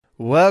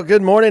Well,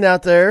 good morning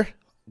out there.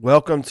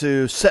 Welcome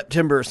to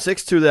September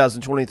 6,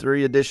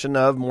 2023 edition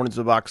of Mornings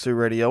of Box 2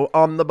 Radio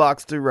on the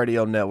Box 2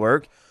 Radio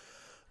Network.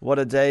 What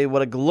a day,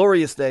 what a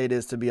glorious day it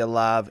is to be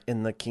alive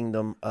in the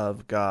kingdom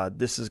of God.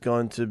 This is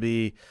going to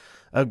be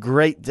a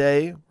great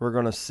day. We're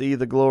going to see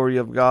the glory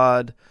of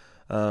God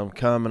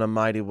come in a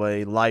mighty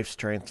way. Life's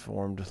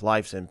transformed,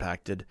 life's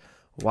impacted.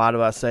 Why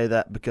do I say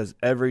that? Because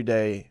every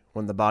day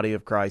when the body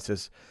of Christ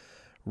is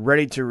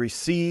ready to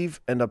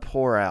receive and to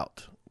pour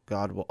out,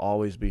 God will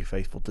always be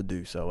faithful to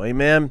do so.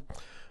 Amen.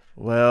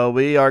 Well,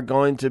 we are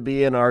going to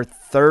be in our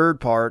third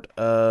part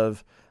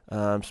of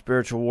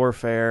spiritual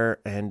warfare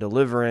and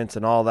deliverance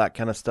and all that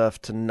kind of stuff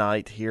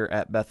tonight here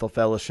at Bethel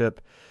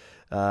Fellowship.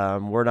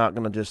 We're not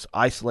going to just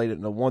isolate it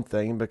into one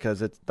thing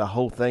because the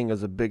whole thing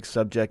is a big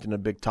subject and a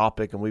big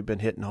topic, and we've been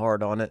hitting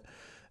hard on it.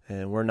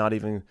 And we're not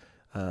even,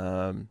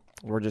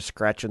 we're just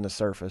scratching the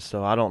surface.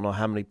 So I don't know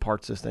how many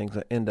parts this thing's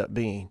going to end up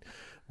being.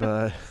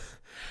 But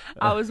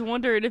I was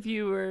wondering if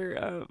you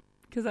were,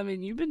 because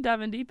you've been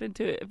diving deep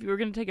into it. If you were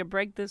going to take a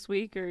break this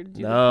week or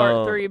do the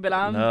part 3, but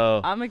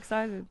I'm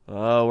excited.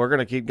 Oh, we're going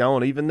to keep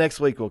going. Even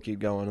next week we'll keep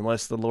going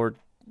unless the Lord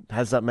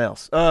has something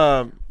else.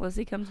 Unless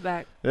he comes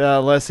back. Yeah,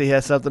 unless he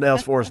has something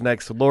else for us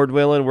next. Lord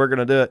willing, we're going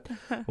to do it.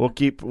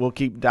 We'll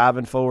keep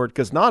diving forward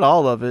because not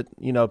all of it.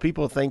 You know,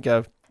 people think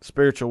of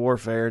spiritual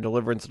warfare,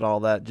 deliverance, and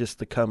all that just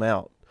to come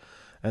out.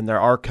 And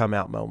there are come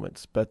out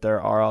moments, but there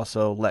are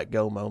also let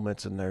go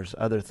moments, and there's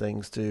other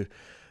things too.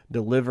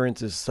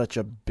 Deliverance is such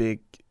a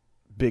big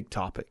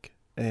topic,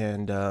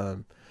 and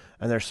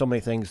there's so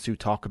many things to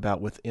talk about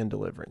within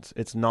deliverance.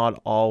 It's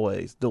not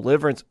always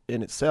deliverance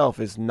in itself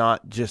is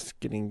not just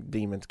getting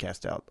demons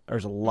cast out.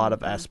 There's a lot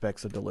of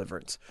aspects of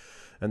deliverance,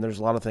 and there's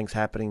a lot of things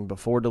happening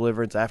before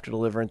deliverance, after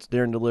deliverance,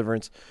 during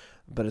deliverance,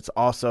 but it's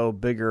also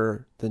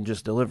bigger than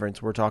just deliverance.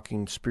 We're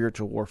talking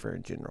spiritual warfare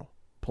in general.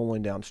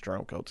 Pulling down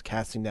strongholds,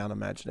 casting down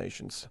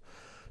imaginations,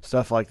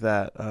 stuff like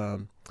that.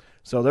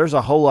 So there's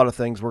a whole lot of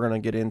things we're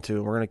going to get into,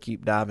 and we're going to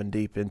keep diving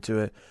deep into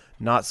it,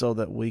 not so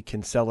that we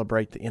can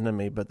celebrate the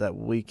enemy, but that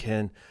we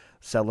can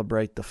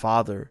celebrate the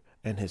Father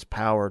and his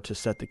power to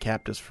set the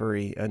captives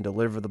free and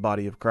deliver the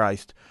body of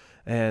Christ.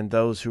 And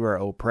those who are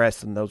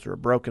oppressed and those who are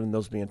broken and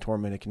those being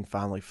tormented can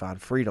finally find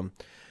freedom.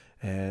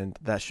 And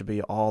that should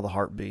be all the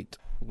heartbeat.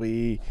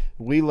 We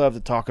love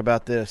to talk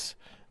about this,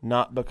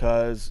 not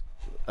because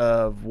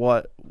of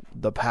what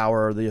the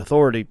power or the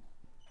authority,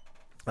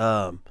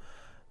 but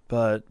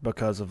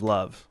because of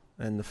love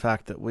and the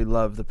fact that we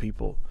love the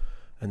people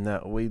and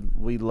that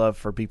we love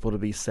for people to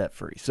be set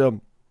free. So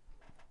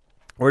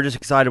we're just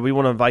excited. We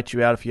want to invite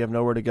you out. If you have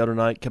nowhere to go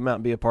tonight, come out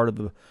and be a part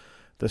of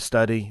the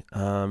study.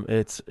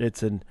 It's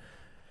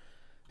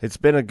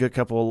been a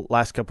good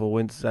last couple of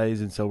Wednesdays,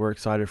 and so we're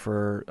excited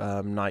for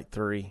night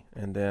 3.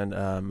 And then,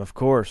 of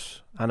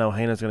course, I know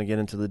Hannah's going to get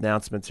into the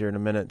announcements here in a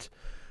minute,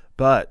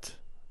 but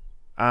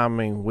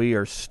we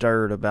are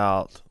stirred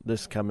about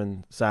this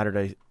coming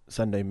Saturday,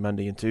 Sunday,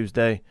 Monday, and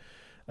Tuesday.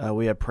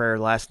 We had prayer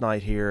last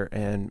night here,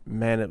 and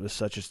man, it was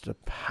just a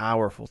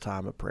powerful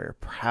time of prayer,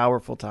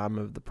 powerful time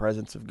of the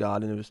presence of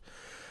God, and it was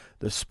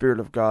the Spirit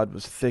of God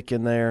was thick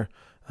in there.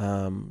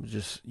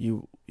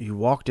 You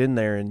walked in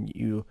there, and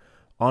you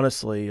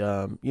honestly,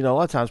 a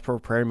lot of times for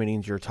prayer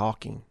meetings you're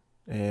talking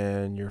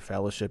and you're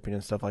fellowshipping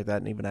and stuff like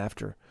that, and even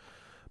after.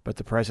 But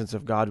the presence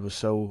of God was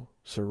so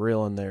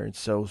surreal in there and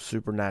so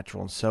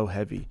supernatural and so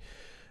heavy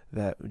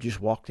that we just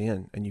walked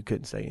in and you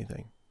couldn't say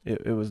anything.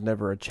 It was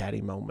never a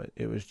chatty moment.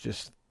 It was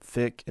just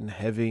thick and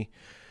heavy,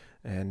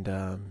 and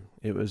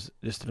it was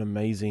just an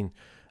amazing.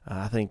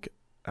 I think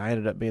I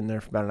ended up being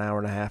there for about an hour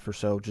and a half or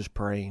so just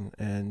praying,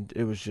 and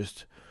it was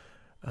just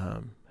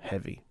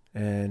heavy.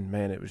 And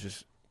man, it was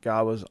just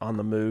God was on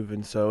the move,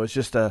 and so it's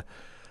just a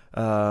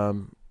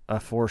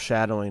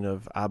foreshadowing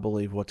of, I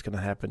believe, what's going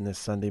to happen this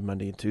Sunday,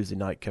 Monday, and Tuesday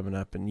night coming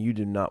up, and you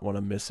do not want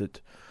to miss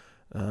it.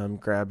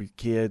 Grab your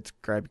kids,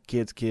 grab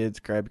your kids,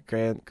 grab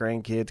your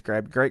grandkids,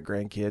 grab your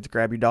great-grandkids,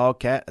 grab your dog,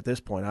 cat at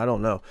this point. I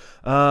don't know.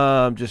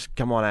 Just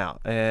come on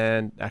out.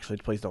 And actually,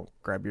 please don't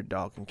grab your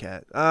dog and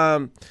cat.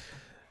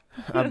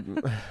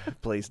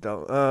 Please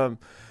don't. All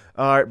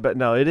right, but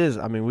no, it is.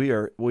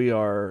 We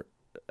are,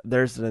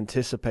 there's an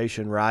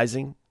anticipation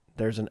rising.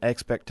 There's an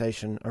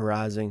expectation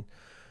arising.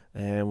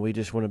 And we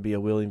just want to be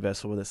a willing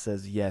vessel that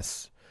says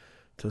yes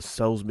to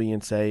souls being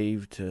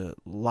saved, to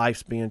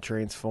lives being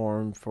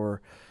transformed,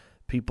 for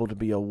people to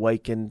be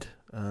awakened.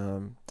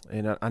 And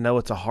I know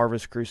it's a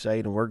harvest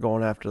crusade, and we're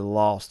going after the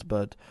lost,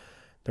 but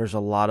there's a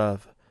lot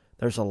of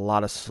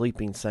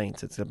sleeping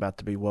saints that's about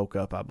to be woke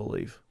up, I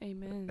believe.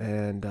 Amen.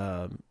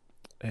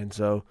 And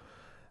so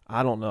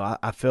I don't know.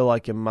 I feel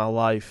like in my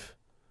life,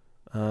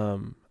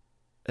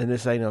 and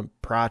this ain't a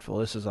prideful.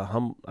 This is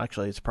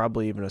actually, it's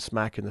probably even a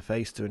smack in the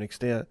face to an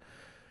extent.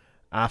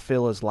 I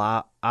feel as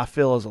alive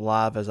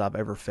as I've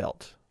ever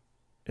felt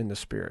in the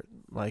Spirit.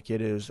 Like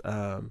it is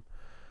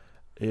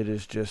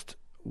just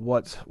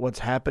what's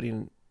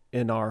happening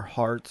in our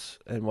hearts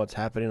and what's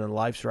happening in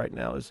lives right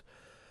now is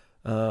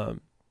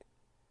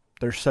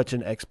there's such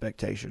an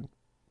expectation,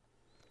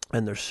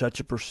 and there's such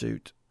a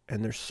pursuit,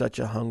 and there's such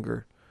a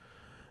hunger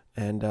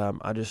And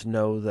I just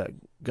know that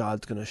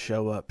God's going to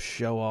show up,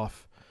 show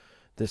off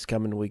this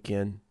coming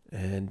weekend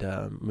and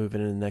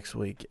moving into next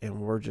week. And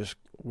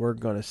we're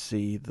going to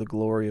see the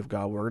glory of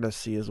God. We're going to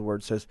see, as the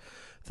word says,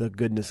 the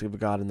goodness of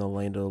God in the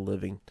land of the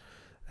living.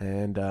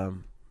 And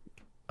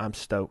I'm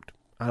stoked.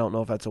 I don't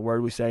know if that's a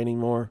word we say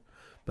anymore,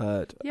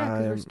 but yeah,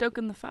 because we're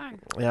stoking the fire.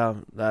 Yeah,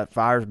 that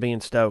fire's being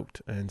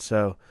stoked. And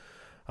so,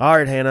 all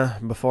right, Hannah,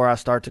 before I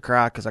start to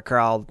cry, because I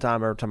cry all the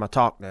time every time I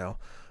talk now,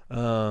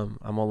 I'm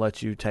going to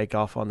let you take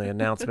off on the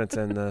announcements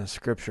and the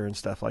scripture and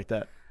stuff like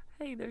that.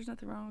 Hey, there's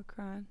nothing wrong with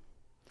crying.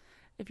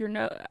 If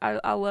you're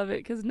I love it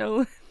because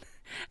Nolan,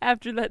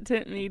 after that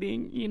tent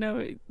meeting,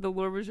 the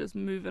Lord was just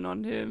moving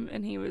on him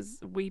and he was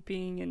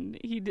weeping and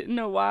he didn't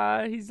know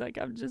why. He's like,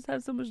 I've just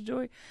had so much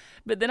joy.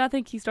 But then I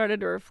think he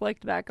started to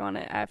reflect back on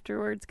it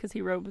afterwards because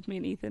he rode with me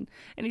and Ethan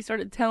and he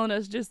started telling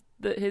us just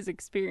his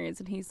experience.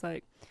 And he's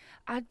like,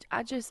 I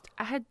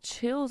had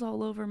chills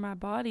all over my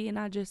body and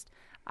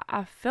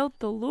I felt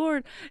the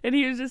Lord, and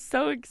he was just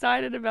so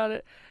excited about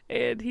it.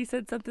 And he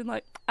said something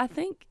like, I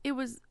think it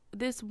was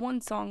this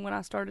one song when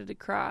I started to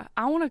cry.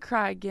 I want to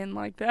cry again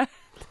like that.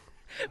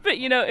 But,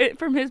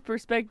 from his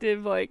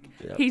perspective, like,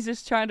 yep. He's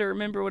just trying to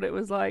remember what it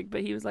was like.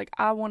 But he was like,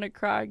 I want to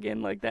cry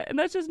again like that. And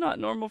that's just not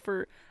normal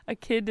for a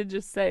kid to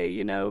just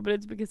say, but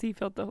it's because he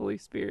felt the Holy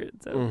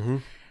Spirit. So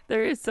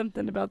there is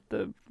something about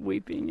the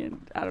weeping,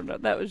 and I don't know.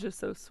 That was just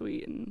so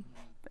sweet and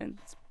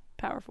it's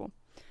powerful.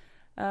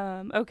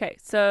 Okay,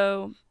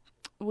 so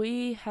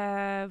we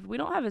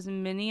don't have as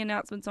many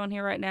announcements on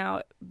here right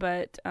now,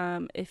 but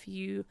if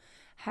you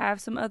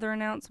have some other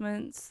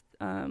announcements,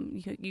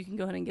 you can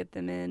go ahead and get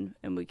them in,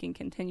 and we can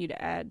continue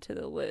to add to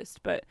the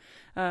list. But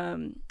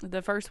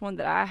the first one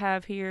that I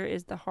have here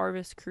is the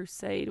Harvest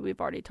Crusade. We've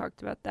already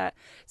talked about that,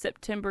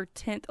 September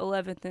 10th,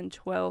 11th, and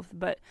 12th.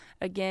 But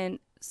again,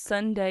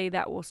 Sunday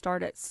that will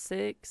start at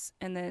 6,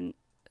 and then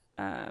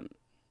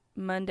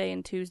Monday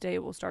and Tuesday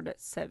it will start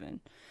at 7.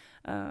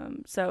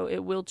 So it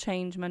will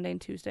change Monday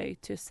and Tuesday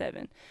to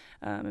 7.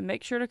 And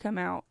make sure to come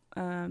out.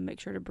 Make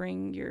sure to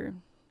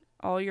bring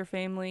all your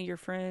family, your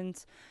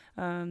friends,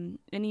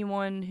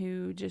 anyone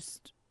who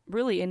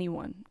really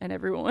anyone and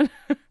everyone.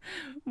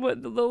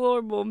 What the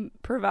Lord will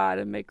provide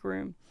and make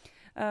room.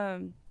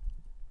 And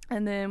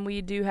then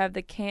we do have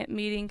the camp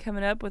meeting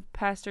coming up with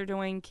Pastor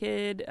Dwayne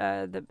Kidd,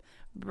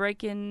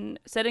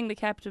 setting the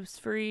captives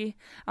free.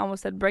 I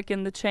almost said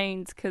breaking the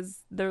chains because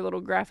their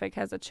little graphic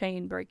has a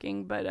chain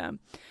breaking, but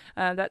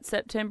that's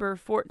September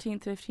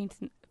 14th,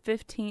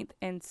 15th,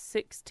 and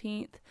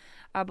 16th.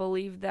 I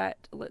believe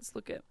that, let's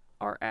look at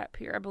our app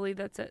here. I believe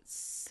that's at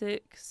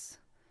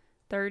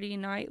 6:30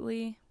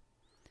 nightly.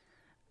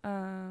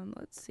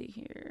 Let's see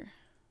here.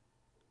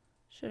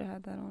 Should have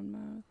had that on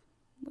my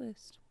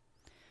list.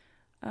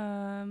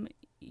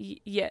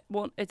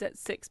 It's at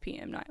 6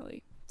 p.m.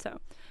 nightly. So,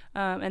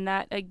 and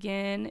that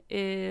again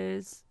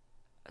is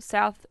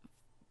South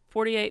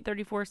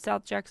 4834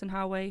 South Jackson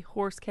Highway,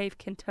 Horse Cave,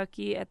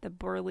 Kentucky, at the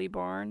Burley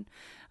Barn.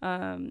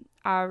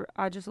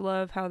 I just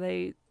love how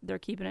they're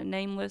keeping it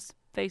nameless,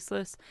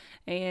 faceless,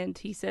 and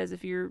he says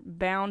if you're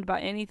bound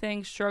by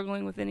anything,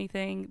 struggling with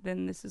anything,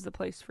 then this is the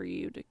place for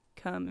you to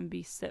come and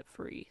be set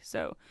free.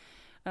 So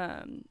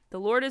the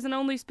Lord isn't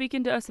only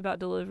speaking to us about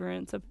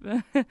deliverance.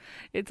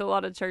 It's a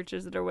lot of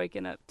churches that are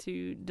waking up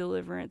to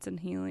deliverance and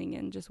healing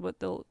and just what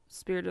the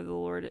Spirit of the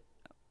Lord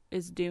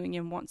is doing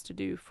and wants to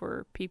do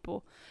for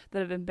people that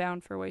have been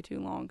bound for way too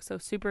long. So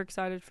super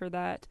excited for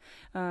that.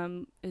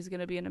 Is going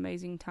to be an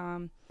amazing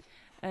time.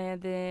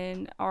 And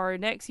then our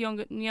next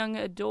young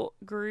adult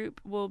group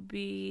will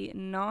be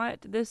not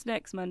this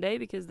next Monday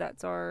because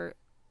that's our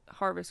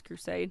Harvest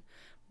Crusade,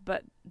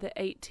 but the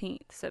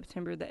 18th,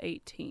 September the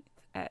 18th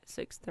at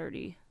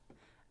 6:30,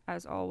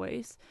 as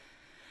always.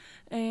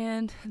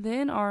 And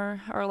then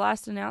our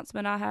last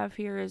announcement I have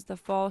here is the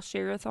Fall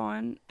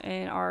Share-a-thon,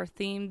 and our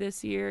theme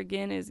this year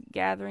again is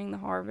Gathering the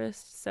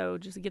Harvest. So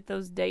just get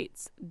those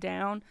dates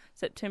down,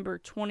 September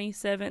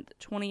 27th,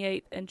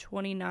 28th, and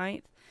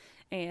 29th,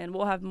 and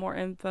we'll have more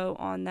info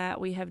on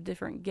that. We have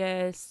different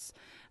guests.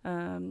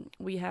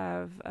 We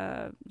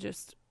have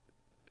just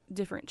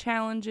different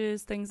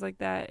challenges, things like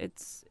that.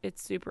 It's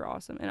super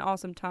awesome, an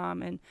awesome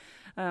time. And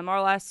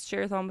our last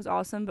share-a-thon was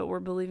awesome, but we're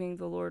believing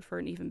the Lord for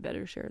an even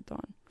better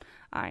share-a-thon.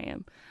 I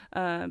am,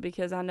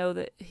 because I know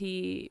that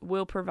He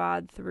will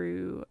provide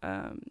through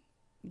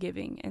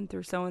giving and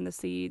through sowing the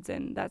seeds,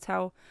 and that's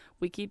how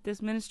we keep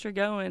this ministry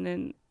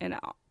going. And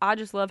I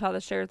just love how the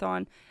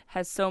share-a-thon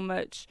has so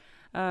much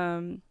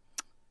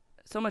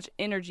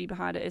energy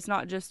behind it. It's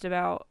not just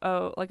about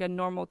like a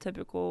normal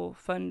typical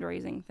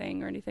fundraising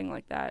thing or anything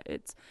like that.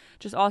 It's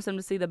just awesome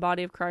to see the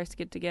body of Christ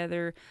get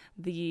together,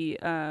 the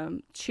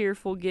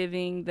cheerful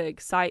giving, the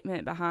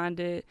excitement behind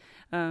it,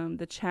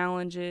 the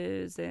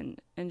challenges, and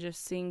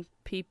just seeing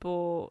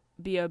people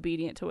be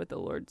obedient to what the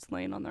Lord's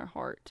laying on their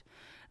heart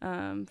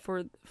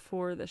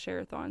for the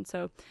share-a-thon.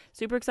 So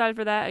super excited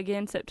for that.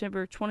 Again,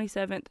 September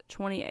 27th,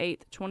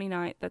 28th,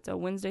 29th. That's a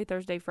Wednesday,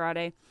 Thursday,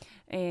 Friday.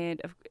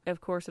 And of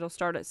course, it'll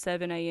start at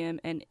 7 a.m.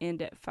 and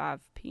end at 5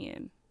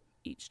 p.m.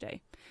 each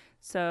day.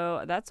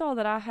 So that's all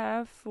that I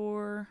have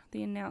for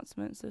the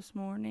announcements this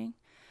morning.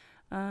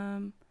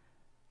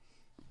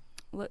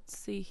 Let's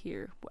see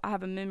here. I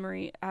have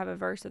a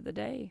verse of the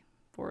day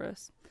for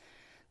us.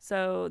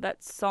 So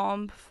that's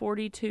Psalm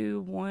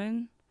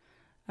 42:1.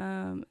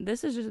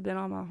 This has just been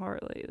on my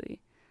heart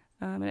lately.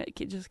 And it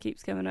just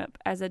keeps coming up.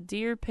 As a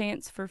deer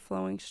pants for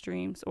flowing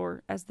streams,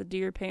 or as the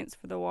deer pants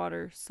for the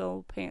water,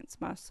 so pants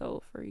my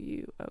soul for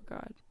you, oh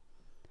God.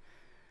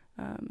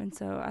 And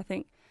so I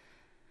think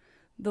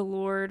the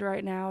Lord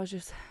right now is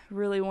just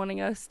really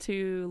wanting us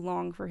to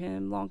long for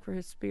Him, long for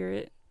His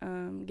Spirit,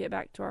 get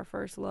back to our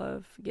first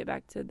love, get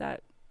back to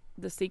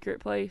the secret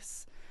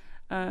place.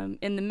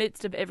 In the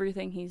midst of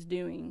everything He's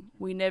doing,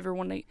 we never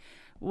want to.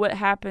 What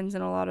happens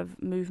in a lot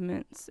of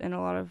movements and a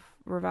lot of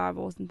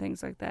revivals and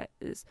things like that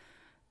is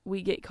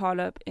we get caught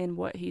up in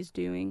what He's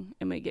doing,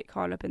 and we get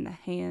caught up in the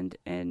hand,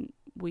 and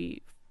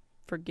we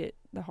forget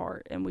the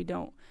heart, and we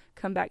don't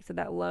come back to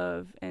that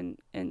love and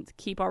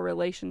keep our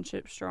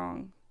relationship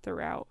strong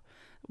throughout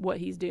what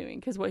He's doing,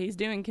 because what He's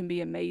doing can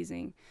be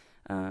amazing,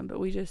 but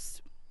we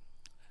just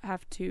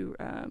have to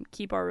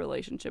keep our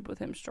relationship with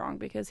Him strong,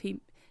 because He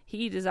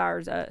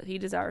desires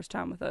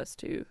time with us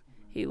too.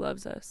 He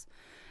loves us.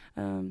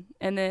 And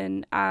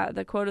then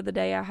the quote of the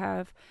day I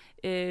have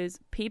is,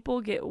 people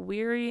get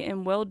weary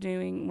in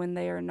well-doing when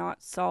they are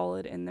not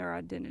solid in their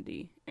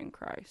identity in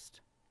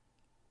Christ.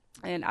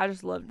 And I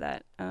just loved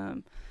that.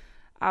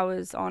 I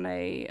was on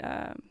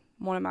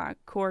one of my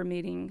core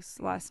meetings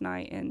last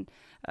night, and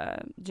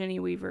Jenny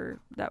Weaver,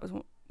 that was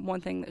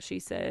one thing that she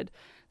said.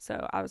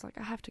 So I was like,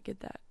 I have to get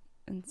that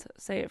and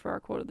say it for our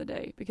quote of the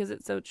day, because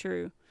it's so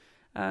true.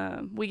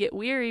 We get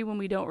weary when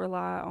we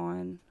rely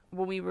on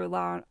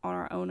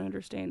our own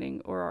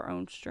understanding or our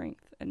own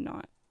strength, and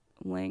not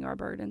laying our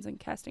burdens and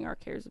casting our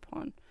cares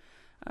upon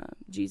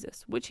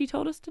Jesus, which He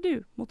told us to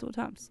do multiple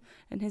times.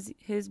 And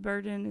his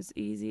burden is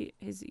easy,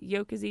 His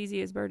yoke is easy,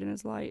 His burden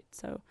is light.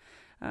 So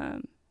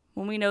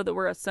when we know that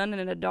we're a son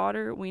and a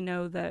daughter, we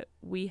know that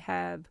we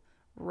have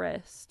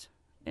rest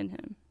in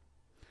Him.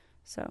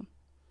 So,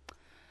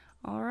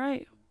 all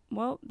right.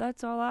 Well,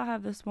 that's all I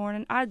have this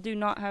morning. I do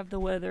not have the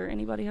weather.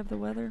 Anybody have the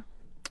weather?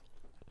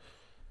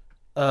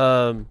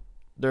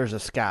 There's a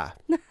sky.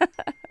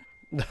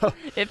 No.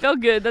 It felt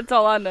good. That's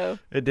all I know.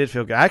 It did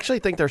feel good. I actually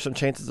think there's some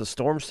chances of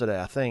storms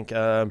today. I think.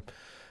 I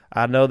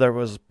know there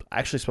was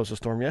actually supposed to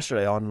storm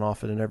yesterday on and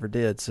off, and it never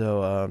did.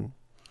 So,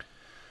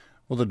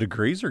 well, the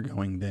degrees are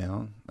going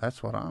down.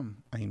 That's what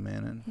I'm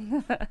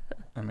amening.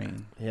 I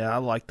mean, yeah, I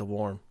like the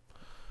warm.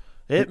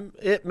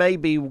 It may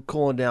be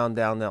cooling down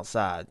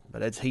outside,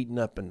 but it's heating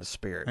up in the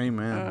spirit.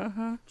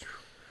 Amen.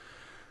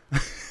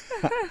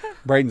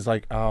 Braden's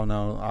like, oh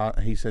no,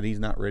 he said he's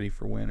not ready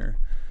for winter,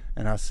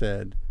 and I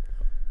said,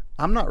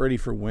 I'm not ready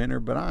for winter,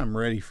 but I'm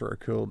ready for a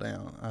cool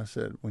down. I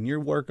said, when you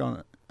work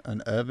on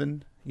an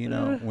oven,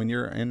 when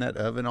you're in that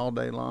oven all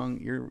day long,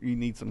 you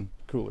need some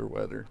cooler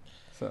weather.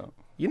 So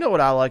you know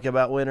what I like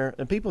about winter,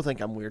 and people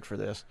think I'm weird for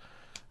this.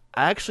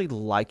 I actually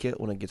like it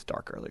when it gets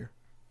dark earlier.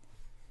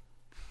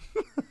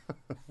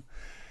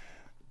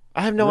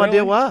 I have no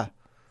idea why.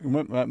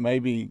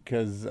 Maybe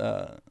because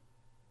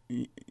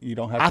you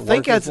don't have to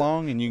work as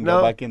long, and you can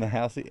go back in the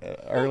house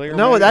earlier.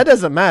 No, that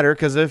doesn't matter,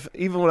 because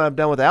even when I'm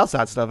done with the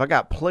outside stuff, I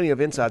got plenty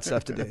of inside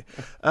stuff to do.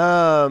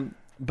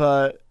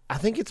 But I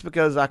think it's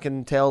because I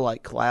can tell,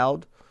 like,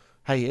 cloud,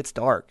 hey, it's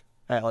dark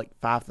at like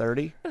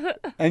 5:30.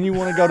 And you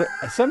want to go to.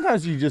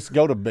 Sometimes you just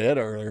go to bed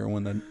earlier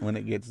when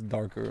it gets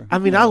darker. I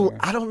mean,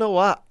 I don't know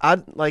why.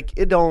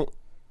 It don't.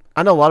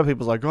 I know a lot of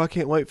people's like, oh, I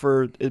can't wait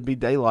for it to be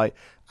daylight.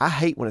 I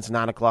hate when it's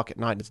 9 o'clock at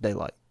night and it's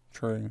daylight.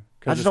 True.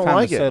 I just don't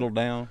like it. Settle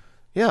down.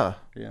 Yeah.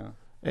 Yeah.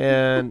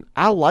 And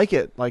I like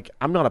it. Like,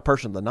 I'm not a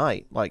person of the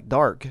night, like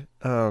dark.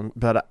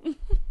 But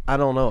I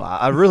don't know.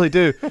 I really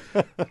do.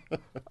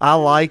 I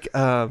like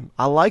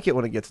it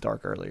when it gets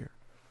dark earlier.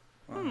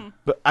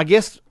 But I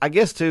guess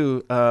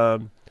too. I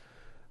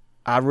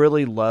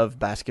really love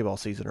basketball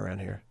season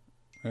around here.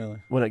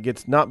 Really? When it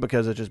gets, not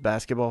because it's just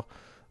basketball.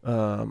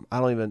 I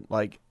don't even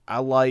like. I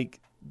like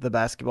the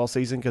basketball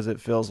season because it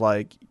feels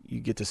like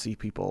you get to see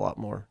people a lot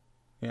more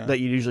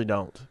that you usually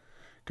don't.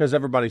 Because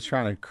everybody's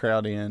trying to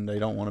crowd in, they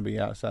don't want to be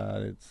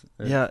outside. It's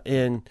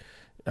and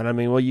I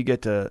mean, well, you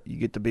get to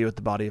be with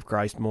the body of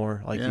Christ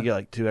more. Like you get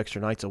like 2 extra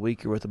nights a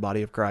week you're with the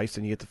body of Christ,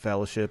 and you get the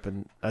fellowship,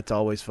 and that's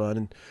always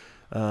fun.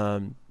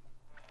 And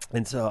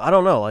so I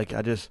don't know, like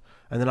and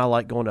then I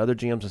like going to other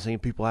gyms and seeing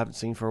people I haven't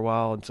seen for a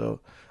while, and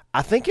so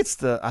I think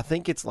it's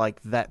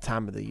like that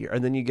time of the year,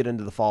 and then you get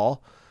into the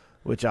fall,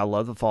 which I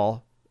love the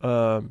fall.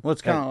 Well,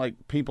 it's kind of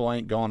like people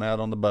ain't going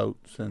out on the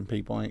boats, and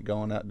people ain't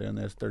going out doing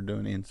this. They're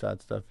doing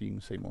inside stuff. You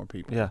can see more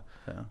people. Yeah.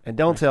 And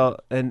don't tell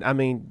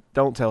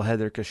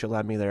Heather, because she'll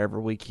have me there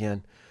every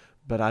weekend.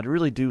 But I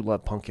really do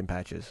love pumpkin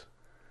patches.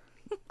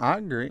 I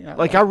agree.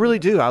 I really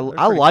do. I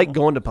like cool.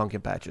 Going to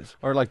pumpkin patches.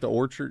 Or like the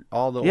orchard,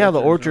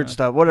 the orchard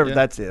stuff, whatever.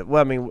 That's it.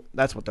 Well, I mean,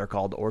 that's what they're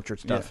called, the orchard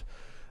stuff.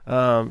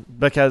 Yeah.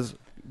 Because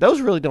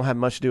those really don't have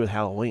much to do with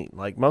Halloween.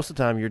 Like most of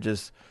the time, you're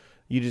just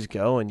You just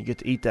go and you get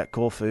to eat that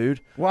cool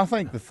food. Well, I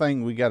think the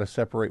thing we got to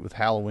separate with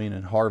Halloween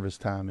and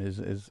harvest time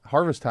is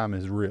harvest time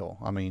is real.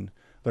 I mean,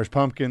 there's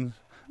pumpkins,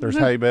 there's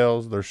hay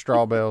bales, there's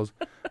straw bales.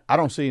 I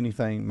don't see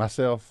anything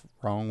myself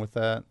wrong with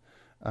that,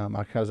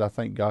 because I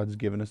think God's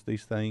given us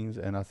these things,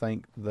 and I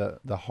think the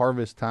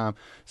harvest time,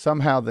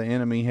 somehow the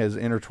enemy has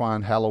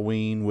intertwined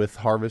Halloween with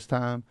harvest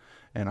time,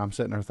 and I'm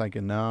sitting there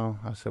thinking, no,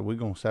 I said we're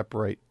gonna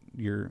separate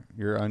your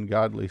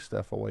ungodly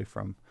stuff away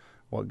from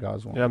what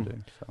God's wanting to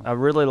do. So. I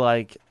really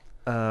like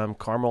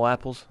caramel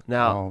apples.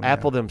 Now, Oh, yeah.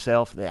 apple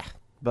themselves, yeah,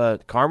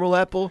 but caramel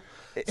apple,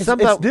 It's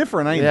sometimes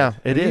different, ain't Yeah,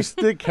 it? it When you is.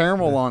 stick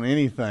caramel on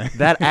anything.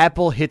 that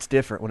apple hits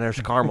different when there's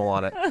caramel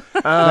on it.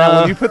 Now,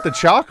 when you put the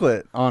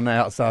chocolate on the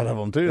outside of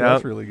them too, Yep.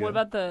 that's really good. What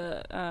about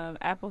the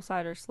apple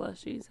cider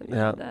slushies? Have you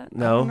Yeah, had that?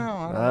 no, I don't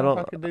know. I don't know if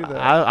I could do that.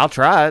 I'll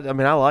try it. I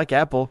mean, I like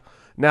apple.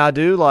 Now, I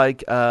do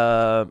like,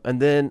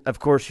 and then of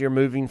course you're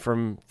moving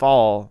from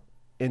fall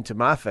into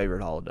my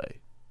favorite holiday,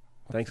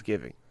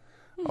 Thanksgiving.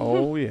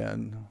 Oh yeah,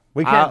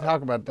 we can't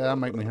talk about that. That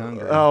make me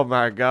hungry. Oh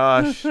my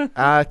gosh,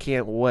 I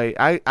can't wait.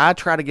 I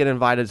try to get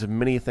invited to as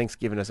many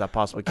Thanksgiving as I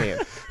possibly can.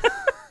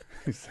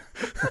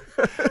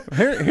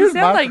 Here, You here's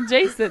sound my. like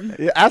Jason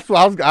Yeah, that's what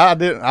I was. I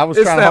didn't. I was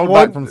It's trying to that hold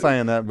one- back from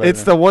saying that. But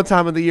It's the one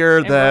time of the year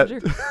and that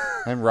Roger.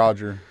 and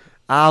Roger.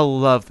 I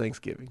love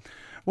Thanksgiving.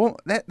 Well,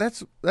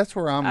 that's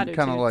where I I'm do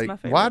kind of too. It's my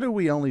like. favorite. Why do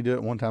we only do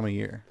it one time a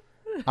year?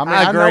 I mean,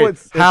 I I know agree.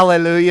 it's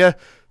Hallelujah.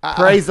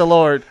 Praise the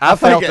Lord. I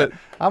felt it.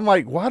 I'm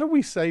like, why do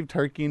we save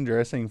turkey and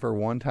dressing for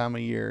one time a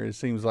year? It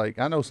seems like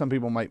I know some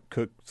people might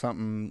cook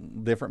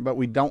something different, but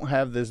we don't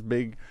have this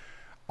big,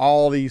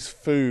 all these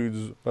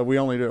foods, but we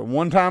only do it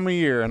one time a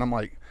year. And I'm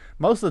like,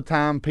 most of the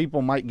time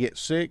people might get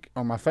sick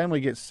or my family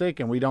gets sick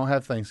and we don't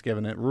have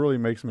Thanksgiving. It really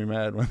makes me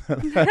mad when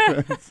that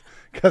happens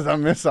because I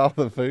miss all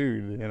the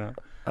food, you know.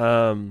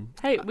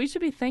 Hey, we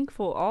should be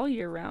thankful all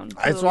year round. To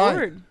That's the right.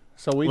 Lord.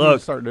 So we need Look.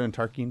 to start doing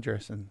turkey and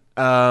dressing.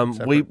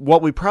 We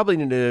what we probably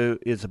need to do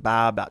is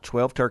buy about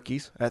 12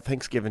 turkeys at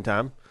Thanksgiving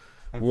time.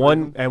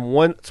 Once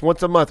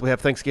a month we have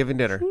Thanksgiving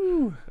dinner,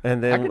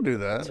 and I then could do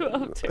that.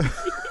 12 turkey.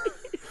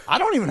 I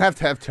don't even have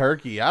to have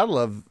turkey. I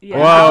love. Yeah,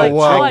 I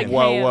like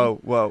ham.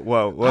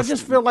 whoa! I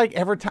just feel like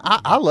every time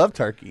I love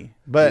turkey,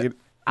 but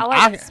I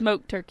like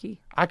smoked turkey.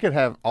 I could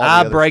have all.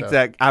 I the other break stuff.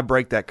 that. I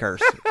break that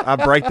curse. I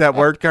break that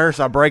word curse.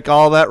 I break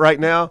all that right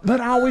now. But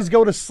I always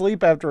go to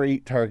sleep after I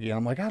eat turkey.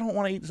 I'm like, I don't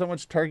want to eat so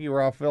much turkey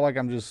where I feel like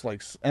I'm just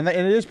like, and it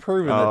is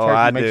proven that Oh, turkey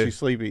I makes do. you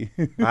sleepy.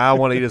 I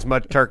want to eat as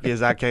much turkey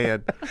as I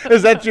can.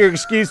 Is that your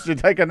excuse to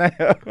take a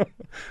nap?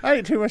 I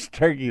ate too much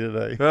turkey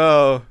today.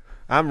 Oh,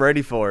 I'm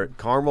ready for it.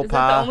 Caramel Is that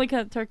pie. the only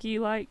kind of turkey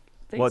you like?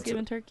 What's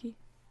Thanksgiving turkey?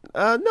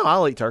 No,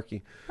 I'll eat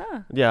turkey. Huh.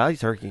 Yeah, I eat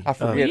turkey. I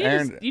forget. You,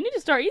 Aaron, you need to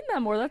start eating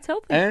that more. That's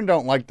healthy. Aaron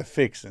don't like the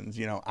fixins.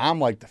 You know,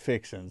 I'm like the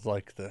fixins,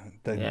 like the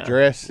Yeah.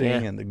 dressing Yeah.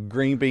 and the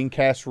green bean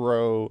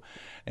casserole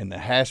and the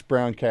hash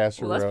brown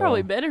casserole. Well, that's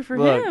probably better for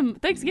Look. him.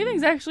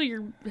 Thanksgiving's actually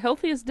your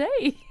healthiest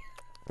day.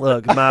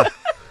 Look, my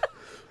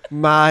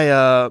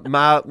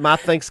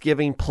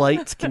Thanksgiving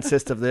plates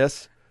consist of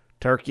this: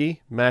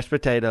 turkey, mashed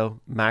potato,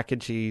 mac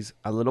and cheese,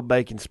 a little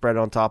bacon spread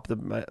on top of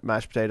the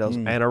mashed potatoes,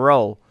 and a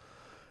roll.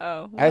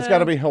 Oh, It's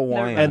gotta be never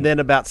Hawaiian. mind. And then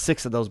about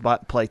 6 of those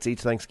plates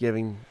each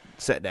Thanksgiving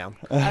sit down.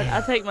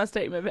 I take my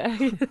statement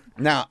back.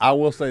 Now, I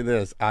will say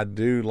this. I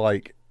do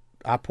like,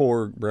 I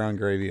pour brown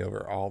gravy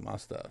over all my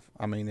stuff.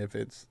 I mean, if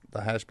it's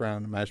the hash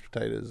brown, the mashed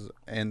potatoes,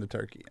 and the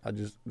turkey.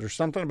 There's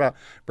something about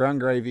brown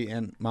gravy,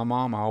 and my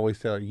mom, I always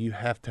tell her, you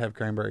have to have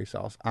cranberry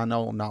sauce. I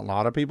know not a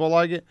lot of people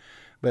like it,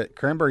 but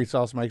cranberry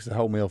sauce makes the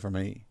whole meal for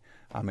me.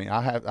 I mean,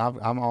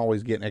 I'm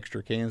always getting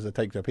extra cans to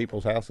take to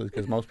people's houses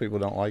because most people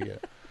don't like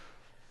it.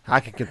 I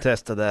can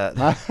contest to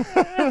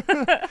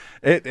that.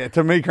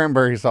 To me,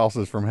 cranberry sauce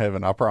is from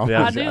heaven. I promise.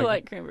 Yeah. I do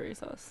like cranberry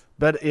sauce.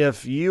 But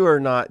if you are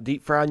not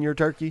deep frying your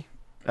turkey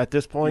at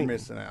this You're point,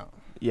 missing out.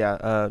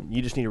 yeah,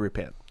 you just need to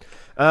repent.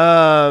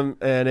 And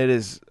it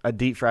is a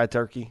deep fried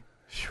turkey.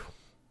 Phew.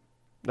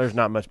 There's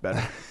not much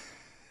better.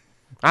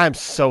 I am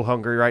so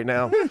hungry right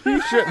now.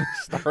 You shouldn't have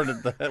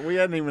started that. We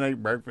hadn't even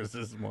ate breakfast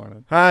this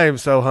morning. I am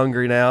so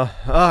hungry now.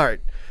 All right.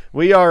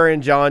 We are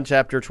in John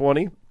chapter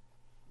 20.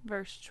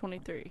 Verse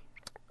 23.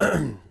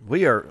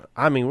 We're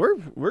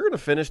going to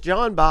finish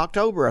John by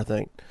October, I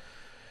think.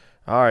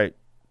 All right.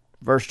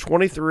 Verse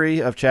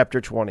 23 of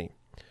chapter 20.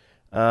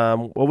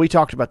 Well, we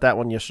talked about that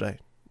one yesterday,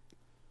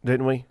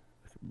 didn't we?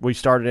 We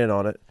started in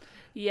on it.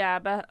 Yeah,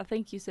 but I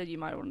think you said you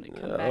might want to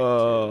come back to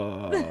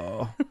All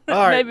it.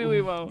 right. Maybe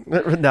we won't.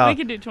 No. We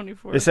can do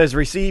 24. It says,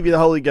 receive you the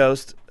Holy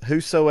Ghost.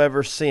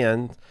 Whosoever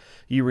sinned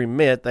you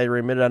remit, they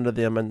remit unto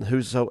them. And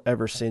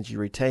whosoever sins you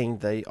retain,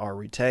 they are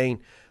retained.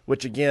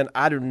 Which, again,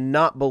 I do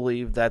not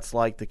believe that's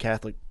like the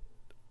Catholic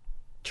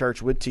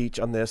Church would teach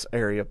on this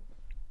area.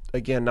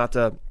 Again, not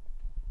to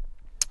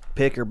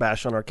pick or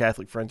bash on our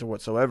Catholic friends or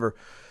whatsoever,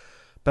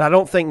 but I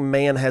don't think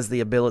man has the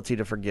ability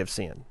to forgive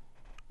sin.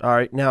 All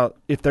right. Now,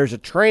 if there's a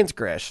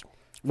transgression,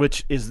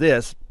 which is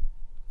this,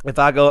 if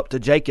I go up to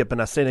Jacob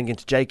and I sin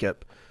against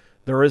Jacob,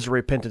 there is a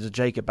repentance of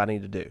Jacob I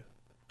need to do.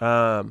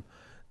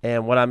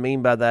 And what I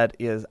mean by that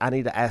is I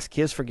need to ask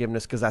his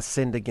forgiveness because I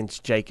sinned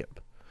against Jacob.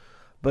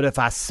 But if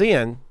I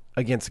sin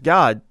against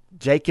God,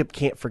 Jacob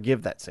can't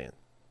forgive that sin.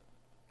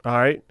 All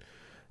right?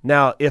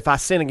 Now, if I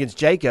sin against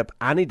Jacob,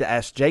 I need to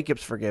ask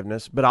Jacob's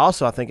forgiveness, but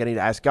also I think I need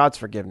to ask God's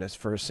forgiveness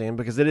for a sin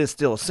because it is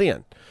still a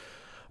sin.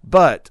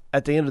 But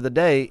at the end of the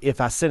day,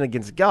 if I sin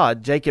against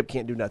God, Jacob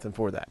can't do nothing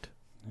for that.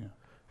 Yeah.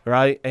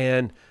 Right?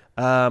 And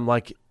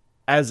like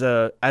as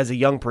a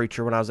young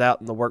preacher, when I was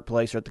out in the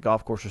workplace or at the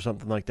golf course or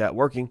something like that,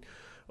 working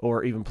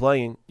or even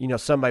playing,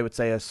 somebody would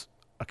say us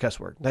a cuss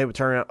word. They would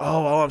turn around,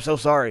 oh, I'm so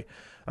sorry.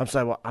 I'm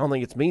saying, well, I don't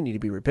think it's me you need to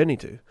be repenting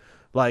to.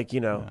 Like,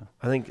 Yeah.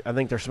 I think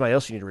there's somebody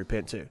else you need to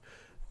repent to.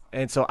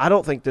 And so I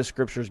don't think this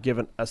scripture has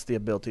given us the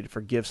ability to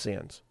forgive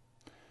sins.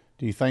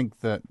 Do you think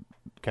that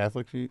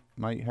Catholics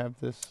might have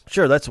this?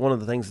 Sure, that's one of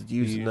the things that's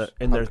used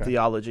in their Okay.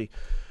 theology.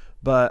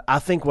 But I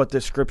think what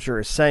this scripture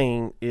is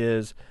saying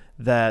is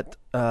that,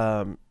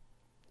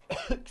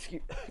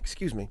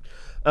 excuse me,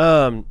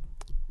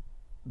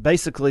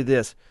 basically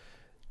this,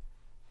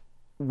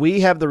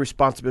 we have the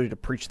responsibility to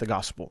preach the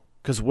gospel.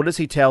 Because what does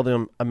he tell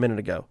them a minute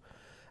ago?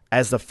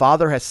 As the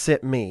Father has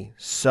sent me,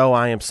 so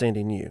I am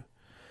sending you.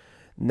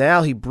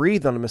 Now he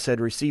breathed on them and said,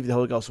 receive the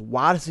Holy Ghost.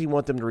 Why does he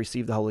want them to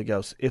receive the Holy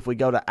Ghost? If we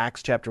go to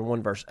Acts chapter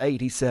 1, verse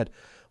 8, he said,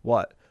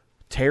 what?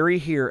 Tarry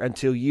here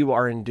until you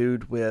are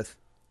endued with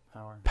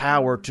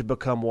power to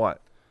become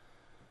what?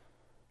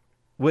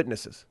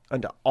 Witnesses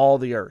unto all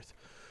the earth.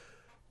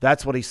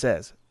 That's what he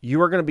says.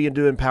 You are going to be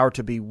endued in power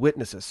to be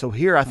witnesses. So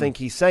here I think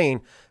he's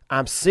saying,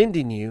 I'm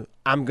sending you,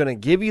 I'm going to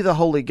give you the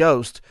Holy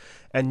Ghost,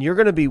 and you're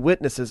going to be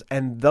witnesses,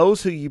 and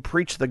those who you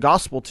preach the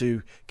gospel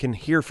to can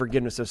hear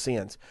forgiveness of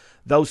sins.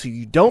 Those who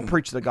you don't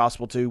preach the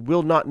gospel to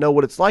will not know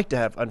what it's like to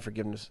have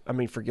forgiveness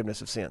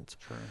of sins.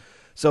 True.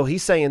 So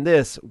he's saying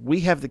this, we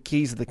have the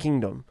keys of the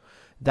kingdom.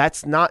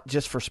 That's not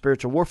just for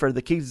spiritual warfare.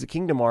 The keys of the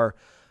kingdom are,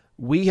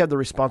 we have the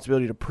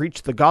responsibility to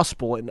preach the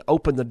gospel and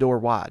open the door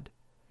wide.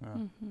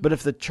 But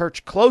if the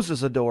church closes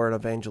the door in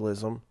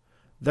evangelism,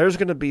 there's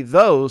going to be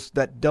those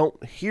that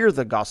don't hear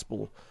the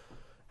gospel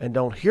and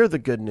don't hear the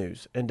good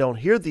news and don't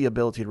hear the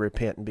ability to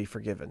repent and be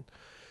forgiven.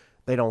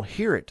 They don't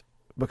hear it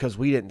because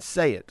we didn't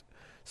say it.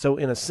 So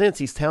in a sense,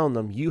 he's telling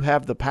them, you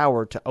have the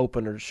power to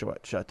open or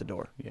shut the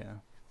door. Yeah.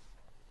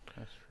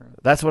 That's true.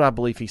 That's what I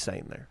believe he's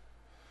saying there.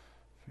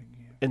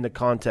 In the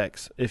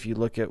context, if you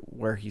look at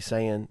where he's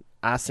saying,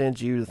 I send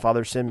you, the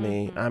Father send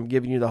me, I'm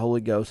giving you the Holy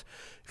Ghost.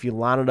 If you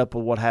line it up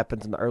with what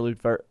happens in the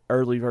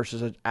early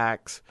verses of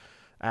Acts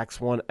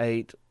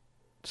 1:8,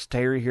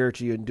 tarry here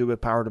to you and do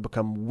with power to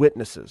become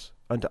witnesses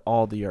unto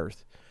all the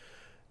earth.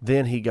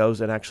 Then he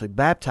goes and actually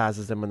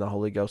baptizes them in the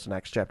Holy Ghost in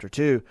Acts chapter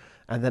 2.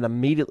 And then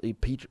immediately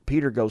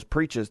Peter goes,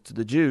 preaches to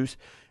the Jews,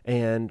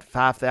 and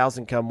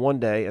 5,000 come one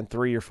day and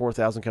 3,000 or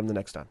 4,000 come the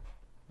next time.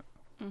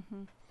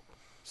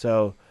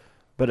 So,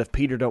 but if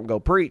Peter don't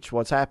go preach,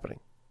 what's happening?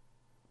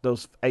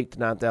 Those 8,000 to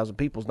 9,000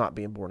 people's not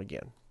being born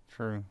again.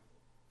 True.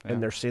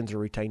 And their sins are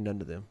retained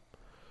unto them.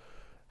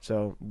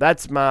 So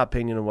that's my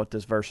opinion on what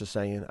this verse is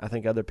saying. I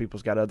think other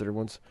people's got other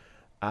ones.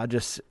 I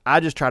just try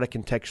to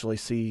contextually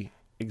see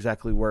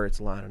exactly where it's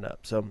lining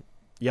up. So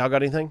y'all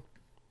got anything?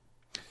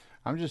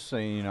 I'm just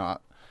saying,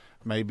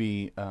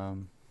 maybe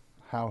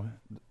how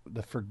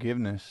the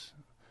forgiveness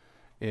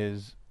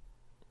is,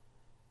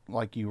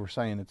 like you were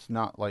saying, it's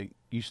not like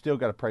you still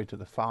got to pray to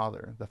the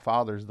Father. The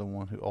Father's the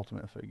one who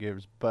ultimately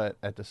forgives. But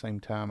at the same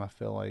time, I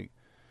feel like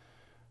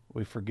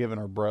we've forgiven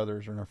our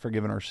brothers or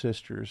forgiven our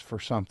sisters for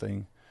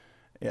something.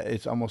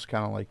 It's almost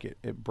kind of like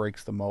it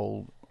breaks the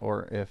mold.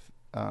 Or if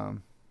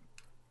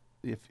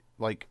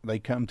like they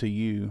come to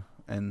you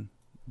and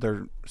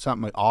they're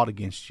something odd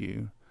against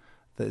you,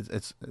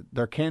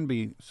 there can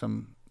be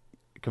some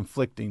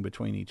conflicting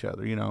between each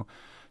other,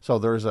 So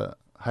there's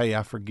hey,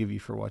 I forgive you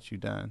for what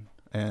you've done,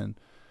 and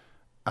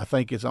I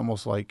think it's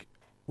almost like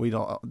we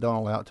don't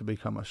allow it to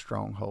become a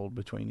stronghold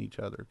between each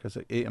other, because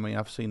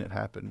I've seen it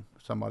happen.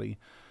 Somebody,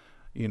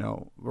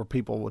 where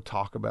people would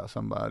talk about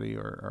somebody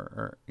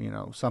or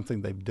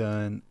something they've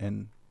done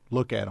and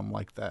look at them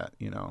like that,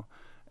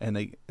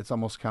 and it's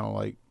almost kind of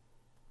like,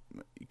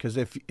 because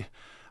I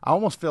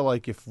almost feel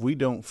like if we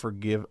don't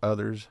forgive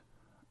others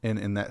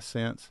in that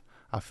sense,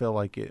 I feel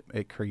like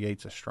it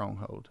creates a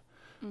stronghold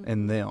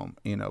in them,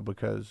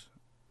 because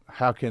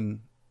how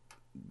can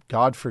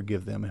God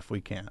forgive them if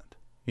we can't?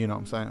 You know what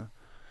I'm saying?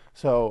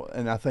 So,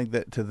 and I think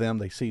that to them,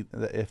 they see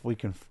that if we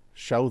can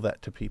show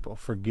that to people,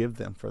 forgive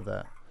them for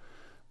that,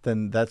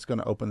 then that's going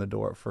to open the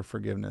door for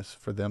forgiveness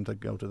for them to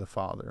go to the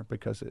Father,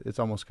 because it's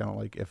almost kind of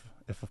like if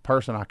a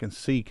person I can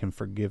see can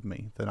forgive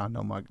me, then I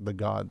know the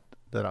God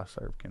that I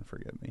serve can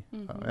forgive me.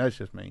 That's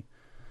just me.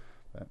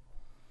 But.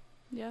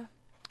 Yeah.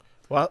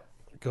 Well,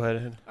 go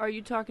ahead. Are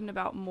you talking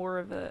about more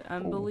of an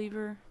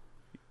unbeliever?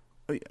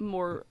 Oh, yeah.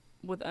 More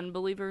with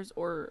unbelievers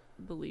or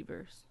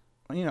believers?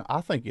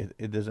 I think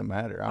it doesn't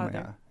matter. I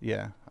Either.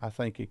 mean, I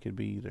think it could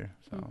be either.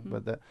 So,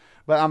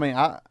 but I mean,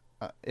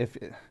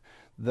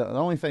 the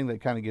only thing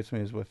that kind of gets me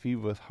is if you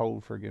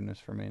withhold forgiveness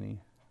from any,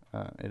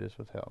 it is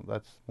withheld.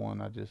 That's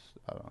one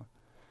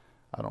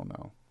I don't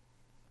know.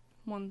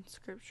 One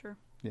scripture.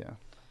 Yeah.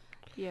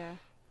 Yeah.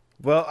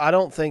 Well, I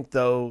don't think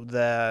though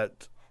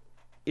that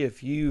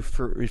if you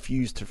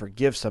refuse to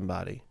forgive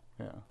somebody,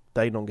 Yeah.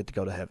 they don't get to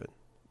go to heaven.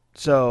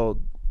 So,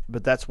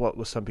 but that's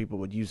what some people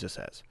would use this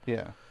as.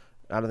 Yeah.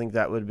 I don't think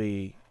that would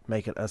be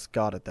making us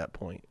God at that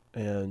point.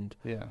 And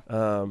Yeah.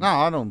 No,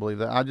 I don't believe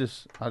that. I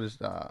just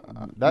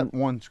that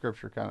one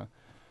scripture kind of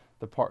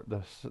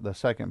the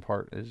second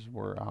part is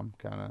where I'm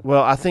kind of.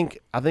 well, I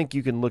think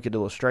you can look at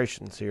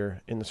illustrations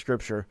here in the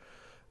scripture.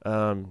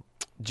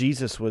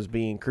 Jesus was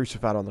being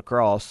crucified on the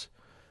cross,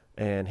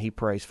 and he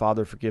prays,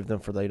 "Father, forgive them,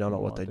 for they don't know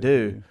what they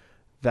do."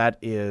 That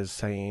is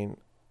saying,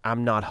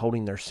 I'm not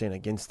holding their sin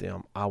against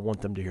them. I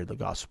want them to hear the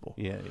gospel.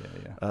 Yeah,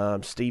 yeah, yeah.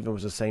 Stephen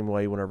was the same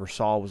way whenever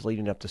Saul was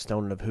leading up to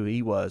stoning of who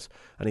he was,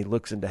 and he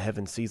looks into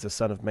heaven, sees the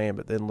Son of Man,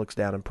 but then looks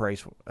down and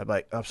prays.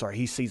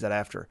 He sees that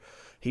after.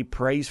 He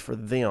prays for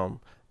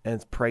them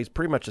and prays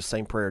pretty much the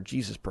same prayer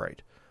Jesus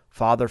prayed.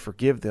 Father,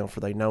 forgive them, for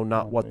they know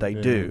not what they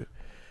do.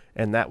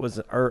 And that was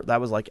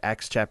like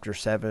Acts chapter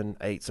 7,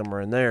 8,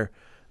 somewhere in there.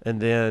 And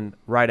then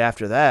right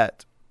after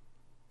that,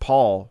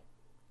 Paul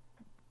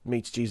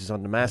meets Jesus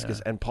on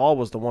Damascus, and Paul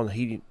was the one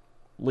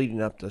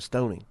leading up to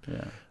stoning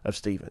of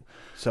Stephen.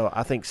 So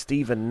I think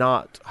Stephen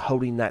not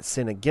holding that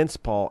sin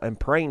against Paul and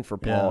praying for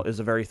Paul is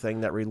the very thing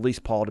that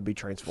released Paul to be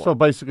transformed. So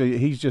basically,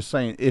 he's just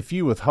saying, if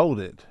you withhold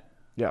it,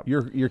 yeah,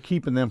 you're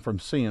keeping them from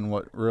seeing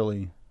what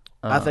really.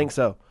 I think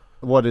so.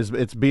 What is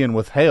it's being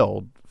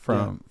withheld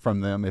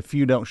from them if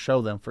you don't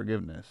show them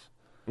forgiveness.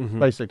 Mm-hmm.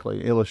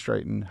 Basically,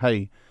 illustrating,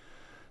 hey,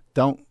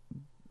 don't.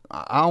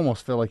 I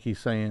almost feel like he's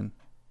saying,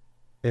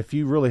 if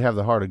you really have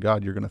the heart of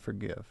God, you're going to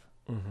forgive.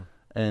 Mm-hmm.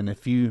 And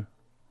if you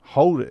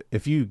hold it,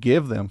 if you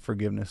give them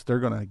forgiveness, they're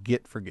going to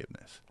get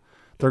forgiveness.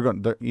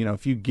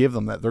 If you give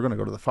them that, they're going to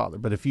go to the Father.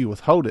 But if you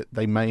withhold it,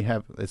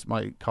 it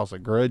might cause a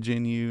grudge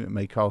in you. It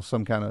may cause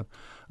some kind of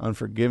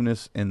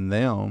unforgiveness in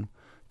them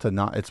to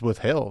not, it's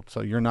withheld.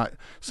 So you're not,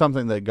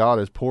 something that God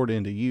has poured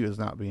into you is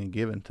not being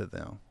given to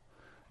them.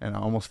 And I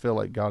almost feel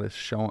like God is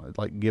showing,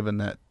 like giving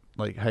that,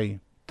 like, hey,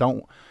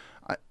 don't,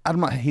 I'm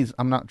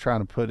not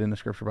trying to put in the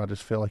scripture, but I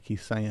just feel like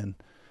he's saying,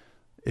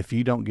 if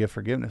you don't give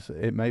forgiveness,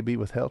 it may be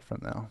withheld from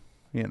them,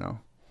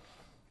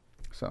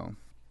 So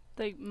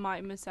They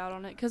might miss out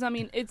on it. Because, I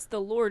mean, it's the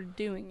Lord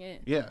doing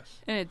it.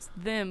 yes, And it's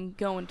them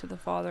going to the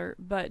Father.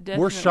 But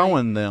definitely, we're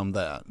showing them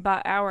that.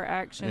 by our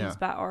actions,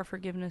 by our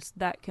forgiveness,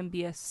 that can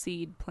be a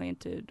seed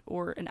planted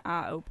or an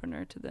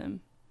eye-opener to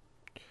them.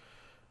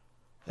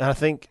 And I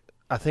think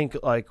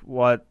like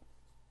what.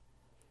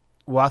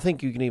 Well, I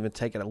think you can even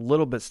take it a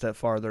little bit step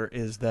farther,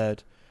 is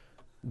that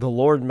the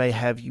Lord may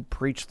have you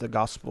preach the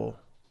gospel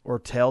or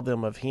tell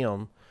them of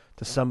him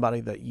to somebody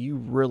that you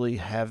really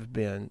have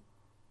been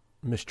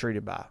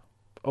mistreated by,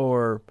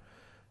 or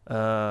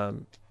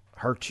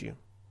hurt you,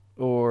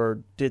 or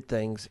did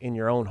things in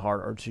your own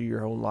heart or to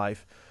your own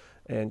life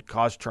and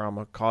caused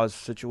trauma, caused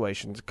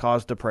situations,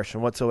 caused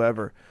depression,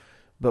 whatsoever.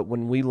 But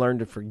when we learn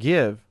to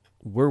forgive,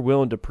 we're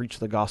willing to preach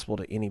the gospel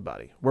to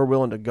anybody. We're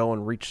willing to go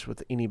and reach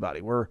with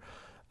anybody. We're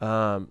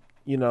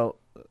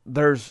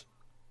there's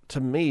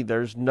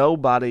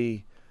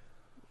nobody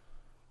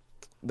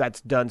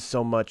that's done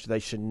so much they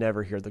should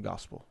never hear the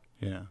gospel.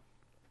 Yeah.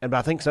 And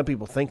I think some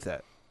people think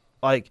that.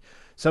 Like,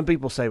 some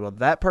people say, well,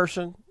 that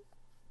person,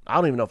 I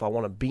don't even know if I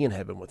want to be in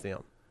heaven with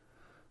them.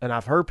 And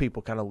I've heard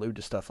people kind of allude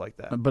to stuff like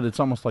that. But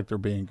it's almost like they're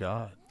being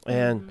God.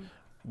 And,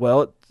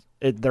 well,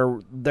 their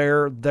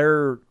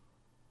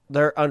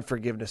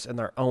unforgiveness in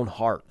their own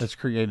heart It's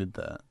created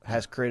that.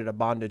 has created a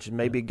bondage, and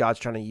maybe God's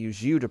trying to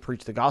use you to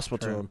preach the gospel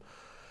to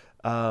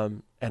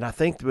them. And I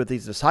think with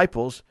these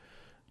disciples,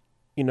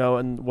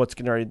 and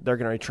they're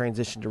going to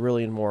transition to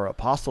really in more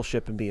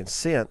apostleship and being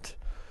sent,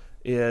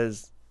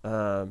 is,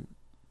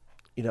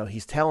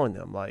 he's telling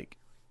them, like,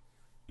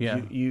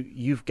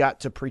 you've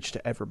got to preach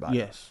to everybody.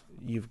 Yes.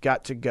 You've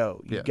got to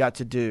go. You've got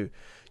to do.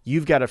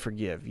 You've got to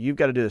forgive. You've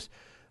got to do this.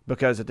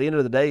 Because at the end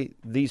of the day,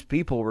 these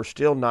people were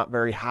still not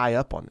very high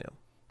up on them.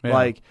 Yeah.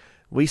 Like,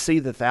 we see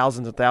the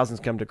thousands and thousands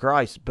come to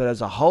Christ, but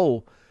as a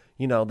whole,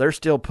 they're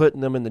still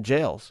putting them in the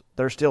jails.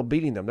 They're still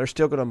beating them. They're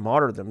still going to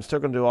martyr them. They're still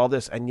going to do all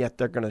this, and yet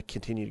they're going to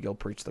continue to go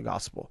preach the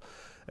gospel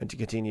and to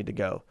continue to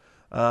go.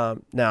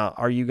 Now,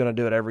 are you going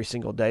to do it every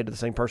single day to the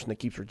same person that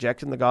keeps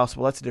rejecting the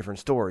gospel? That's a different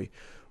story.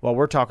 What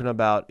we're talking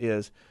about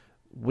is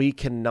we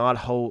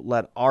cannot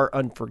let our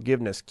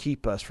unforgiveness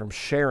keep us from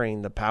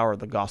sharing the power of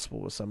the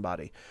gospel with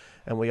somebody.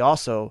 And we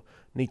also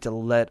need to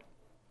let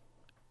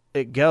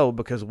it go,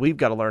 because we've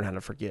got to learn how to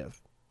forgive.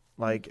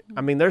 Like,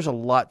 I mean, there's a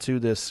lot to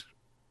this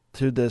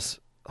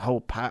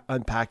whole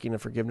unpacking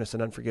of forgiveness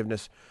and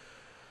unforgiveness.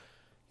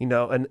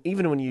 And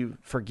even when you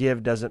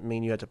forgive doesn't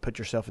mean you have to put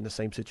yourself in the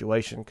same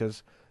situation,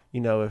 because,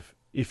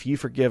 if you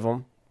forgive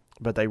them,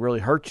 but they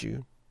really hurt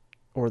you,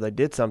 or they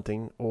did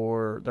something,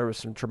 or there was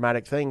some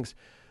traumatic things,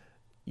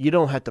 you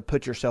don't have to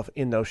put yourself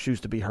in those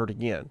shoes to be hurt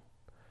again.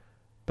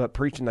 But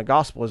preaching the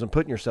gospel isn't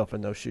putting yourself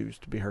in those shoes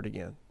to be hurt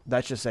again.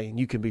 That's just saying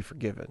you can be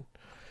forgiven.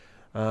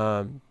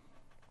 I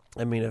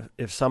mean,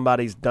 if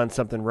somebody's done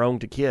something wrong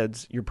to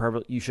kids,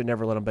 you should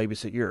never let them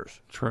babysit yours.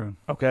 True.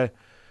 Okay?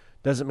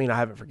 Doesn't mean I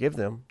haven't forgive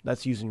them.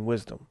 That's using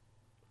wisdom.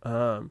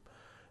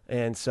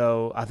 And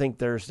so I think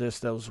there's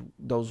just those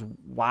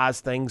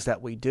wise things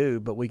that we do,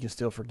 but we can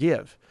still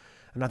forgive.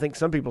 And I think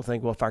some people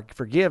think, well, if I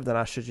forgive, then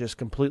I should just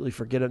completely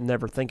forget it and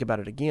never think about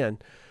it again.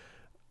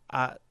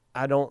 I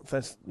don't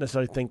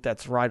necessarily think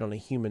that's right on a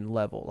human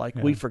level. Like,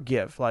 we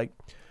forgive. Like,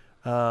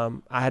 I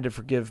had to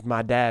forgive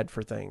my dad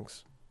for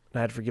things. And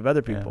I had to forgive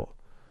other people.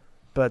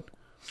 But,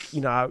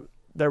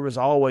 there was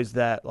always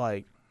that,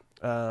 like,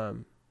 I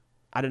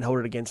didn't hold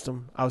it against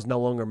him. I was no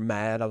longer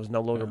mad. I was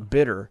no longer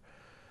bitter.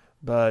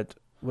 But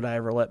would I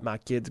ever let my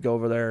kids go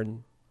over there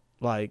and,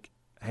 like,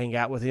 hang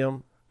out with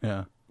him?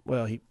 Yeah.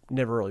 Well, he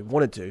never really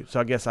wanted to. So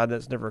I guess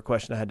that's never a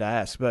question I had to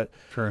ask. But,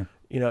 True.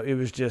 It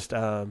was just,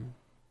 I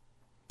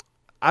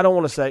don't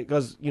want to say,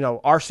 because,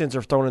 our sins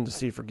are thrown into the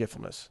sea of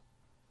forgetfulness.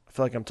 I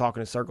feel like I'm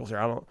talking in circles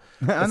here.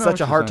 It's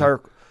such a hard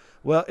topic.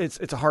 Well,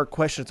 it's a hard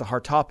question. It's a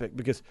hard topic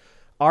because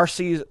our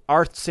sins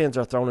are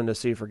thrown into the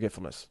sea of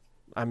forgetfulness.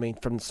 I mean,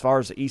 from as far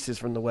as the east is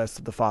from the west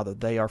of the Father,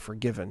 they are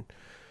forgiven.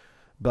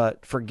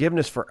 But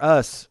forgiveness for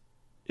us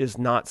is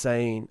not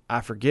saying,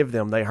 I forgive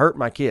them. They hurt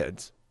my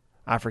kids.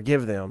 I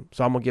forgive them,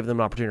 so I'm going to give them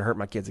an opportunity to hurt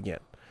my kids again.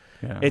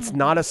 Yeah. It's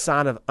not a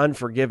sign of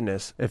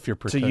unforgiveness if you're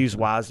to use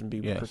wise and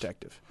be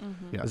protective.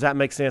 Mm-hmm. Does that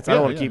make sense? I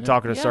don't want to keep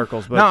talking in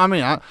circles. But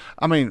no,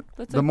 I mean,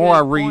 the more I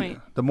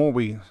read, the more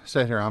we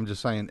sit here, I'm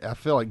just saying, I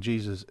feel like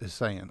Jesus is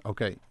saying,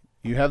 okay,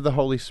 you have the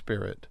Holy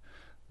Spirit.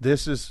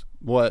 This is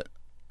what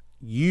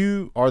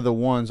you are, the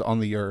ones on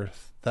the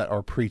earth that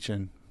are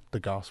preaching the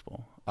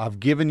gospel. I've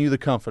given you the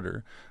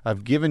Comforter.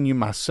 I've given you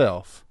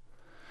myself.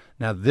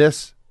 Now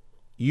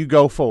you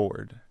go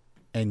forward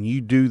and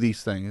you do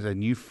these things,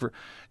 and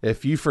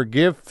if you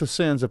forgive the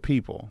sins of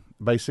people,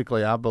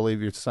 basically, I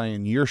believe you're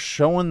saying you're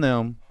showing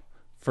them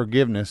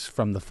forgiveness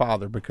from the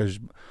Father because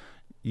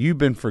you've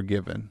been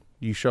forgiven.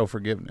 You show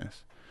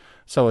forgiveness.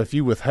 So if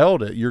you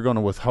withheld it, you're going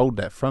to withhold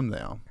that from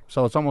them.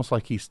 So it's almost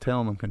like he's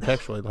telling them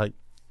contextually, like,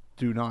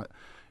 do not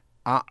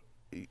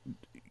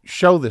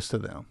show this to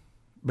them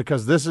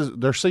because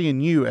they're seeing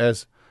you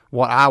as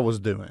what I was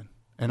doing,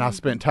 and I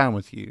spent time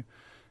with you.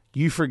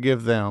 You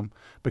forgive them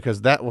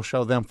because that will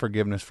show them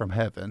forgiveness from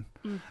heaven.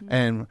 Mm-hmm.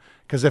 And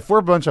because if we're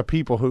a bunch of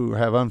people who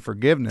have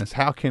unforgiveness,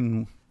 how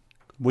can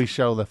we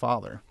show the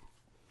Father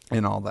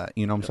and all that?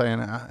 You know what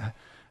I'm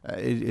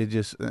saying?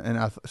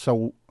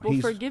 So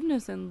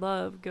forgiveness and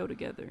love go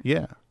together.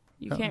 Yeah.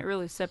 You can't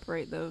really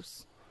separate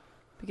those.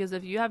 Because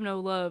if you have no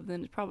love, then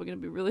it's probably going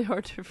to be really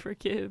hard to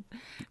forgive.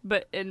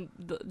 But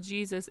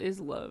Jesus is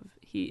love.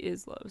 He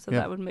is love. So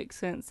that would make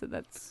sense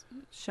that's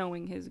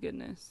showing his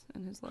goodness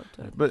and his love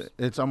to others. But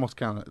it's almost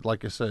kind of,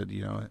 like I said,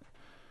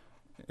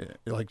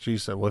 like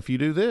Jesus said, well, if you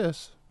do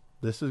this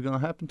is going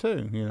to happen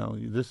too.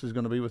 This is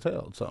going to be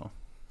withheld. So,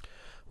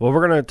 well,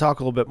 we're going to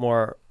talk a little bit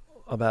more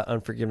about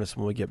unforgiveness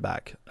when we get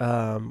back.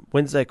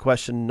 Wednesday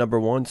question number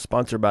 1,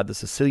 sponsored by the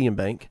Sicilian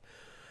Bank.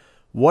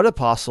 What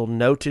apostle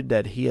noted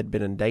that he had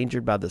been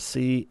endangered by the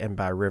sea and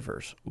by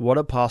rivers? What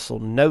apostle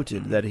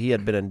noted that he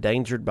had been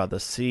endangered by the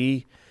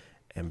sea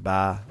and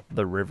by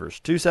the rivers?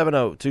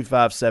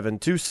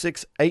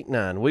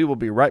 270-257-2689. We will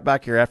be right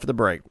back here after the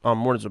break on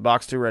Mornings with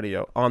Box 2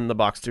 Radio on the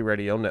Box 2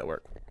 Radio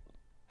Network.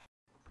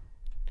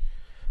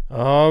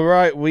 All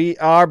right, we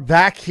are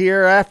back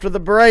here after the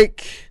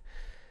break.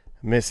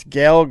 Miss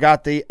Gail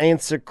got the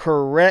answer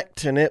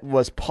correct, and it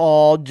was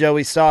Paul.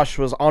 Joey Sosh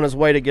was on his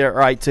way to get it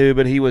right, too,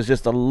 but he was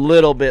just a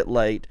little bit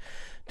late,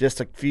 just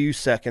a few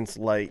seconds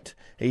late.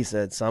 He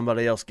said,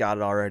 somebody else got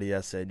it already.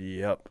 I said,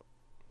 yep.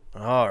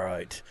 All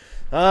right.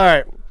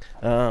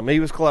 He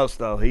was close,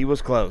 though. He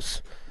was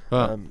close.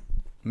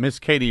 Miss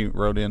Katie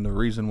wrote in, the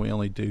reason we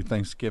only do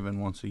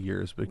Thanksgiving once a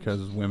year is because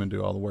women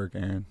do all the work,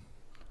 Aaron.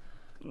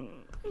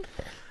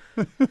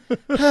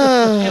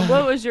 And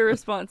what was your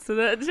response to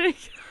that,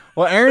 Jake?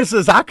 Well, Aaron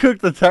says, I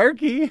cooked the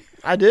turkey.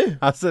 I do.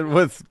 I said,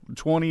 with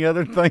 20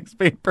 other things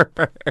being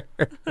prepared.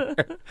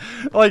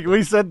 Like,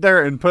 we sit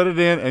there and put it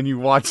in, and you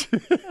watch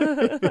it.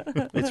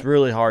 It's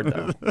really hard,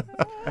 though.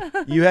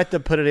 You have to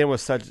put it in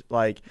with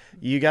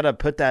you got to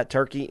put that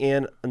turkey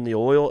in the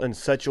oil in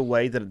such a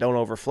way that it don't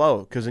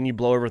overflow, because then you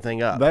blow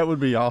everything up. That would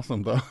be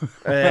awesome, though.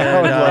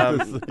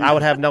 And I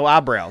would have no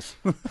eyebrows.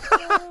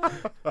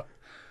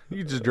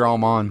 You just draw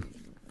them on.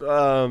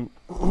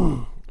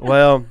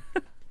 Well...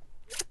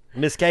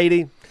 Miss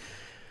Katie,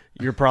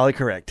 you're probably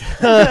correct.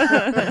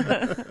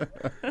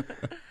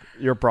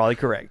 You're probably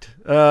correct.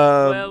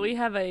 Well, we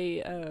have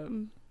a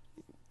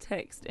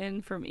text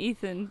in from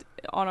Ethan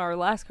on our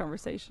last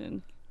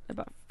conversation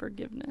about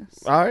forgiveness.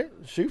 All right,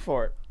 shoot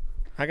for it.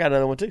 I got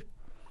another one too.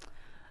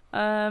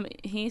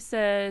 He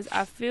says,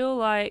 I feel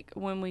like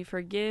when we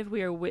forgive,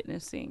 we are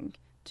witnessing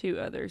to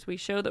others. We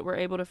show that we're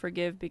able to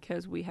forgive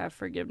because we have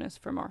forgiveness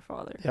from our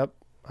Father. Yep.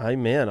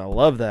 Amen. I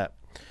love that.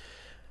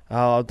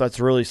 That's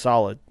really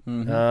solid.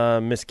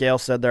 Mm-hmm. Miss Gail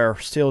said there are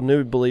still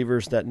new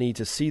believers that need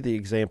to see the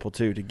example,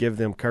 too, to give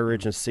them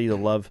courage and see the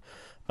love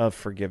of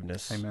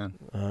forgiveness. Amen.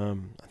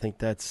 I think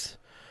that's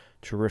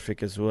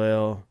terrific as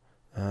well.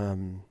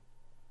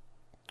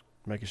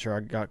 Making sure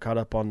I got caught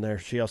up on there.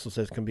 She also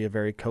says it can be a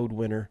very cold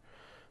winter.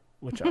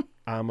 which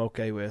I'm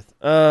okay with.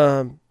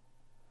 I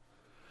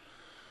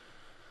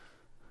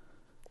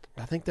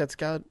think that's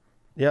got.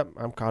 Yep,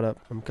 I'm caught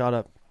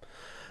up.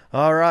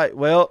 All right.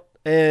 Well,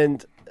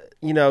 and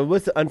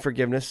with the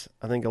unforgiveness,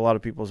 I think a lot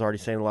of people is already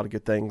saying a lot of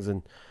good things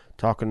and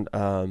talking,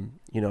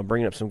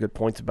 bringing up some good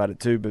points about it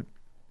too. But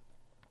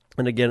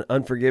and again,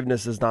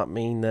 unforgiveness does not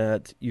mean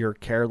that you're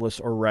careless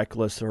or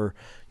reckless or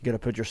you got to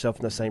put yourself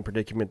in the same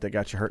predicament that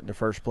got you hurt in the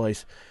first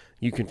place.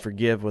 You can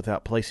forgive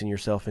without placing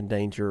yourself in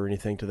danger or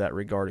anything to that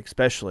regard,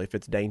 especially if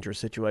it's dangerous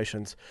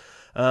situations.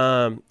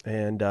 But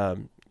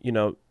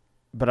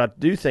I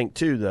do think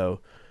too,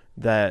 though,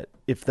 that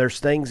if there's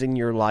things in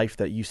your life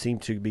that you seem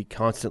to be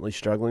constantly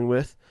struggling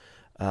with,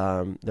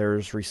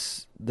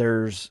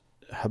 there's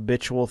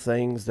habitual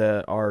things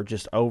that are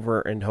just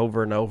over and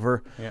over and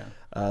over. Yeah.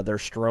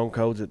 There's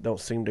strongholds that don't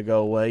seem to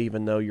go away,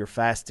 even though you're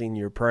fasting,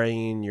 you're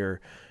praying, you're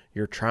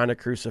trying to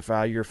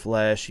crucify your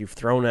flesh, you've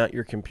thrown out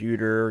your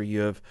computer,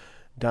 you've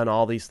done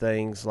all these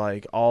things,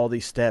 like all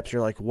these steps.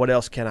 You're like, what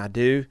else can I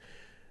do?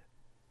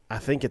 I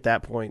think at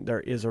that point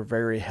there is a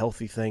very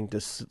healthy thing to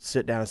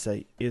sit down and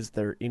say, is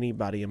there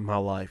anybody in my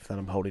life that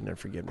I'm holding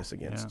unforgiveness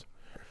against?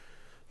 Yeah.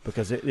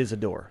 Because it is a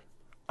door.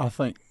 I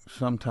think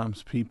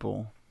sometimes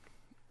people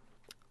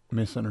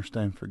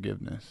misunderstand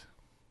forgiveness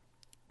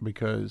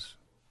because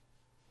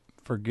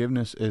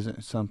forgiveness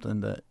isn't something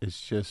that is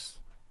just.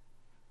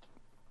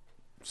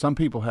 Some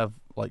people have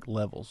like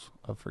levels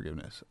of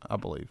forgiveness, I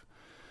believe.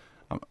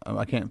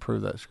 I can't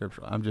prove that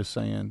scripture. I'm just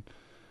saying,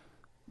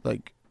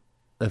 like,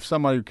 if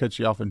somebody cuts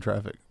you off in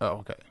traffic,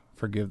 okay,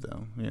 forgive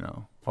them,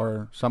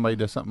 or somebody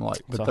does something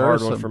like. It's a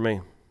hard one for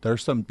me.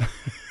 There's some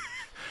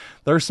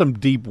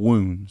deep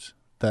wounds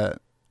that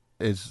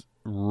is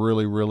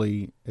really,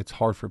 really, it's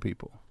hard for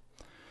people,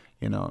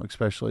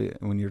 especially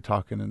when you're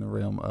talking in the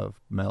realm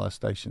of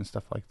molestation,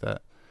 stuff like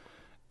that.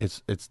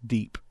 It's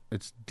deep.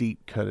 It's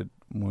deep cutted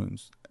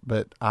wounds.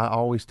 But I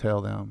always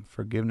tell them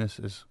forgiveness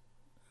is,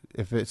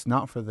 if it's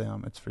not for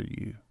them, it's for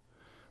you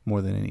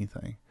more than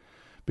anything,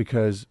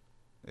 because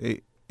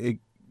it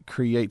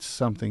creates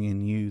something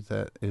in you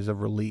that is a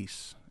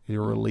release.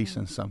 You're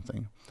releasing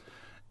something,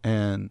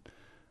 and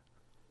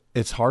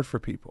it's hard for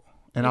people.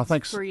 And it's I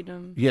think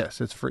freedom.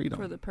 Yes, it's freedom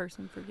for the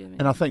person forgiving.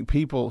 And I think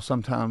people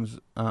sometimes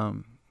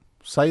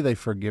say they've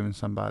forgiven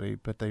somebody,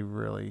 but they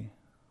really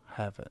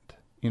haven't.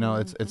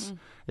 It's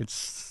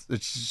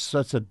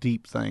such a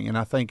deep thing, and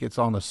I think it's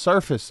on the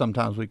surface.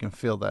 Sometimes we can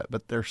feel that,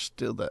 but there's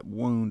still that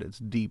wound that's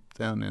deep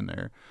down in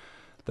there.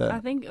 I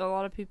think a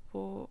lot of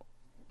people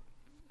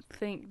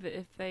think that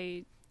if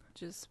they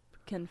just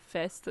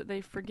confess that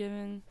they've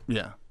forgiven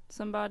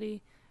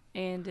somebody,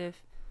 and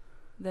if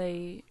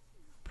they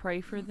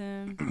pray for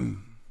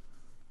them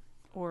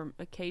or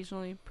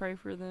occasionally pray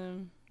for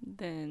them,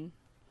 then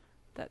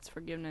that's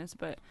forgiveness.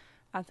 But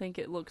I think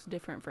it looks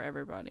different for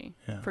everybody.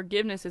 Yeah.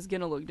 Forgiveness is going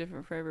to look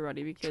different for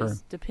everybody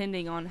because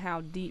depending on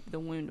how deep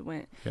the wound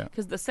went.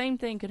 Because the same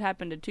thing could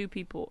happen to two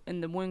people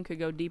and the wound could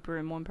go deeper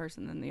in one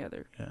person than the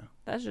other. Yeah.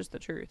 That's just the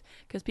truth.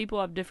 Because people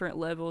have different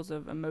levels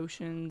of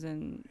emotions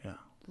and,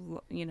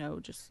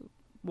 just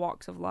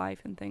walks of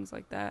life and things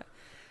like that.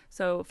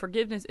 So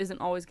forgiveness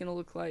isn't always going to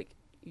look like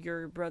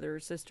your brother or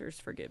sister's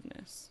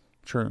forgiveness.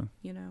 True.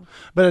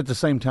 But at the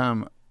same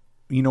time,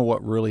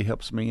 what really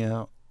helps me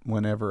out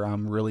whenever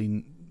I'm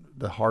really...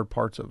 the hard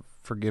parts of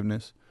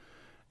forgiveness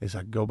is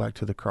I go back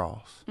to the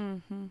cross.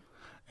 Mm-hmm.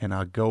 And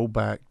I go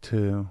back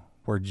to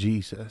where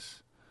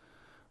Jesus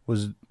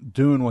was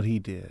doing what he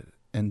did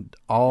and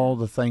all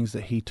the things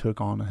that he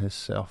took on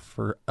himself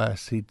for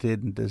us. He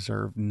didn't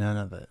deserve none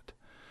of it,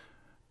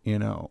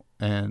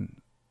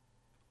 and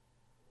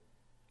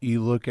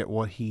you look at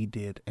what he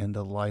did and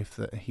the life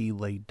that he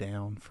laid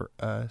down for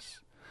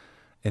us.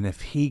 And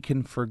if he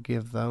can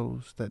forgive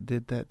those that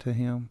did that to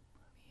him,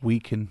 we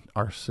can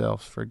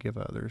ourselves forgive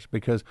others,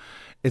 because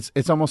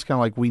it's almost kind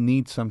of like we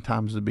need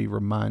sometimes to be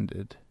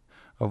reminded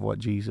of what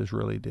Jesus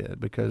really did,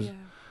 because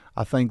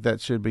I think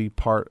that should be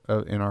part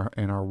of in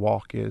our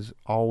walk is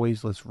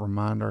always let's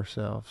remind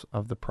ourselves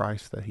of the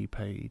price that he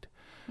paid,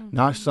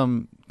 not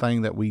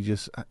something that we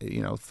just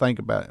think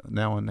about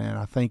now and then.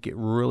 I think it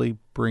really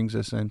brings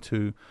us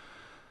into,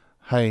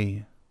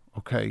 hey,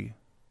 okay,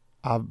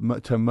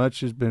 to much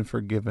has been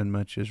forgiven,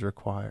 much is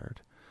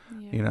required.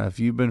 If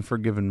you've been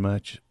forgiven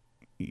much,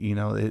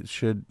 it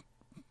should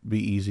be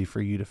easy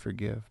for you to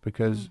forgive,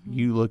 because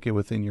you look at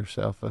within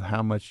yourself of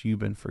how much you've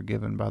been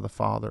forgiven by the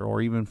Father or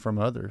even from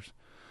others.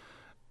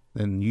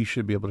 Then you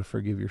should be able to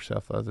forgive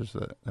yourself, others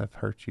that have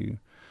hurt you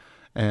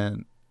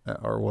and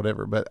or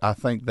whatever. But I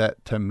think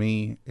that to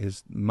me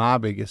is my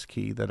biggest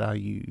key that I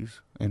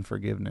use in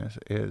forgiveness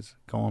is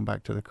going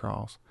back to the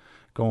cross,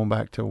 going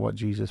back to what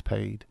Jesus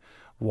paid,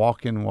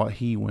 walking what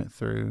he went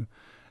through,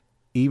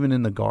 even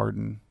in the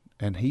garden.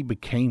 And he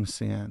became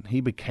sin.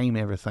 He became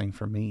everything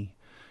for me.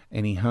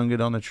 And he hung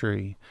it on a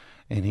tree.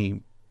 And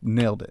he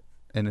nailed it.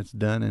 And it's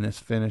done and it's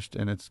finished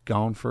and it's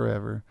gone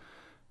forever.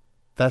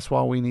 That's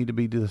why we need to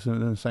be doing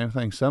the same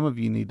thing. Some of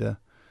you need to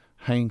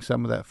hang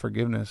some of that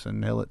forgiveness and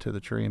nail it to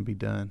the tree and be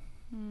done.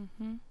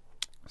 Mm-hmm.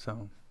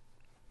 So.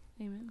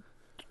 Amen.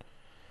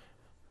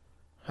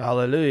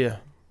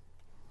 Hallelujah.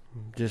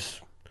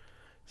 Just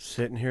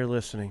sitting here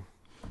listening,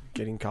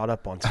 getting caught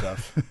up on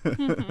stuff.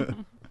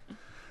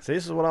 See,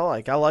 this is what I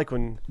like. I like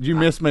when Did you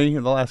miss me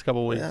in the last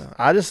couple of weeks? yeah,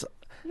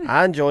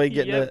 I enjoy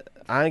getting Yep.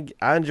 to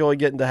I enjoy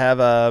getting to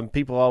have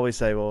people always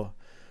say, well,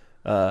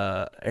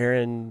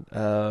 Aaron,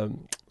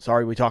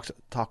 sorry we talk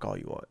all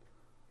you want.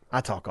 I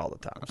talk all the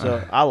time.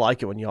 So I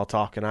like it when y'all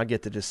talk and I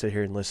get to just sit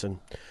here and listen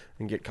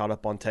and get caught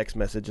up on text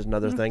messages and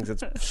other things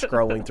that's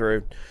scrolling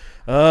through.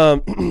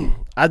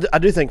 I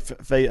do think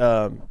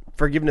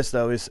forgiveness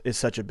though is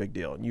such a big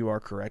deal, and you are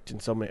correct in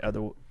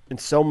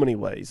so many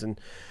ways, and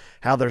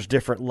how there's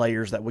different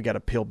layers that we got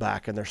to peel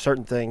back, and there's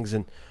certain things,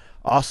 and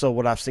also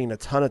what I've seen a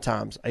ton of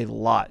times, a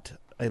lot,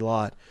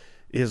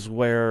 is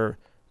where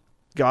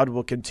God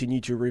will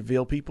continue to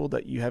reveal people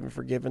that you haven't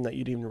forgiven that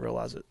you didn't even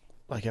realize it.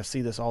 Like I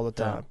see this all the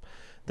time. Yeah.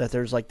 That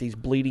there's like these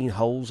bleeding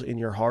holes in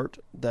your heart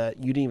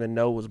that you didn't even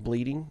know was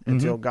bleeding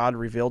until God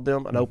revealed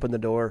them and opened the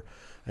door.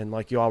 And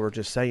like you all were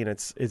just saying,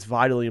 it's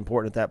vitally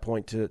important at that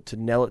point to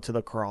nail it to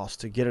the cross,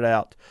 to get it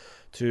out,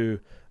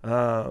 to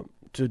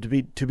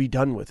be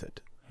done with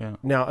it. Yeah.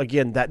 Now,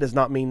 again, that does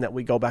not mean that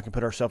we go back and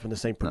put ourselves in the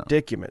same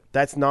predicament. No.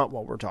 That's not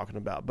what we're talking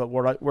about. But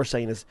what we're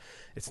saying is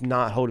it's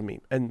not holding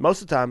me. And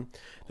most of the time,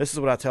 this is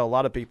what I tell a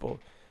lot of people.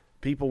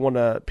 People want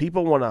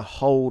to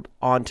hold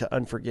on to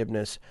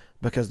unforgiveness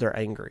because they're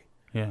angry.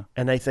 Yeah.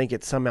 And they think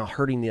it's somehow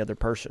hurting the other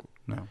person.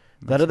 No.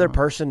 That other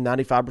person,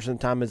 95% of the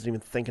time, isn't even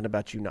thinking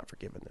about you not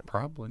forgiving them.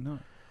 Probably not.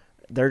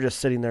 They're just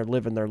sitting there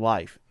living their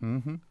life.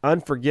 Mm-hmm.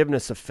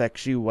 Unforgiveness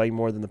affects you way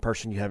more than the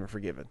person you haven't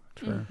forgiven.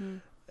 True. Mm-hmm.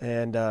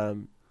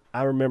 And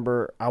I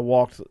remember I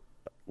walked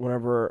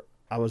whenever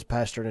I was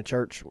pastoring a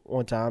church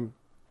one time.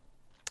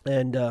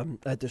 And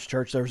at this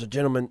church, there was a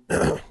gentleman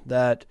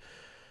that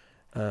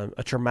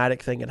a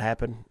traumatic thing had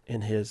happened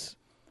in his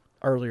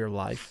earlier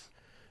life.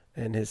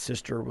 And his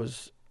sister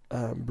was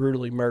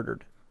brutally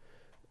murdered.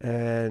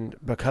 And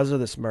because of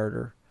this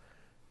murder,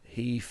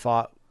 he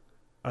fought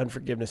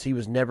unforgiveness. He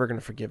was never going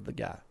to forgive the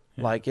guy.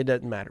 Yeah. Like, it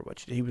doesn't matter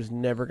what you do. He was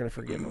never going to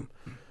forgive him.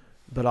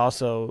 But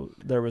also,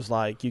 there was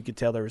like, you could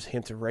tell there was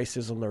hints of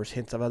racism. There was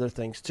hints of other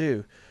things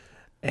too.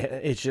 And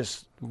it's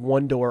just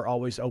one door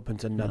always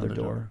opens another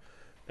door.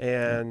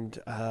 And,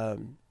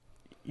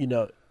 you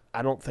know,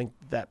 I don't think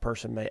that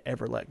person may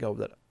ever let go of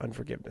that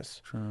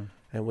unforgiveness. True.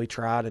 And we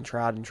tried and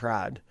tried and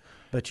tried.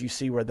 But you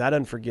see where that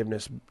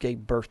unforgiveness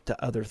gave birth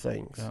to other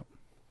things. Yep.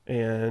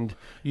 And,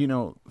 you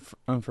know,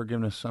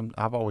 unforgiveness,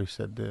 I've always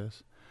said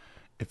this.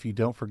 If you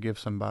don't forgive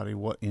somebody,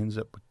 what ends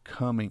up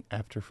becoming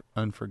after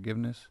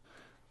unforgiveness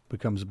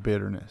becomes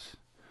bitterness.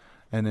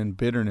 And then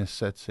bitterness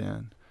sets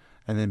in.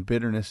 And then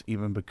bitterness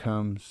even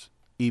becomes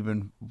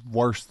even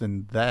worse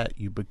than that.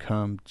 You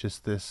become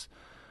just this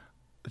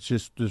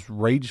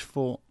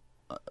rageful,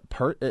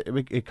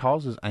 it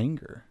causes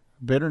anger.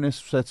 Bitterness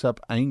sets up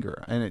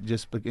anger, and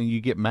you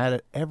get mad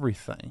at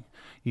everything.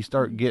 You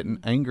start getting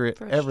angry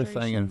at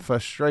everything and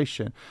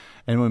frustration.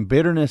 And when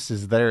bitterness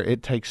is there,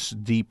 it takes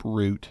deep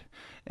root.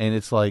 And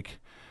it's like,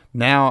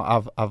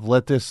 now I've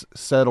let this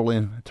settle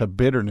into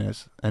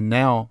bitterness, and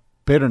now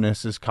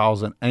bitterness is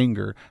causing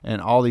anger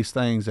and all these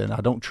things, and I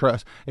don't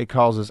trust. It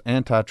causes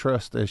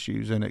antitrust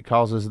issues, and it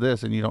causes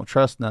this, and you don't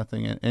trust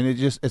nothing, and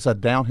it's a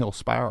downhill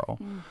spiral.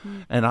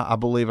 Mm-hmm. And I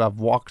believe I've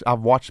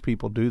watched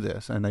people do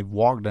this, and they've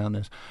walked down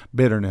this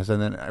bitterness,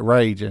 and then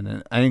rage, and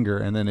then anger,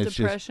 and then it's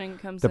depression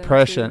comes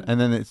depression,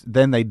 and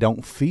then they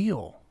don't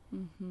feel.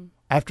 Mm-hmm.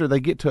 After they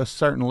get to a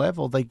certain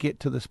level, they get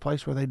to this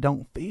place where they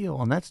don't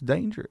feel, and that's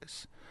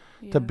dangerous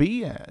to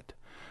be at.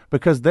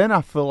 Because then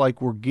I feel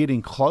like we're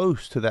getting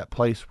close to that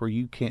place where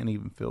you can't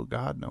even feel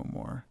God no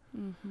more.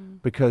 Mm-hmm.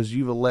 Because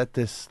you've let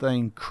this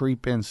thing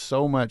creep in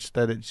so much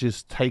that it's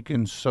just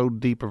taken so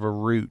deep of a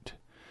root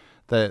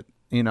that,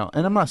 you know,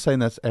 and I'm not saying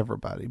that's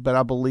everybody, but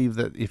I believe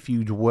that if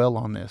you dwell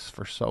on this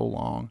for so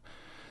long,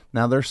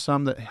 now there's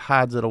some that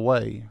hides it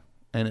away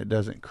and it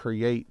doesn't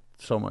create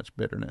so much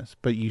bitterness.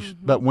 But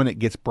but when it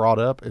gets brought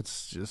up,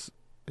 it's just...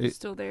 It's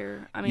still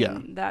there. I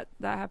mean, that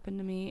happened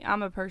to me.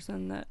 I'm a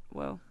person that,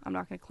 well, I'm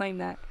not going to claim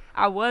that.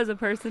 I was a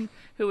person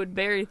who would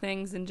bury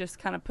things and just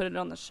kind of put it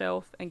on the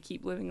shelf and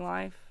keep living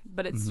life,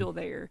 but it's still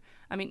there.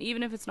 I mean,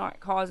 even if it's not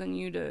causing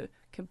you to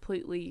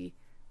completely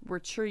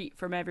retreat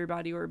from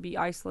everybody or be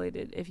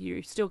isolated, if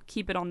you still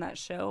keep it on that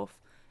shelf,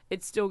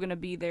 it's still going to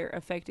be there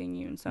affecting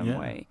you in some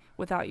way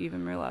without you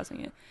even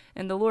realizing it.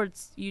 And the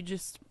Lord's,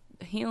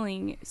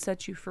 healing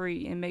sets you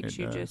free and makes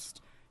you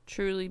just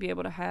truly be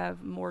able to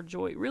have more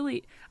joy.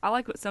 Really, I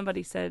like what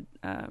somebody said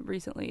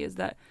recently is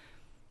that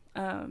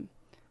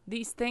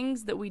these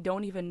things that we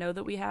don't even know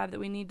that we have that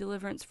we need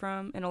deliverance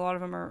from, and a lot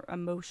of them are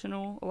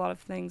emotional. A lot of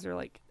things are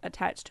like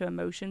attached to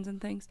emotions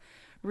and things.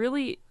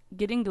 Really,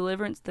 getting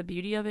deliverance, the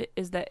beauty of it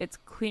is that it's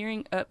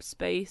clearing up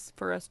space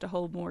for us to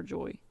hold more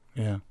joy.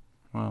 Yeah.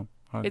 Wow.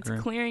 It's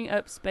clearing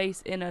up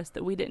space in us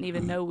that we didn't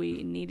even know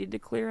we needed to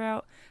clear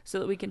out so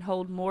that we can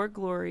hold more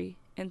glory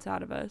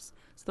inside of us,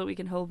 so that we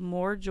can hold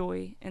more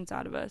joy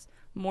inside of us,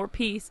 more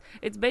peace.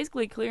 It's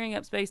basically clearing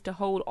up space to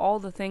hold all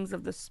the things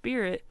of the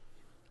Spirit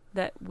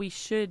that we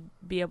should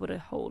be able to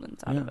hold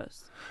inside of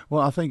us.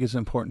 Well, I think it's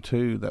important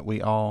too that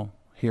we all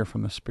hear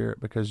from the Spirit,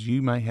 because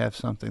you may have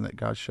something that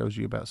God shows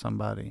you about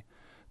somebody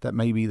that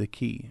may be the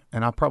key.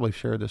 And I probably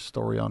shared this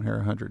story on here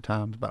 100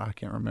 times, but I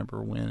can't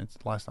remember when. It's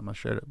the last time I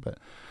shared it, but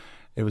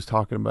it was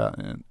talking about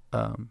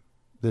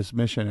this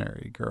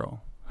missionary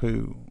girl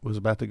who was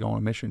about to go on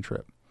a mission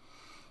trip.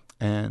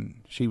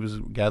 And she was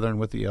gathering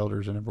with the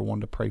elders and everyone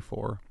to pray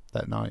for her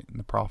that night. And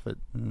the prophet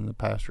and the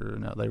pastor,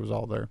 and they was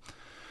all there.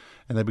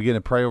 And they began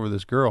to pray over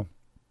this girl.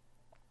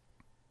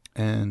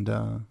 And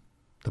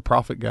the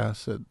prophet guy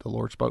said, the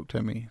Lord spoke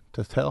to me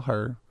to tell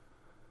her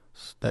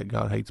that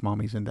God hates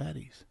mommies and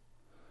daddies.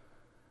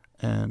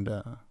 And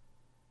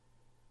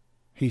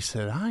he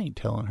said, I ain't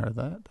telling her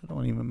that. That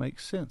don't even make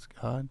sense,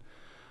 God.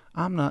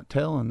 I'm not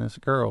telling this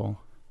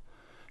girl.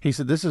 He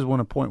said, this is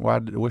one point where I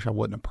wish I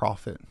wasn't a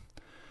prophet.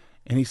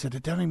 And he said,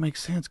 it doesn't even make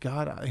sense,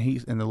 God.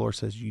 And the Lord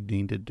says, you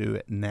need to do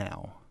it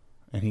now.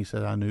 And he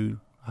said, I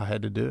knew I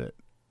had to do it.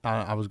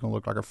 I was going to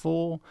look like a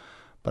fool,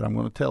 but I'm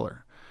going to tell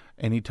her.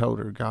 And he told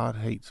her, God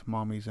hates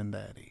mommies and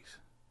daddies.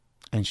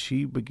 And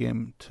she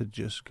began to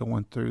just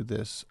going through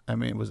this. I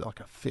mean, it was like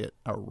a fit,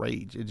 a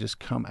rage. It just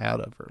come out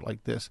of her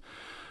like this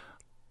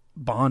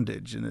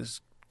bondage and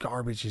this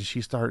garbage. And she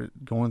started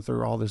going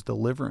through all this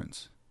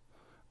deliverance.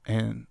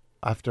 And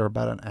after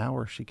about an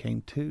hour, she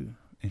came to,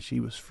 and she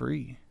was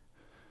free.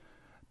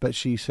 But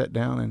she sat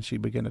down and she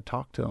began to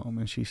talk to them.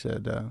 And she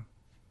said,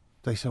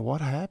 they said,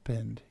 what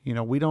happened? You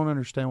know, we don't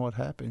understand what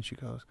happened. She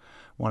goes,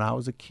 when I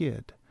was a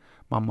kid,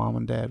 my mom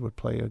and dad would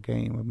play a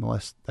game.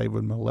 They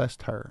would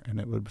molest her, and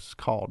it was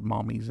called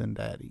Mommies and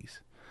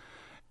Daddies.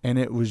 And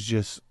it was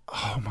just,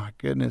 oh my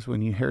goodness,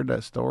 when you heard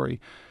that story,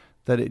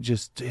 that it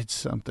just did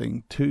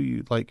something to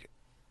you. Like,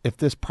 if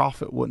this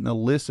prophet wouldn't have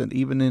listened,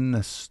 even in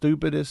the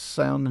stupidest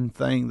sounding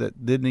thing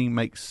that didn't even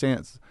make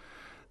sense,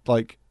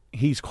 like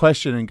he's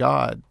questioning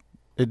God,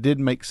 it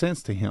didn't make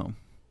sense to him.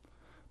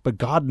 But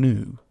God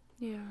knew.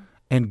 Yeah.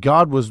 And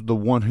God was the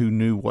one who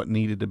knew what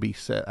needed to be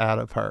set out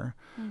of her,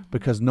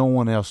 because no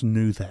one else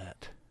knew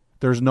that.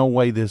 There's no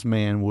way this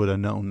man would have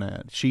known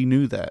that. She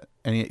knew that.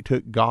 And it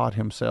took God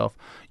himself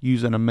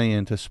using a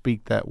man to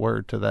speak that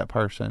word to that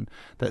person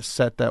that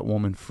set that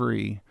woman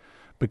free,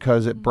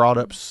 because it brought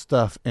up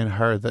stuff in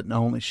her that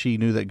only she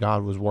knew that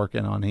God was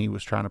working on. He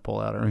was trying to pull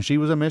out of her. And she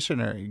was a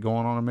missionary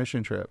going on a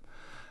mission trip.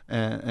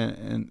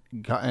 And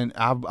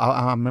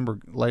I remember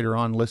later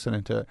on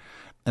listening to it.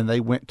 And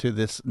they went to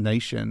this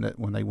nation that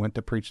when they went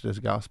to preach this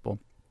gospel,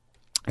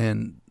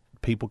 and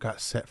people got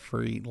set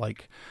free.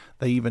 Like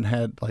they even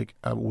had like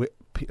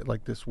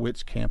this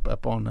witch camp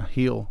up on the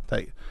hill.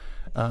 There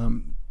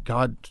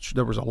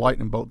was a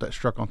lightning bolt that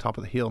struck on top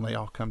of the hill, and they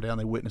all come down.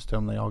 They witnessed to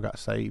them. They all got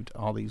saved.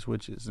 All these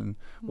witches and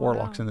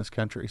warlocks in this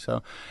country.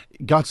 So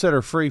God set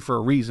her free for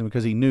a reason,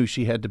 because he knew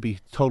she had to be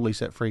totally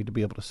set free to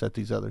be able to set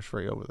these others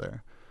free over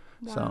there.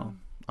 Wow. So,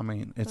 I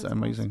mean, it's an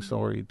amazing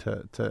story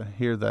to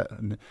hear that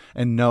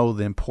and know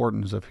the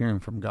importance of hearing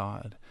from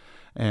God.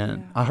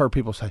 And I heard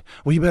people say,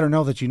 well, you better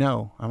know that you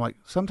know. I'm like,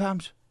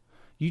 sometimes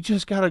you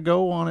just got to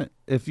go on it.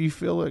 If you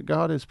feel that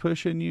God is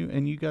pushing you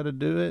and you got to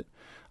do it.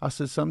 I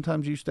said,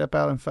 sometimes you step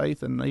out in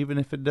faith, and even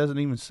if it doesn't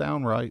even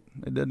sound right,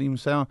 it doesn't even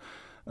sound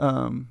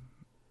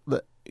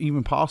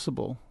even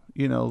possible,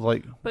 you know,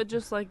 like. But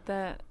just like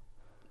that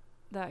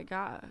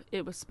guy,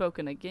 it was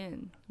spoken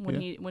again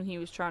when he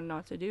was trying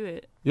not to do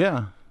it.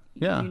 Yeah.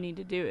 You need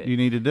to do it. You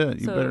need to do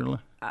it. You better.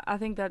 I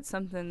think that's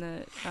something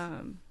that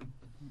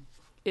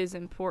is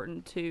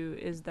important too.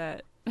 Is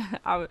that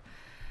I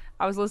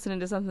was listening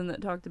to something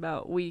that talked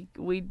about we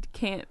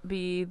can't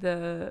be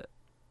the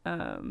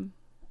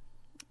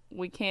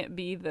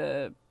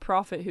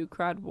prophet who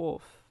cried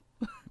wolf.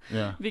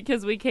 Yeah.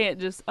 Because we can't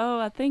just,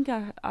 I think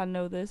I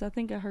know this. I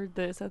think I heard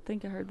this. I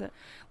think I heard that.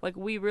 Like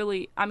we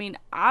really, I mean,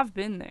 I've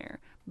been there,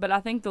 but I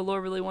think the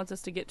Lord really wants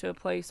us to get to a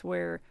place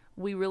where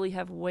we really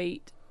have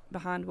weight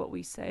behind what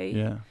we say.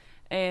 Yeah.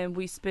 And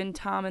we spend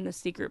time in the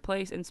secret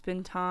place and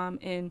spend time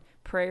in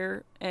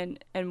prayer and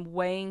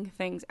weighing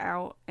things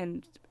out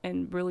and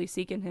really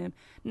seeking him.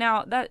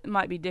 Now, that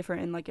might be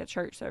different in like a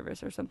church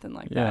service or something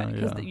like that,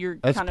 because you're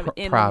kind of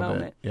in private, the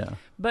moment. Yeah.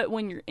 But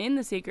when you're in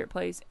the secret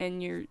place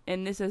and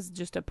this is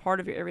just a part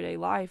of your everyday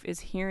life, is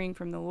hearing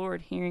from the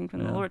Lord, the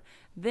Lord.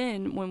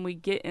 Then when we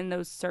get in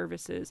those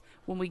services,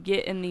 when we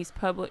get in these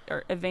public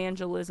or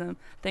evangelism,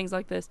 things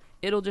like this,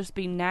 it'll just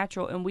be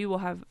natural, and we will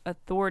have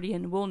authority,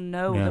 and we'll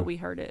know that we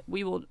heard it.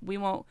 We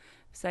won't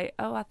say,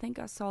 oh, I think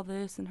I saw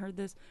this and heard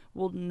this.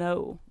 We'll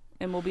know,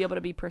 and we'll be able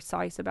to be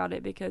precise about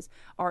it because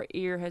our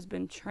ear has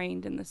been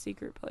trained in the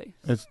secret place.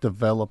 It's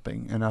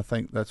developing, and I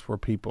think that's where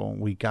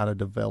we got to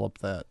develop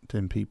that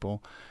in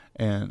people.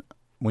 And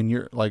when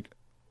you're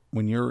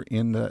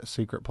in the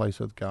secret place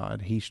with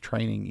God, he's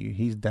training you.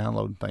 He's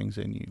downloading things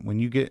in you. When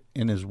you get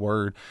in his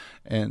word,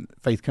 and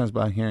faith comes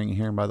by hearing and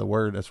hearing by the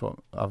word. That's what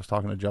I was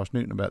talking to Josh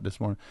Newton about this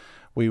morning.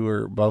 We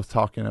were both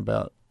talking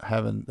about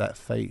having that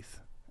faith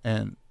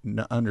and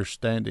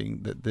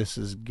understanding that this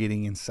is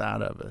getting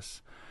inside of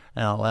us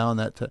and allowing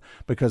that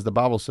because the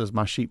Bible says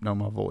my sheep know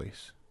my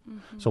voice.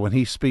 Mm-hmm. So when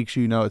he speaks,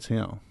 you know it's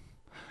him.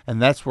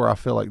 And that's where I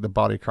feel like the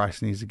body of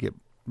Christ needs to get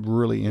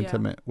really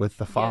intimate with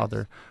the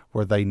Father,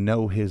 where they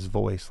know his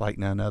voice like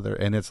none other.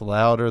 And it's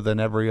louder than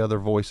every other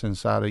voice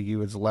inside of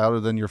you. It's louder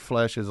than your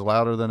flesh. It's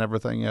louder than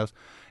everything else.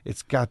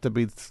 It's got to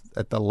be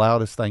at the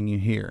loudest thing you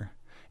hear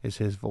is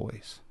his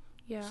voice.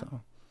 Yeah.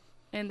 So.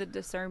 And the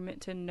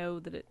discernment to know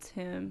that it's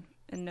him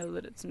and know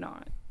that it's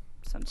not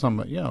something.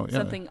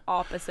 Something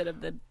opposite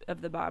of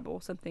the Bible,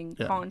 something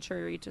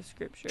contrary to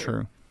Scripture.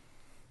 True.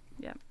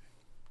 Yeah.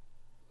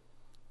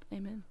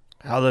 Amen.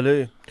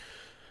 Hallelujah.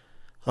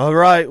 All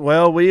right.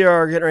 Well, we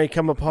are getting ready to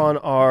come upon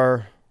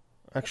our.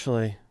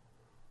 Actually,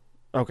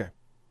 okay.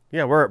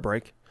 Yeah, we're at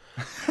break.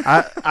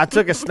 I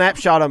took a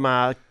snapshot of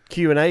my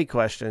Q&A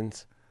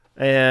questions,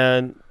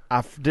 and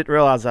I didn't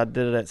realize I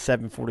did it at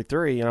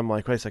 7:43, and I'm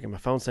like, wait a second, my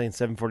phone's saying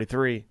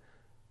 7:43,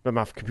 but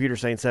my computer's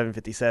saying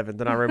 7:57.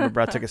 Then I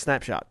remember I took a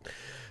snapshot.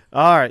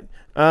 All right.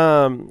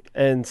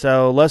 And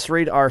so let's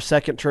read our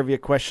second trivia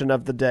question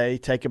of the day,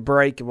 take a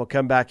break, and we'll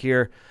come back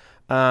here.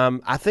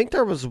 I think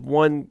there was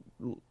one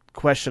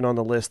question on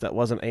the list that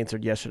wasn't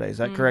answered yesterday. Is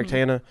that correct,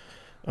 Hannah?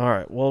 All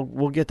right. Well,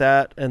 we'll get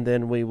that, and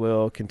then we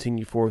will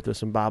continue forth with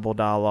some Bible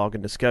dialogue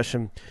and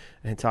discussion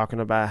and talking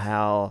about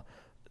how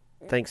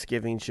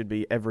Thanksgiving should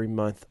be every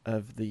month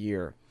of the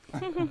year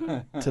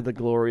to the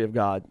glory of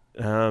God.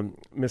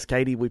 Miss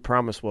Katie, we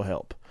promise we'll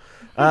help.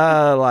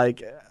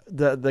 Like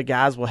the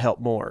guys will help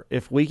more.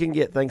 If we can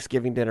get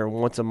Thanksgiving dinner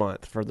once a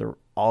month for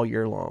all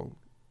year long,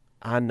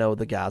 I know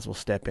the guys will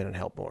step in and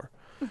help more.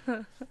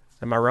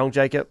 Am I wrong,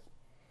 Jacob?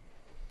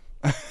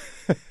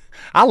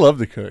 I love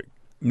to cook.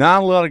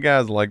 Not a lot of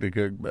guys like to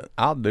cook, but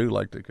I do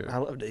like to cook. I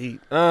love to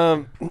eat.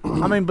 I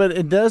mean, but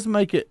it does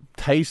make it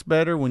taste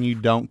better when you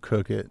don't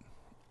cook it.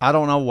 I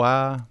don't know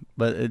why,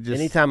 but it just...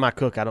 Anytime I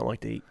cook, I don't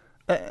like to eat.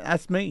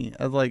 That's me.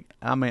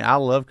 I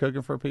love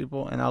cooking for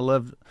people, and I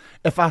love...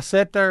 If I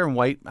sit there and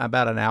wait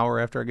about an hour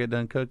after I get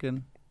done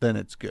cooking, then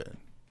it's good.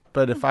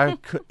 But if I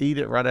eat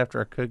it right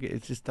after I cook it,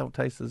 it just don't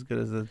taste as good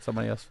as if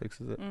somebody else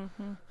fixes it.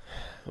 Mm-hmm.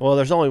 Well,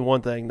 there's only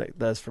one thing that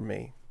does for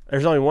me.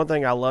 There's only one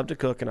thing I love to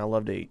cook and I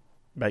love to eat: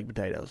 baked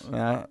potatoes.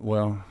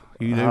 Well,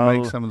 you do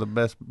make some of the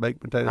best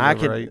baked potatoes I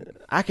ever ate.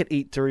 I could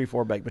eat 3 or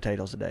 4 baked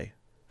potatoes a day.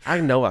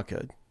 I know I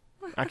could.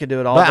 I could do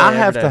it all but day. I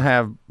have to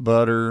have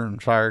butter and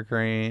sour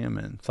cream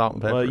and salt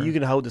and pepper. Well, you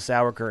can hold the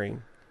sour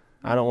cream.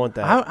 I don't want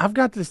that. I've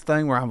got this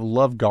thing where I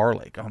love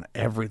garlic on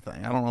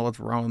everything. I don't know what's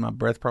wrong with my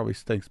breath. Probably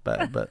stinks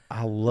bad, but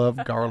I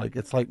love garlic.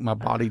 It's like my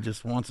body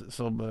just wants it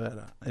so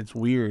bad. It's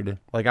weird.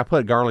 Like I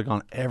put garlic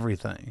on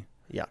everything.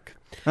 Yuck.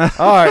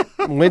 All right.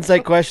 Wednesday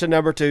question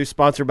number 2,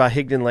 sponsored by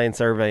Higdon Land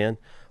Surveying.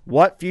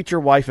 What future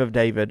wife of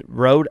David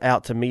rode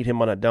out to meet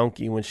him on a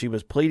donkey when she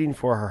was pleading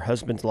for her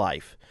husband's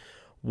life?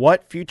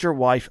 What future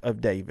wife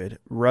of David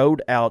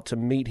rode out to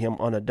meet him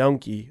on a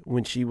donkey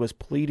when she was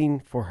pleading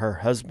for her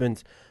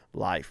husband's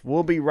life?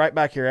 We'll be right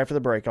back here after the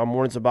break on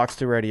Mornings of Box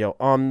 2 Radio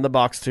on the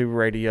Box 2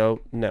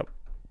 Radio Network.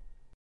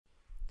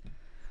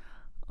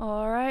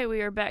 All right,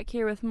 we are back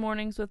here with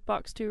Mornings with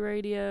Box 2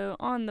 Radio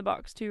on the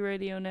Box 2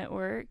 Radio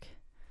Network.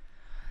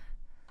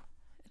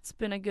 It's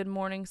been a good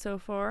morning so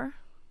far.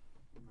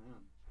 Man,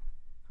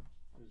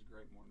 it was a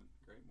great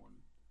morning.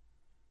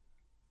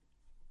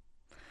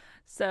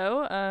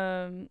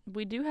 So,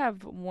 we do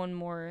have one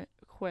more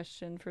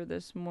question for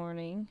this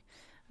morning.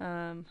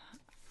 We're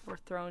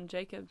throwing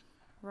Jacob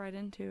right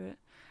into it.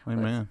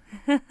 Amen.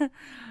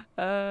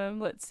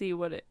 Let's see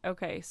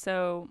okay,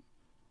 so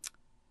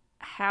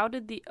how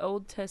did the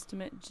Old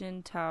Testament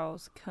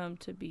Gentiles come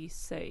to be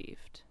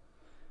saved?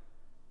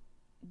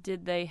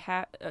 Did they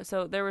have,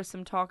 so there was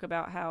some talk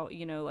about how,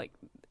 like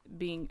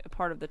being a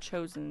part of the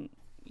chosen,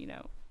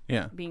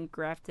 being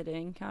grafted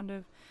in kind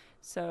of.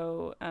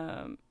 So,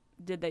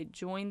 did they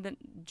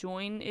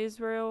join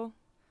Israel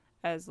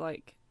as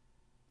like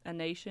a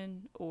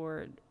nation,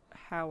 or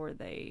how were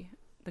they?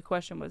 The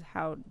question was,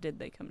 how did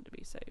they come to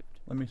be saved?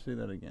 Let me see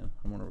that again.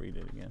 I'm going to read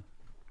it again.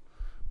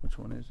 Which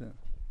one is it?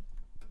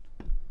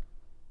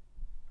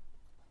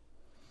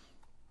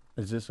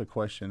 Is this a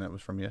question that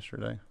was from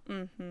yesterday?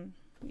 Mm-hmm.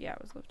 Yeah,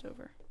 it was left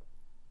over.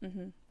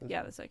 Mm-hmm.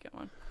 Yeah, the second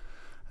one.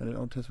 How did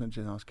Old Testament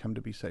Gentiles come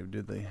to be saved?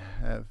 Did they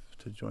have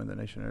to join the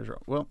nation of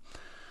Israel? Well,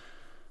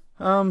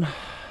 I'm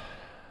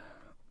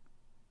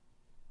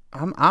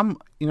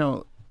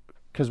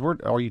because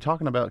are you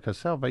talking about, because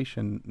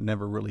salvation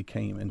never really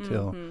came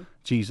until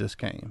Jesus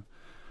came.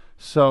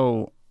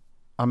 So,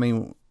 I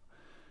mean,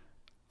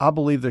 I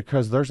believe that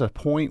because there's a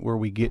point where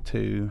we get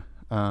to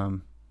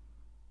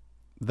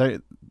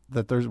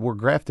we're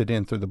grafted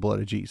in through the blood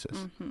of Jesus.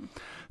 Mm-hmm.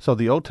 So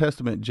the Old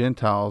Testament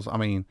Gentiles, I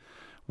mean,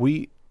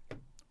 we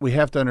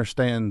have to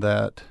understand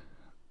that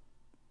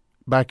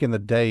back in the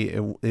day,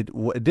 it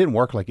didn't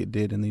work like it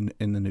did in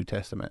the New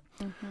Testament.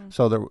 Mm-hmm.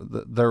 So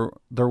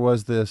there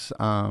was this.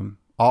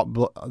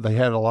 They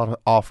had a lot of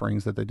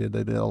offerings that they did.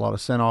 They did a lot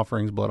of sin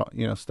offerings, blood,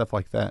 stuff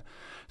like that.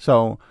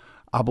 So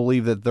I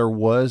believe that there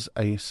was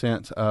a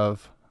sense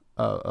of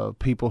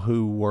people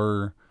who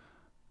were,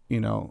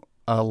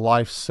 a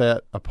life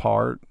set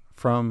apart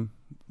from,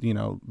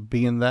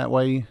 being that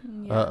way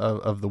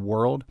of the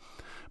world.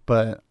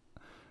 But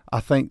I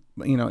think,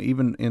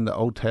 even in the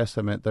Old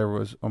Testament, there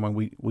was,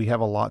 we have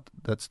a lot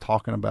that's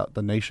talking about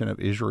the nation of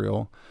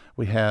Israel.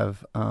 We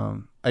have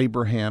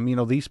Abraham.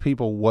 These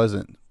people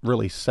wasn't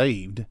really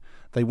saved.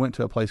 They went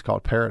to a place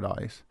called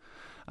paradise.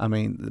 And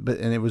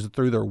it was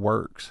through their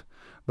works.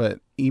 But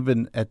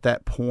even at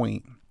that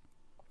point,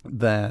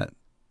 that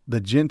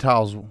the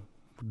Gentiles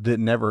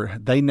never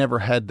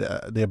had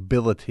the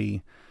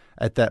ability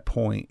at that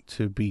point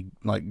to be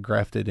like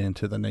grafted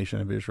into the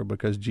nation of Israel,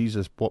 because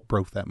Jesus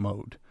broke that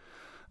mode.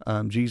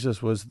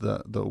 Jesus was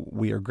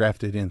we are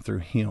grafted in through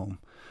him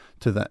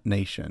to that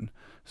nation.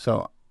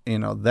 So,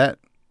 that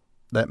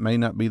may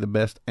not be the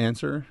best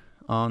answer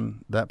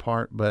on that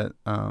part, but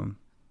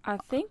I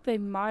think they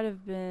might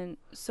have been.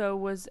 So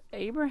was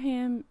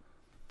Abraham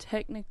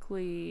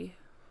technically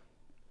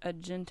a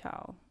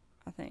Gentile,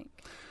 I think?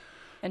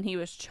 And he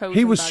was chosen.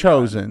 He was by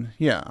chosen. God.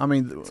 Yeah.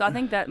 So I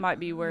think that might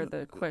be where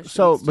the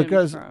question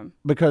because from.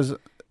 Because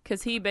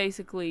he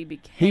basically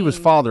became. He was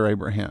Father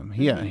Abraham.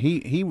 Mm-hmm. Yeah,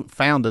 he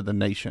founded the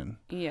nation.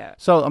 Yeah.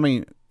 So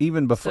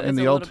even before in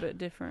the old, old, a little bit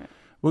different.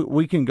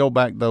 We can go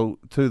back though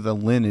to the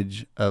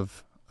lineage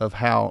of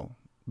how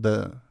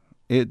the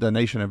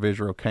nation of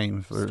Israel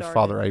came through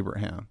Father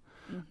Abraham.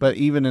 Mm-hmm. But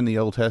even in the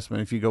Old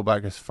Testament, if you go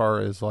back as far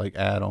as like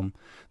Adam,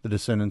 the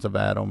descendants of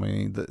Adam,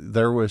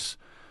 there was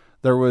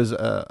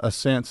a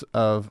sense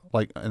of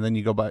like, and then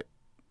you go back.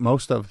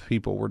 Most of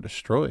people were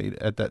destroyed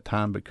at that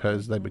time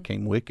because they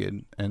became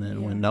wicked, and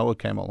then when Noah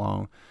came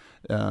along,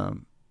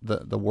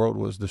 the world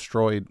was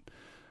destroyed,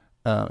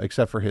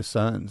 except for his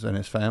sons and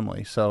his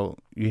family. So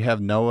you have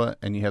Noah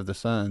and you have the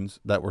sons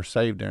that were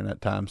saved during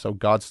that time. So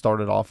God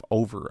started off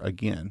over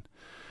again,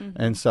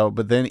 and so,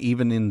 but then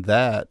even in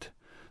that,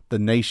 the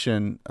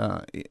nation,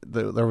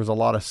 there was a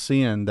lot of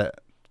sin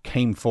that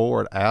came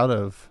forward out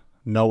of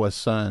Noah's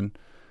son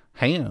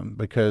Ham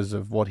because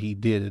of what he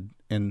did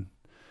in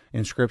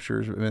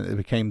scriptures. It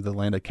became the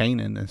land of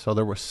Canaan, and so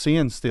there was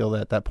sin still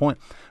at that point.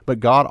 But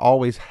God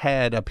always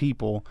had a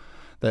people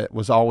that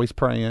was always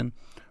praying.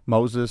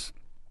 Noah,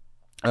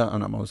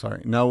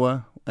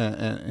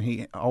 and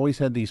he always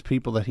had these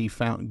people that he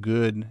found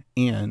good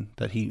in,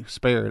 that he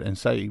spared and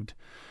saved.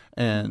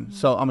 And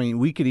so,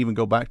 we could even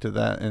go back to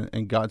that,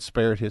 and God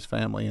spared his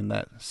family in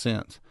that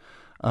sense.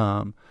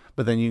 But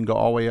then you can go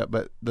all the way up.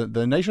 But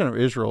the nation of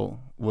Israel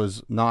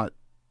was not.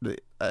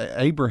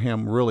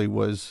 Abraham really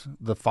was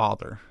the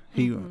father.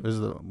 He was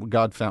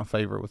God found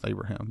favor with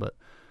Abraham, but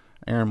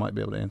Aaron might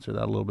be able to answer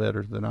that a little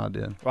better than I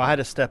did. Well, I had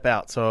to step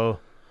out, so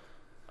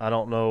I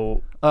don't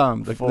know I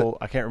can't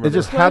remember. It's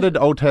just, how did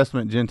Old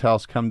Testament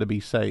Gentiles come to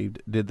be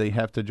saved? Did they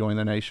have to join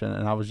the nation?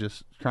 And I was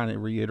just trying to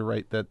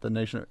reiterate that the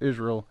nation of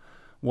Israel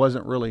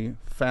wasn't really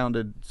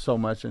founded so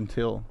much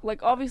until...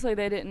 Like, obviously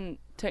they didn't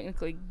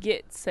technically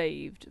get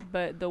saved,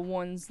 but the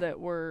ones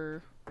that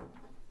were...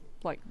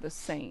 like the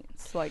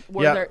saints, like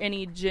were there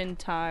any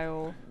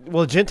Gentile?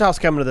 Well, Gentiles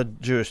come into the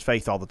Jewish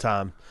faith all the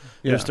time.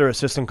 Just through a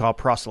system called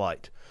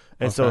proselyte,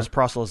 and so it's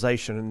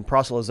proselytization. And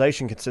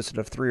proselytization consisted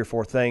of 3 or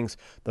 4 things.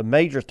 The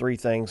major 3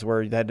 things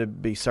were they had to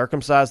be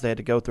circumcised, they had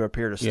to go through a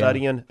period of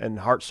studying and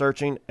heart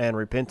searching and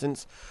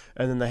repentance,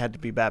 and then they had to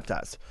be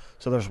baptized.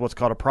 So there's what's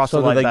called a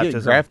proselyte baptism. So did they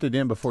get grafted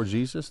in before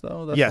Jesus,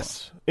 though?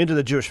 Yes, into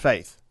the Jewish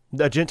faith.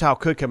 A Gentile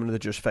could come into the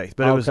Jewish faith,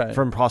 but it was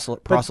from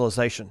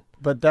proselytization.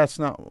 But that's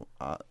not.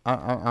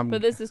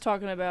 But this is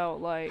talking about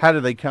like. How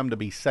do they come to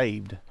be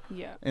saved?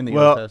 Yeah. In the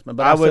Old Testament,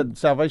 but I said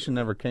salvation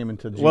never came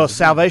into Jesus. Well,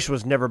 salvation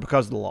was never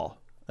because of the law.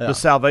 Yeah. The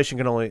salvation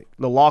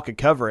the law could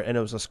cover it, and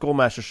it was a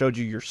schoolmaster showed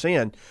you your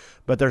sin,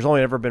 but there's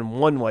only ever been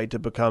one way to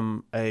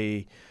become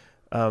a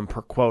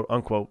quote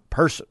unquote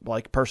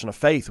person of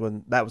faith,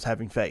 when that was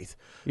having faith.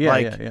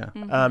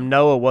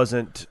 Noah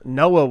wasn't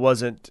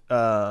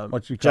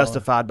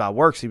justified by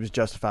works. He was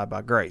justified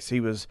by grace. He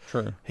was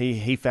true.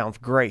 He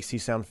found grace. He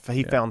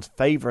found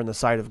favor in the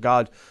sight of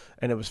God,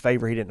 and it was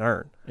favor he didn't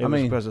earn. It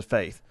was because of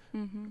faith.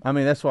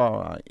 Mm-hmm. That's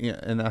why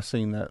and I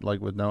seen that like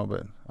with Noah,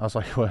 but I was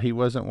like, well, he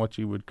wasn't what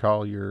you would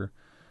call your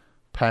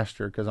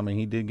pastor, because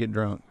he did get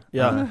drunk.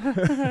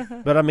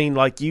 But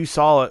like you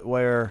saw it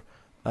where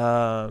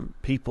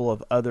people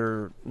of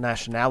other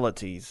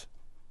nationalities,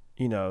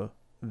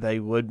 they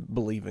would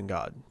believe in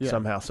God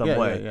somehow, some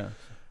way.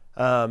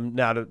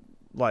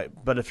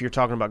 But if you're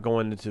talking about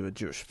going into a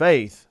Jewish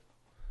faith,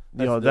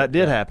 that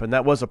did happen.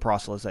 That was a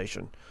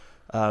proselytization.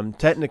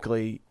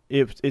 Technically,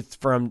 it's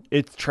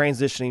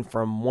transitioning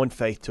from one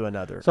faith to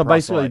another. So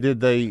basically, did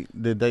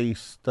they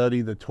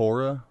study the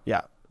Torah?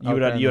 Yeah, you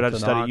would have to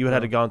study. You would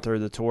have to gone through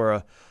the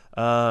Torah,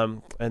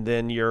 and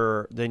then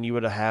you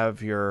would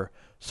have your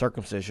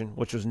circumcision,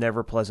 which was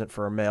never pleasant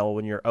for a male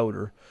when you're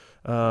older,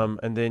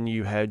 and then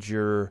you had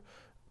your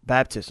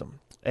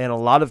baptism. And a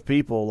lot of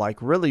people, like,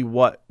 really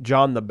what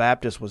John the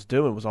Baptist was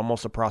doing was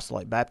almost a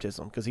proselyte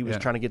baptism, because he was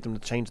trying to get them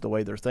to change the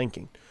way they're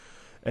thinking.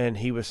 And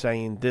he was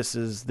saying, this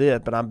is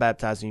it, but I'm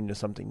baptizing you into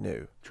something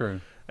new. True.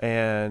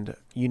 And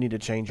you need to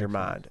change your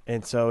mind.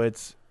 And so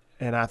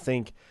I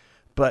think,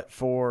 but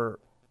for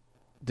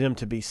them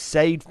to be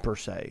saved per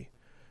se,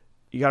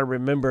 you got to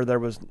remember there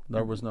was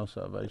no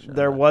salvation.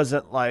 There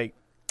wasn't like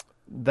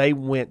they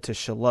went to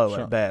Shiloh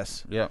at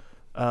best. Yeah.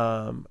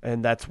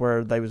 And that's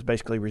where they was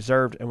basically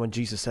reserved. And when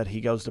Jesus said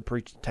he goes to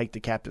preach, take the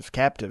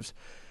captives,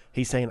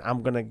 he's saying,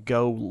 I'm going to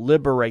go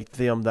liberate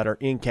them that are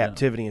in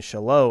captivity in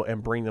Shiloh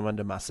and bring them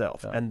unto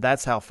myself. Yeah. And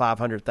that's how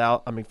 500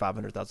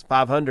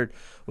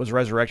 was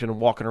resurrected and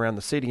walking around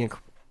the city, and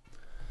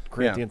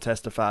Corinthian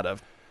testified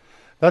of.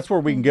 That's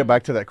where we can get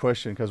back to that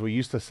question, because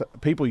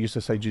people used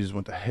to say Jesus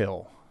went to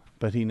hell,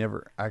 but he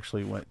never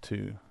actually went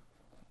to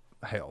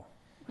hell.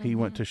 He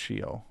went to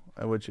Sheol,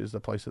 which is the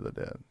place of the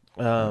dead.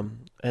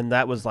 And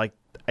that was like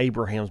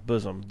Abraham's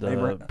bosom,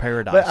 the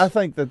paradise. But I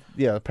think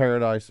that,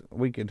 paradise,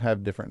 we could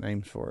have different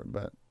names for it,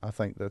 but I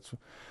think that's,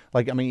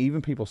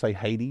 even people say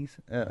Hades.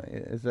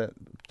 Is that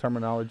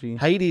terminology?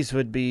 Hades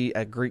would be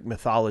a Greek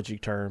mythology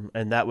term,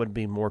 and that would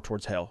be more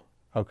towards hell.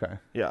 Okay.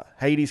 Yeah.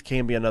 Hades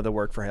can be another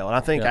word for hell. And I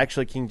think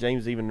actually King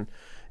James even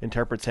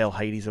interprets hell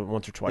Hades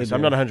once or twice.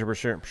 I'm not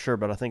 100% sure,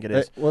 but I think it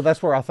is. Well,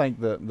 that's where I think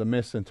the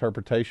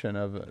misinterpretation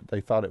of it,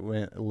 they thought it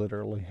went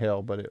literally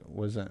hell, but it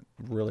wasn't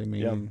really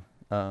meaning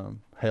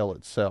hell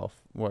itself.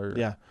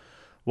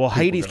 Well,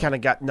 Hades kind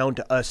of got known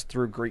to us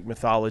through Greek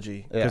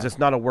mythology, because it's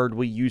not a word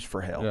we use for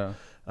hell. Yeah.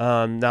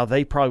 Now,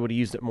 they probably would have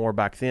used it more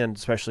back then,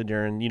 especially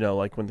during,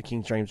 like when the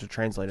King James were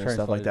translated and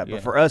stuff like that.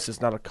 But for us, it's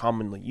not a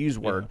commonly used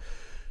word.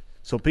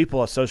 So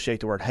people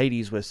associate the word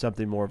Hades with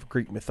something more of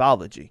Greek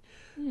mythology.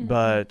 Mm-hmm.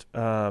 But,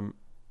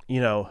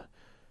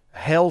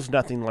 hell's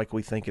nothing like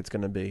we think it's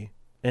going to be,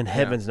 and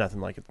heaven's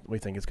nothing like we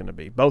think it's going to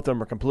be. Both of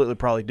them are completely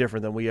probably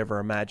different than we ever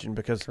imagined,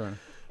 because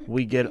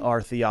we get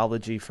our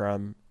theology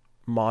from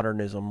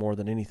modernism more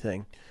than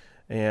anything.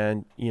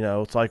 And,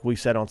 it's like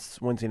we've said on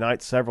Wednesday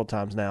nights several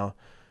times now,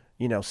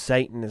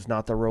 Satan is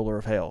not the ruler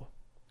of hell.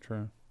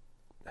 True.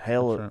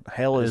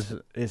 Hell is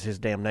his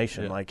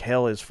damnation. Like,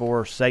 hell is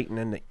for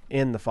Satan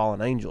and the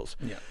fallen angels.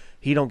 Yeah.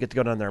 He don't get to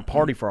go down there and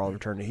party for all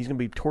eternity. He's going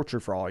to be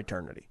tortured for all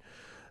eternity.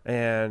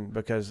 And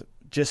because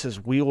just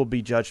as we will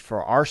be judged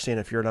for our sin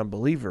if you're an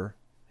unbeliever,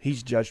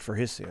 he's judged for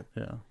his sin.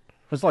 Yeah.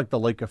 It's like the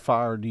lake of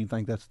fire. Do you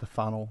think that's the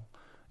final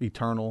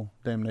eternal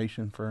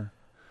damnation for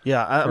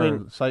I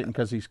mean Satan,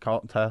 because he's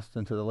cast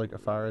into the lake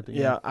of fire at the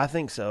end? Yeah, I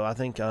think so. I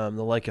think the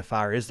lake of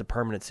fire is the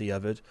permanency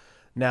of it.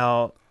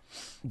 Now,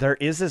 there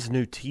is this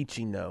new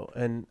teaching though,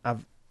 and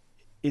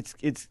it's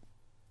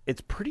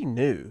pretty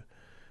new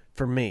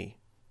for me.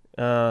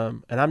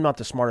 And I'm not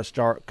the smartest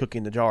cook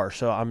in the jar,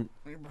 so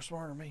you're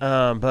smarter than me.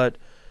 But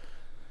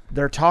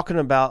they're talking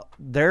about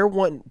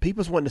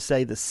people's wanting to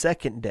say the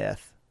second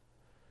death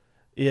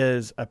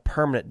is a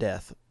permanent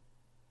death,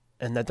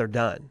 and that they're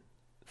done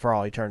for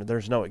all eternity.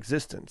 There's no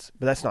existence,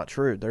 but that's not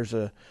true. There's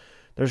going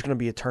to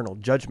be eternal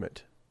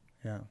judgment.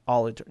 Yeah,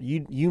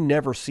 you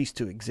never cease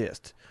to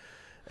exist.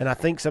 And I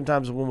think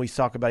sometimes when we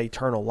talk about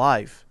eternal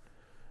life,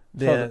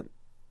 then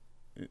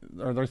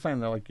are they saying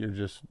that like you're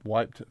just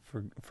wiped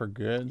for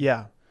good?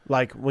 Yeah,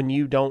 like when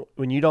you don't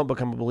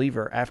become a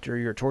believer after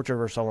you're tortured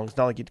for so long, it's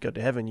not like you go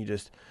to heaven.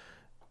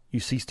 You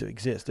cease to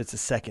exist. It's a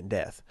second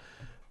death.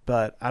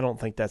 But I don't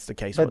think that's the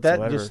case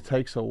whatsoever. That just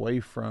takes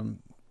away from,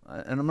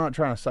 and I'm not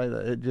trying to say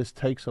that, it just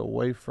takes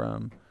away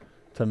from,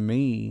 to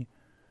me,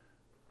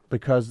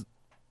 because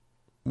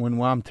when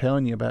I'm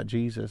telling you about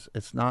Jesus,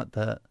 it's not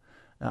that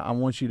I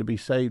want you to be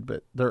saved,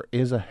 but there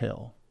is a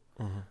hell.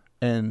 Mm-hmm.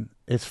 And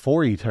it's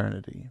for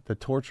eternity. The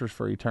torture's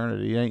for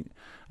eternity.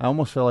 I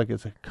almost feel like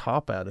it's a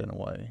cop-out in a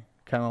way.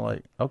 Kind of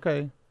like,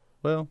 okay,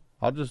 well,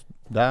 I'll just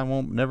die and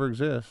won't never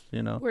exist,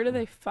 Where do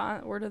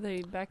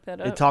they back that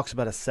up? It talks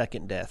about a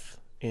second death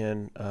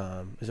in,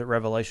 is it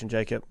Revelation,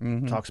 Jacob?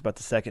 Mm-hmm. Talks about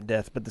the second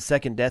death. But the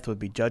second death would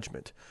be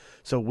judgment.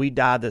 So we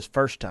die this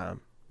first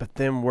time, but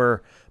then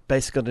we're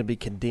basically going to be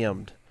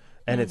condemned.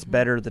 And it's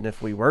better than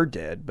if we were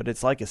dead, but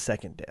it's like a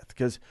second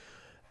death.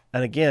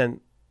 And again,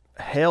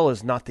 hell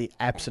is not the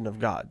absence of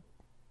God.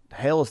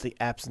 Hell is the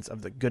absence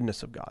of the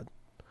goodness of God.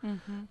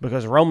 Mm-hmm.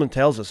 Because Romans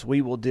tells us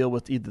we will deal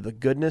with either the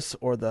goodness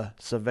or the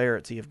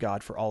severity of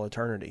God for all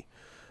eternity.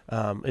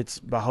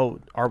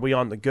 Behold, are we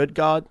on the good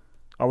God?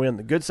 Are we on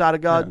the good side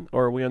of God,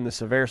 or are we on the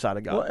severe side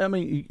of God? Well, I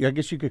mean, I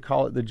guess you could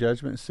call it the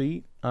judgment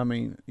seat. I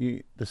mean,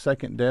 the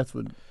second death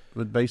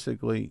would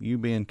basically you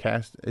being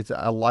cast. It's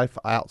a life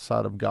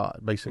outside of God,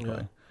 basically.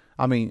 Yeah.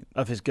 I mean,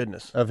 of His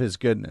goodness. Of His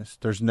goodness.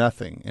 There's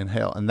nothing in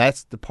hell, and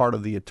that's the part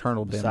of the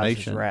eternal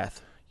damnation. His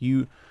wrath.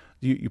 You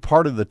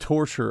part of the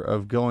torture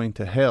of going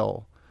to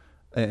hell,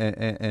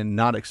 and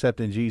not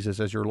accepting Jesus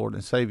as your Lord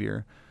and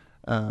Savior.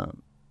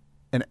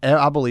 And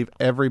I believe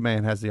every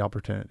man has the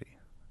opportunity.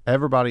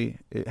 Everybody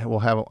will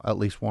have at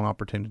least one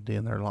opportunity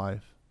in their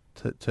life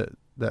to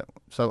that.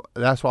 So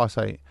that's why I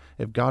say,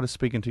 if God is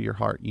speaking to your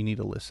heart, you need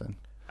to listen.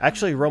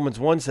 Actually, Romans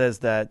 1 says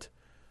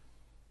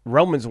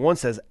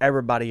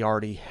everybody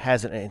already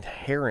has an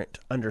inherent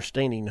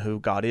understanding who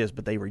God is,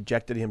 but they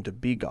rejected Him to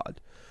be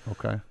God.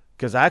 Okay.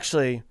 Because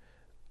actually,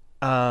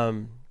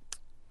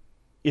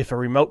 if a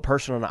remote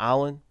person on an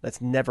island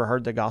that's never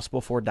heard the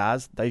gospel before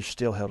dies, they're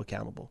still held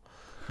accountable.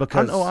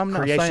 Because I'm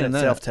not creation saying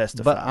itself that,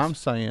 testifies. But I'm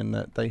saying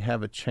that they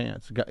have a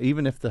chance,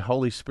 even if the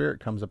Holy Spirit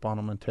comes upon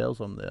them and tells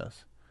them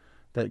this,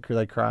 that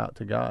they cry out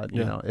to God.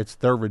 You Yeah. know, it's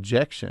their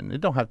rejection.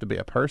 It don't have to be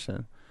a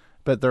person,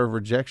 but their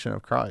rejection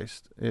of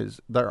Christ is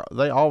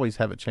they always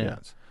have a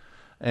chance.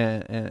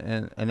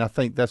 And I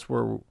think that's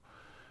where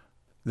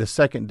the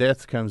second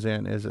death comes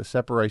in, is a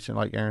separation,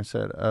 like Aaron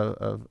said,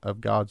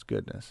 of God's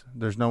goodness.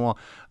 There's no one.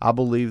 I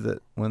believe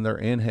that when they're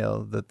in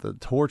hell, that the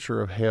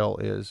torture of hell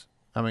is,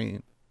 I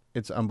mean,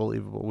 it's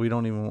unbelievable. I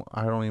don't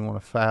even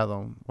want to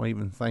fathom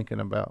even thinking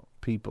about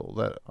people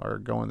that are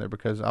going there,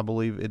 because I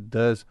believe it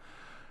does.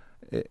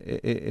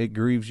 It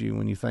grieves you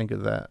when you think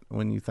of that,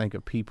 when you think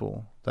of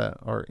people that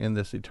are in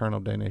this eternal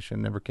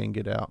damnation, never can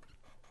get out.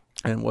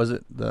 And was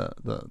it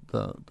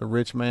the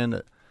rich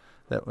man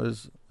that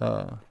was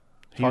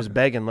He was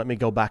begging, let me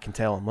go back and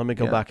tell him. Let me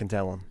go Yeah. back and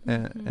tell him.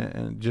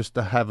 and just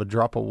to have a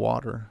drop of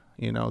water,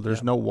 you know,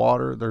 there's no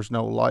water, there's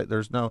no light,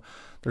 there's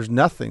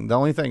nothing. The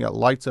only thing that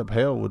lights up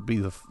hell would be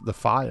the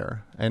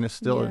fire, and it's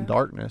still in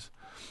darkness,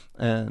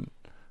 and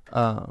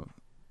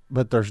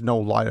but there's no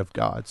light of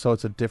God, so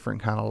it's a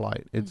different kind of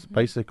light. It's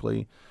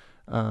basically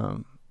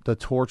the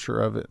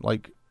torture of it.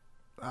 Like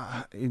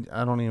I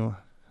don't even.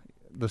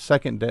 The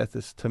second death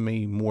is, to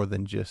me, more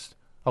than just,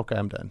 okay,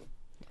 I'm done.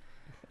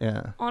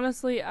 Yeah.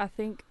 Honestly, I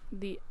think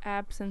the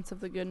absence of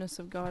the goodness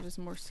of God is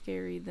more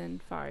scary than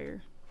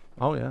fire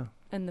Oh yeah.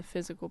 and the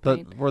physical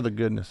pain. Where the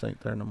goodness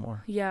ain't there no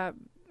more. Yeah,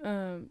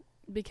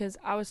 because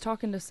I was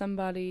talking to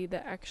somebody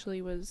that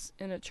actually was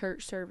in a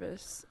church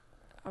service.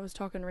 I was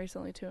talking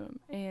recently to him,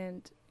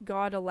 and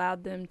God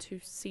allowed them to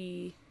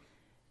see,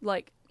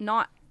 like,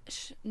 not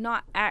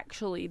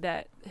actually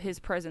that his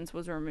presence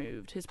was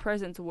removed. His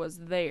presence was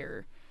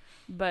there,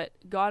 but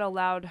God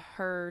allowed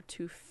her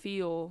to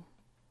feel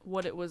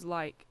what it was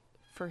like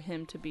for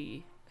him to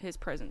be, his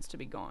presence to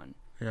be gone.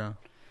 Yeah.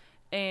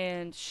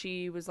 And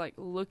she was like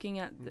looking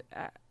at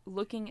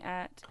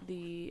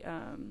the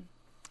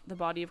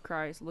body of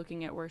Christ,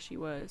 looking at where she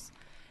was,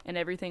 and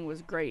everything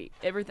was great.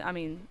 Everything, I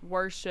mean,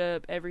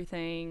 worship,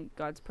 everything,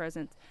 God's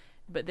presence.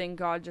 But then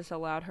God just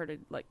allowed her to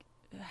like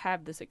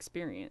have this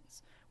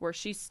experience where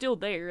she's still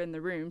there in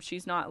the room.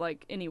 She's not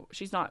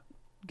she's not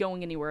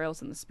going anywhere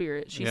else in the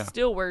spirit. She's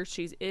still where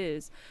she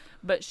is,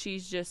 but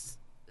she's just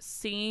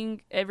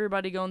seeing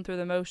everybody going through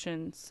the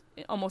motions,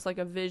 almost like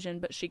a vision,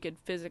 but she could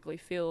physically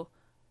feel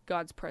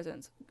God's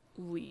presence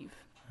leave.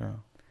 Yeah.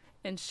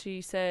 And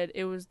she said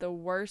it was the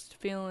worst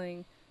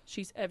feeling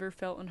she's ever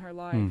felt in her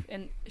life.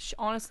 And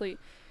honestly,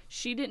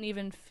 she didn't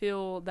even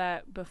feel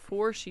that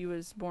before she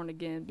was born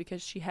again,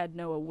 because she had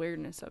no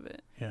awareness of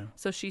it. Yeah.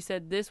 So she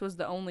said this was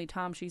the only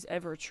time she's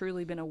ever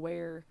truly been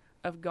aware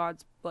of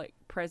God's like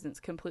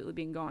presence completely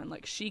being gone.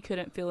 Like, she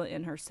couldn't feel it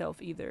in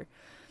herself either.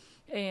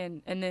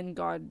 And then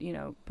God, you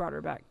know, brought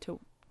her back to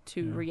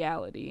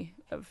reality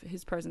of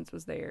his presence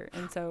was there.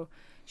 And so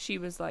she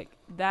was like,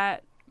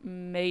 that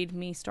made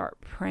me start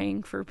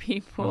praying for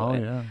people. Oh,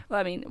 and, yeah.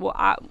 I mean,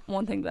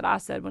 one thing that I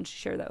said when she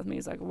shared that with me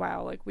is like,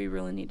 wow, like we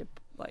really need to,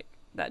 like,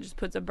 that just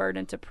puts a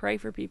burden to pray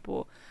for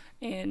people.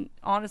 And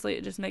honestly,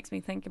 it just makes me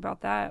think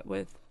about that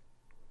with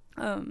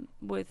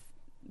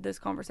this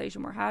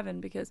conversation we're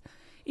having, because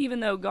even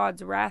though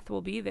God's wrath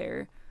will be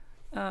there,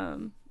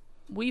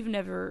 we've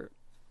never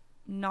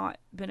not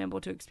been able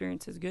to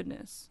experience his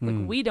goodness.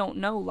 Like, we don't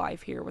know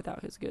life here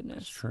without his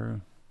goodness. It's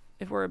true.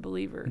 If we're a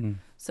believer.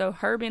 So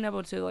her being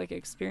able to like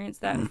experience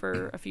that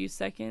for a few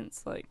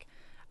seconds, like,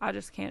 I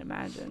just can't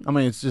imagine. I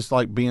mean, it's just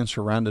like being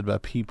surrounded by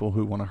people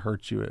who want to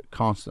hurt you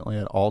constantly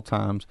at all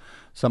times.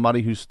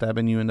 Somebody who's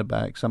stabbing you in the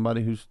back.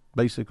 Somebody who's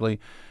basically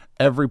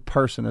every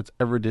person that's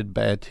ever did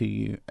bad to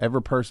you.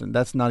 Every person,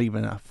 that's not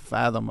even a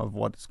fathom of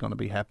what's going to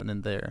be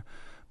happening there.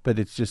 But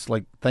it's just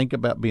like, think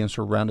about being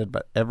surrounded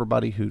by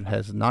everybody who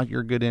has not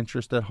your good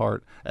interest at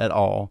heart at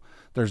all.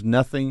 There's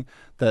nothing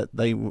that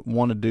they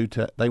want to do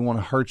they want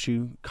to hurt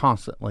you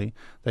constantly.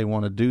 They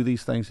want to do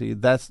these things to you.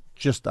 That's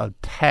just a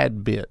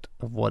tad bit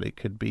of what it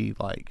could be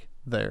like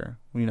there,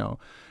 you know.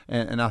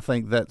 And I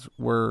think that's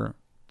where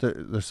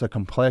there's a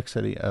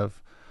complexity of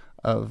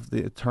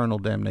the eternal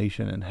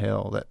damnation in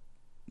hell, that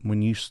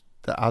when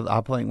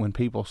I think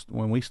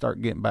when we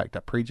start getting back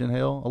to preaching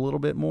hell a little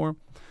bit more.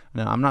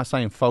 Now, I'm not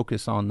saying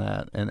focus on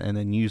that and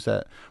then use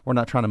that. We're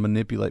not trying to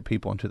manipulate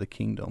people into the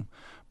kingdom.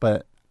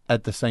 But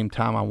at the same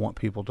time, I want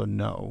people to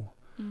know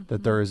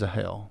that there is a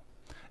hell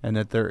and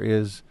that there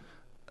is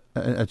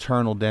an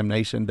eternal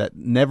damnation that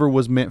never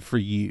was meant for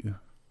you.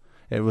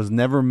 It was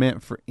never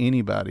meant for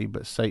anybody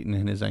but Satan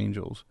and his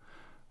angels.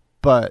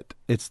 But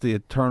it's the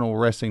eternal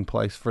resting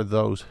place for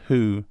those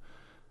who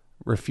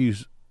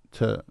refuse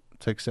to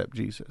accept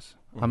Jesus.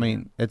 I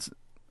mean, it's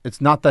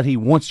not that he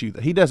wants you.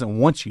 He doesn't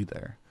want you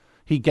there.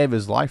 He gave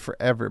his life for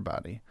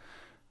everybody,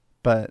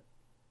 but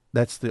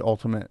that's the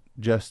ultimate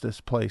justice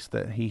place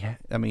that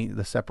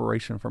the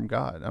separation from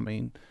God. I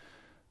mean,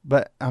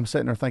 but I'm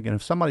sitting there thinking,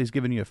 if somebody's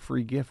giving you a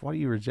free gift, why do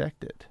you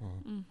reject it?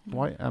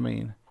 Why? I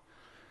mean,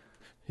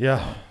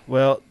 yeah.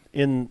 Well,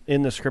 in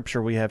the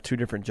scripture, we have two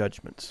different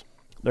judgments.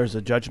 There's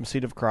the judgment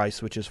seat of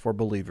Christ, which is for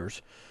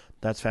believers.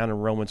 That's found in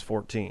Romans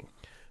 14.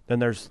 Then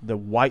there's the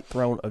white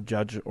throne of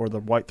judge, or the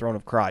white throne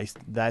of Christ.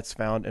 That's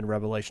found in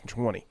Revelation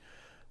 20.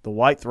 The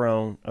white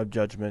throne of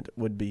judgment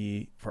would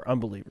be for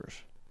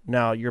unbelievers.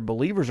 Now, your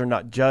believers are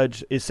not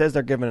judged. It says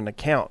they're given an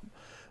account,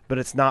 but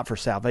it's not for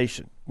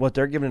salvation. What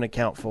they're given an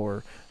account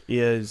for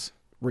is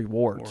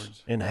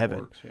rewards in heaven.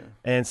 Works, yeah.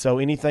 And so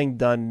anything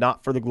done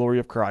not for the glory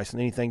of Christ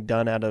and anything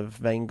done out of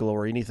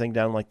vainglory, anything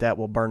done like that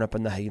will burn up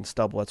in the hay and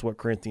stubble. That's what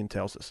Corinthians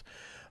tells us.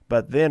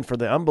 But then for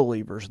the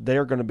unbelievers,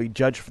 they're going to be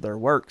judged for their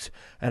works.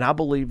 And I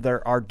believe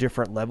there are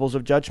different levels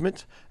of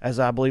judgment, as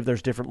I believe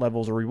there's different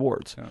levels of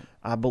rewards. Yeah.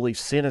 I believe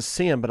sin is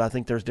sin, but I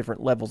think there's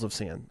different levels of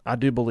sin. I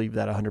do believe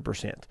that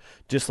 100%.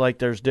 Just like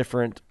there's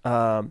different,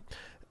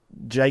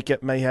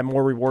 Jacob may have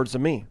more rewards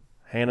than me.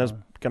 Hannah's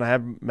going to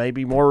have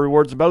maybe more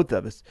rewards than both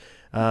of us.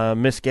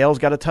 Miss Gail's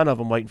got a ton of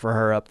them waiting for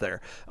her up there.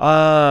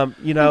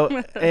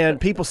 And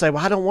people say,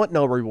 well, I don't want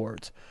no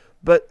rewards.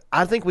 But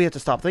I think we have to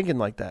stop thinking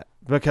like that,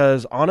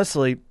 because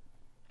honestly,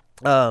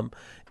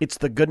 it's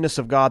the goodness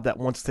of God that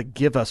wants to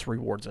give us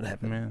rewards in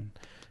heaven. Amen.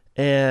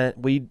 And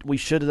we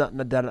should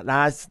not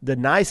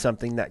deny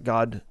something that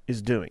God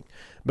is doing,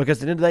 because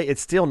at the end of the day,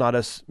 it's still not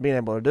us being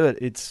able to do it.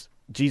 It's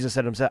Jesus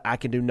said himself, I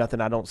can do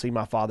nothing I don't see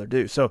my Father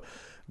do. So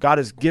God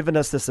has given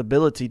us this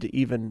ability to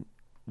even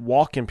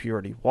walk in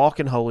purity, walk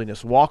in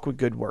holiness, walk with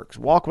good works,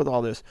 walk with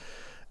all this.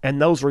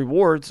 And those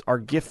rewards are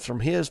gifts from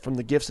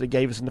the gifts that he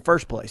gave us in the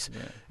first place.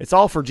 Yeah. It's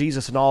all for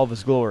Jesus and all of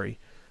his glory.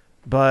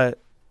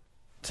 But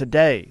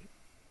today,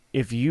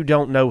 if you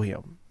don't know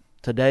him,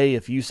 today,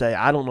 if you say,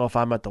 I don't know if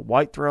I'm at the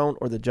white throne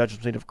or the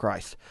judgment seat of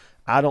Christ,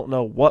 I don't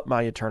know what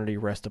my eternity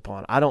rests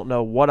upon, I don't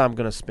know what I'm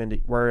going to spend,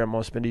 where I'm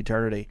going to spend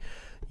eternity,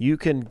 you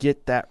can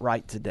get that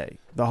right today.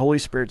 The Holy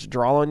Spirit's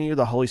drawing you.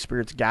 The Holy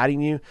Spirit's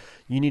guiding you.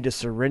 You need to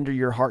surrender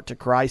your heart to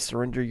Christ,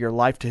 surrender your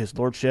life to his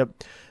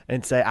lordship,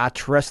 and say, I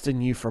trust in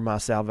you for my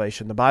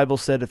salvation. The Bible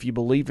said, if you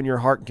believe in your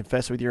heart and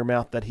confess with your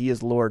mouth that he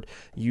is Lord,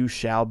 you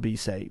shall be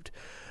saved.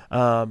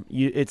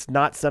 It's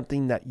not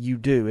something that you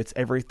do. It's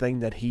everything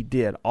that he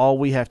did. All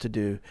we have to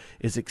do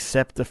is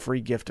accept the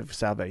free gift of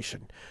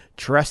salvation.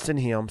 Trust in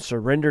him,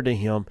 surrender to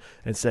him,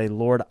 and say,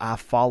 Lord, I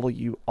follow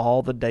you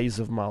all the days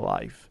of my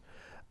life.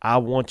 I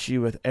want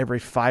you with every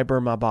fiber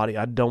of my body.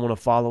 I don't want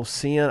to follow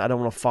sin. I don't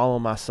want to follow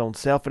my own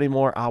self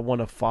anymore. I want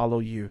to follow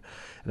you.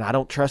 And I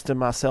don't trust in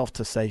myself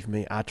to save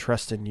me. I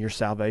trust in your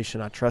salvation.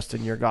 I trust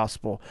in your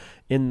gospel,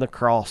 in the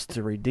cross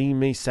to redeem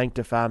me,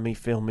 sanctify me,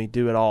 fill me,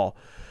 do it all.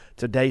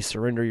 Today,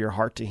 surrender your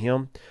heart to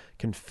him.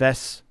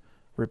 Confess,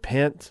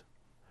 repent,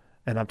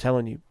 and I'm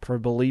telling you,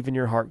 believe in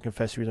your heart and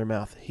confess with your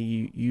mouth.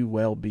 You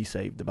will be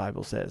saved, the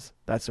Bible says.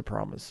 That's a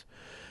promise.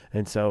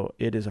 And so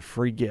it is a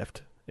free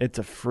gift. It's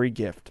a free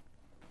gift.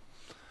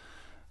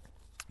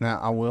 Now,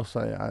 I will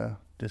say I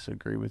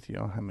disagree with you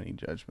on how many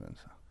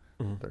judgments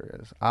there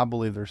is. I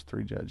believe there's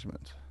 3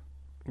 judgments.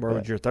 Where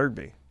would your third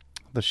be?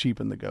 The sheep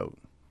and the goat.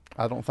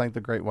 I don't think the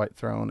great white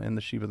throne and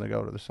the sheep and the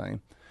goat are the same.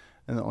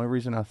 And the only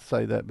reason I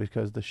say that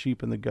because the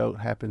sheep and the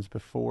goat happens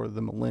before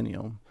the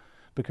millennium,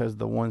 because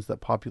the ones that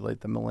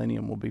populate the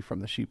millennium will be from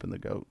the sheep and the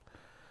goat.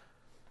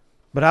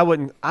 But I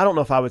don't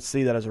know if I would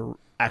see that as an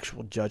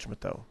actual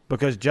judgment, though,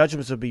 because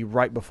judgments would be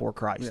right before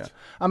Christ. Yeah.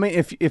 I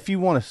mean, if you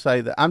want to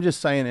say that, I'm just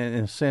saying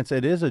in a sense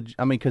it is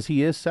because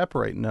he is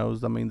separating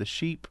those. I mean, the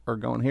sheep are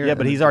going here. Yeah,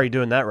 but he's already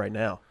doing that right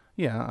now.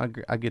 Yeah,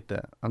 I get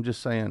that. I'm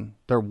just saying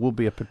there will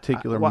be a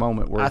particular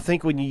moment where... I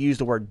think when you use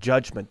the word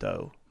judgment,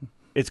 though,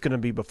 it's going to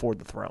be before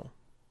the throne.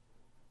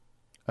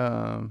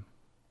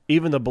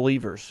 Even the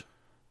believers,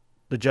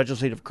 the judgment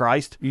seat of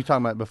Christ. You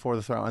talking about before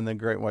the throne and the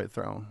great white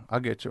throne? I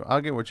get you.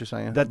 I get what you're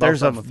saying. That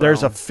there's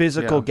a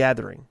physical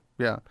gathering.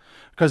 Yeah,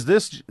 because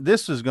this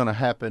is going to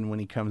happen when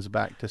he comes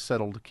back to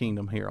settle the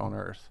kingdom here on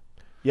earth.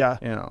 Yeah,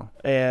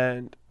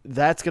 and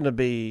that's going to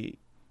be.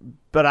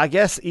 But I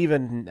guess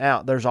even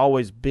now, there's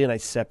always been a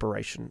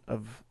separation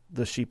of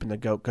the sheep and the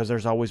goat, because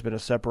there's always been a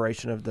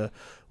separation of the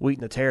wheat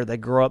and the tare. They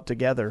grow up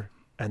together,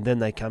 and then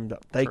they come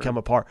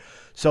apart.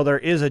 So there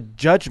is a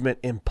judgment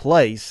in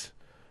place,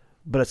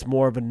 but it's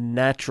more of a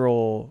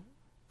natural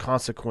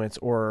consequence,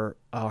 or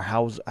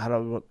how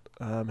do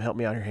help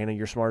me out here, Hannah?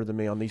 You're smarter than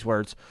me on these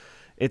words.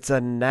 It's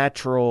a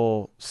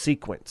natural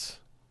sequence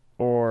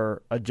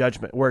or a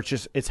judgment where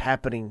it's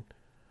happening.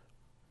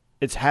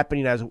 It's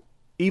happening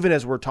even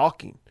as we're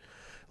talking.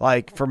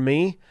 Like for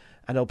me,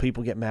 I know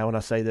people get mad when I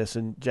say this,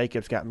 and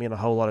Jacob's got me in a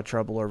whole lot of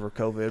trouble over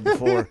COVID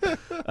before.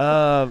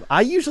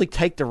 I usually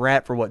take the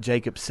rap for what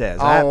Jacob says.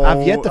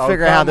 I've yet to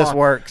figure out how this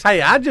works.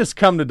 Hey, I just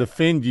come to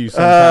defend you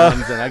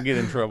sometimes, and I get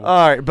in trouble.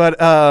 All right,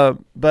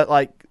 but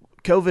like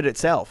COVID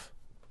itself,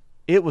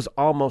 it was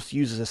almost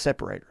used as a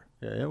separator.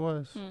 Yeah, it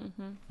was.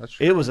 Mm-hmm. That's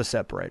true. It was a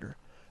separator.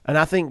 And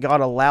I think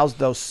God allows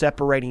those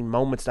separating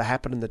moments to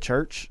happen in the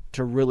church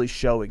to really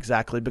show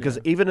exactly. Because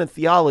even in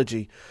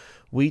theology,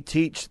 we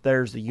teach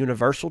there's the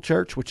universal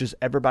church, which is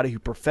everybody who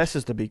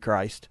professes to be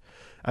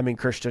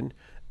Christian,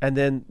 and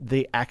then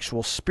the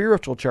actual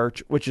spiritual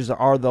church, which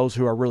are those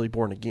who are really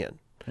born again.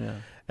 Yeah.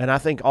 And I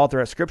think all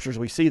throughout scriptures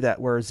we see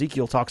that, where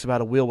Ezekiel talks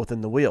about a wheel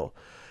within the wheel.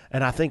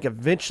 And I think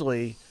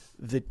eventually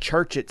the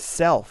church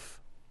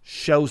itself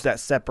shows that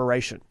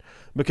separation,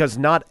 because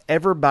not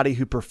everybody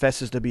who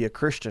professes to be a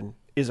Christian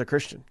is a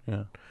Christian.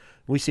 Yeah.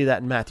 We see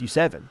that in Matthew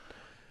 7.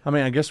 I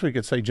mean, I guess we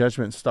could say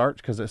judgment starts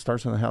because it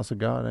starts in the house of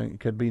God, and it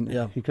could be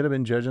he could have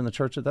been judging the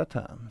church at that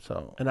time.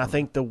 So, and I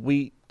think the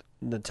wheat,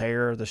 the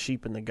tare, the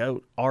sheep, and the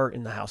goat are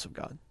in the house of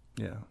God.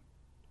 Yeah,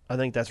 I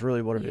think that's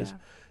really what it is.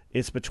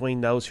 It's between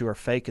those who are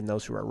fake and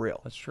those who are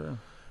real. That's true.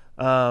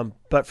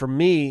 But for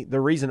me, the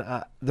reason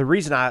I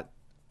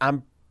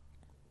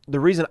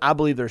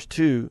believe there's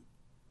two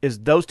is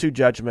those two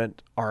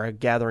judgment are a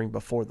gathering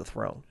before the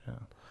throne. Yeah.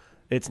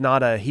 It's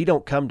not he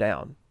don't come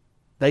down.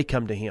 They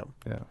come to him.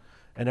 Yeah.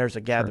 And there's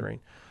a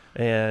gathering.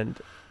 Sure. And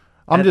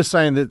I'm just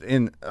saying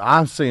that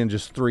I'm seeing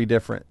just three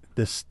different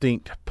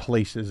distinct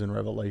places in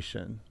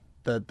Revelation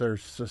that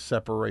there's a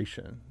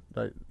separation.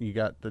 That you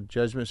got the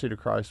judgment seat of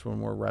Christ when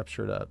we're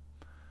raptured up,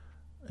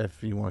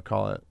 if you want to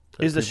call it.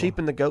 Is the sheep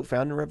and the goat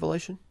found in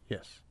Revelation?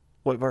 Yes.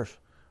 What verse?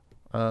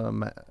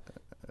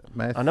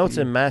 Matthew. I know it's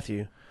in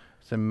Matthew.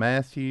 It's in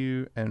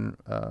Matthew and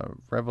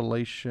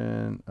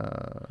Revelation.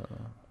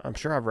 I'm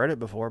sure I've read it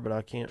before, but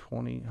I can't.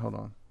 20. Hold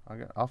on.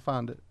 I'll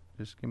find it.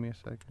 Just give me a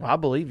second. Well, I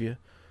believe you.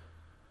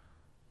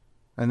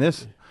 And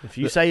this, if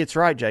you say it's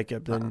right,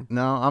 Jacob, then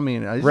no. I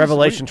mean,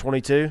 Revelation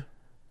 22.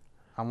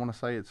 I want to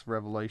say it's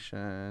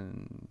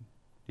Revelation.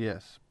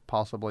 Yes,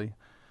 possibly.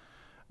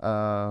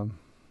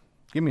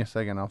 Give me a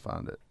second. I'll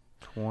find it.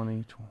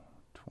 22.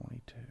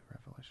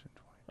 Revelation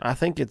 20. I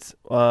think it's.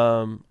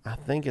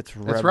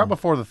 It's right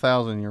before the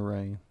 1,000-year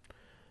reign.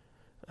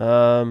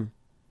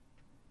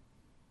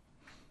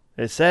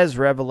 It says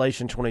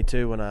Revelation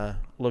 22 when I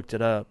looked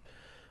it up,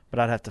 but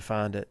I'd have to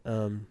find it.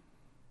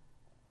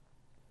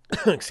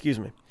 Excuse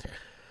me.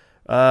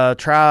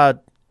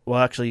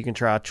 Actually, you can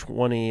try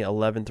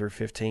 20:11 through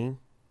 15,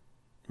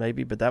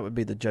 maybe, but that would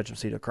be the judgment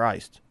seat of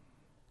Christ.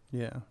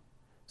 Yeah.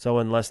 So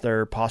unless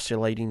they're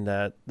postulating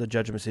that the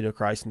judgment seat of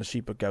Christ and the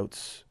sheep and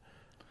goats,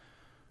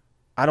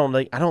 I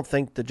don't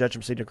think the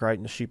judgment seat of Christ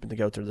and the sheep and the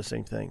goats are the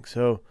same thing.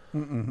 So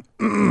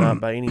not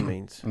by any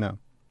means. No.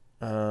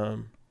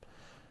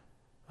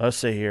 Let's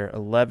see here,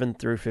 11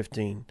 through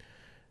 15.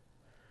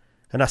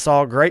 And I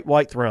saw a great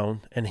white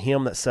throne, and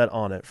him that sat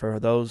on it, for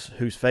those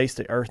whose face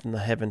the earth and the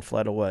heaven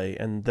fled away,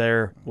 and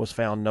there was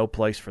found no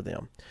place for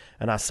them.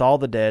 And I saw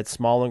the dead,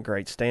 small and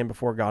great, stand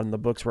before God, and the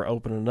books were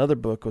open. And another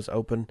book was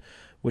open,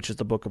 which is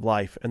the book of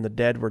life. And the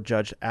dead were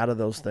judged out of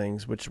those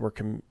things which were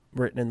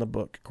written in the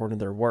book, according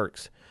to their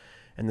works.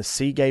 And the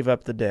sea gave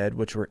up the dead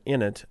which were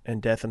in it, and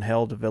death and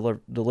hell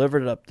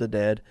delivered up the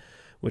dead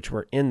which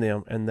were in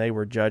them, and they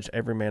were judged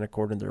every man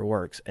according to their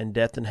works. And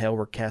death and hell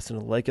were cast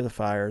into the lake of the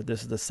fire.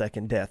 This is the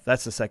second death.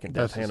 That's the second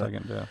death, That's Hannah. the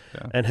second death,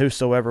 yeah. And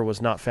whosoever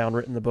was not found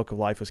written in the book of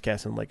life was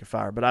cast in the lake of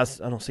fire. But I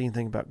don't see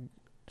anything about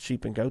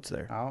sheep and goats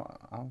there.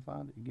 I'll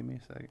find it. Give me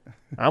a second.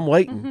 I'm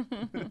waiting.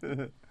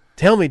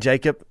 Tell me,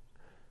 Jacob.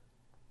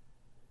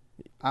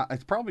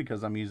 It's probably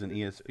because I'm using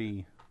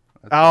ESV.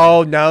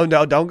 Oh, no,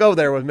 don't go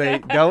there with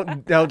me.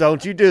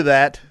 Don't you do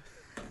that.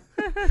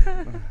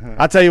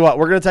 I'll tell you what,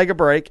 we're going to take a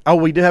break. Oh,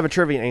 we do have a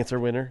trivia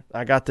answer winner.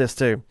 I got this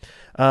too.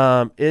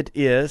 It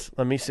is,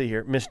 let me see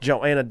here, Miss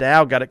Joanna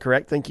Dow got it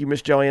correct. Thank you,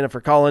 Miss Joanna,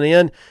 for calling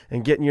in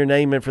and getting your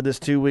name in for this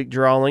 2-week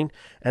drawing.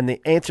 And the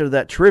answer to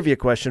that trivia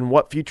question,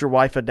 what future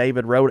wife of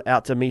David rode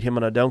out to meet him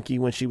on a donkey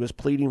when she was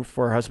pleading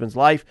for her husband's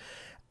life?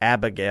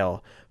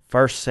 Abigail.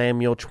 1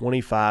 Samuel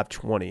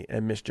 25:20,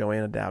 and Miss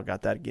Joanna Dow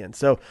got that again.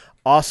 So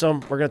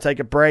awesome. We're going to take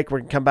a break. We're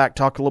going to come back,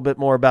 talk a little bit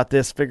more about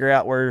this, figure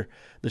out where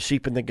the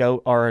sheep and the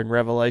goat are in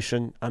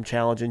Revelation. I'm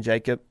challenging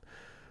Jacob.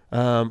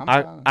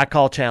 I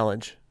call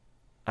challenge.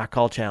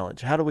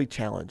 How do we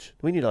challenge?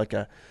 We need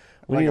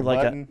we need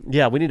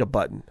a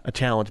button, a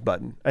challenge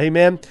button.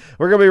 Amen.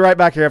 We're going to be right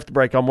back here after the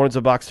break on Mornings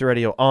of Box 2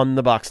 Radio on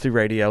the Box 2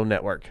 Radio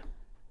Network.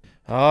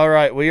 All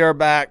right, we are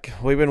back.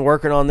 We've been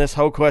working on this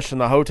whole question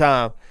the whole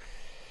time.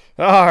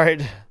 All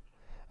right.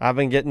 I've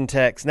been getting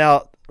texts.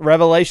 Now,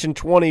 Revelation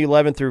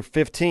 20:11 through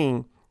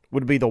 15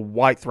 would be the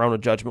white throne of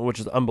judgment, which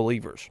is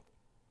unbelievers.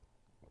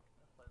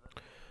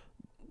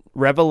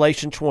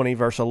 Revelation 20,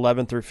 verse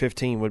 11 through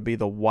 15 would be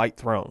the white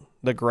throne,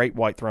 the great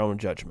white throne of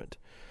judgment.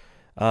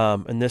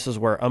 And this is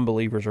where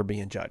unbelievers are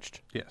being judged.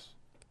 Yes.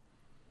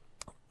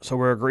 So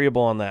we're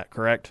agreeable on that,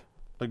 correct?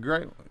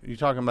 You're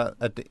talking about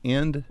at the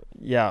end?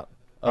 Yeah.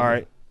 All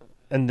right.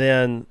 And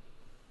then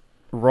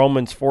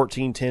Romans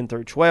 14:10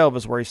 through 12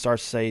 is where he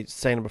starts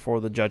standing before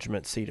the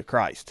judgment seat of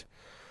Christ,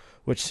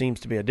 which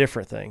seems to be a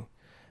different thing.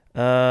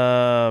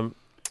 Okay.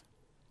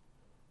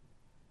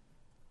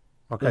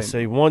 Let's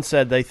see. One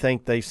said they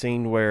think they've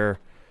seen where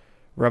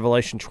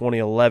Revelation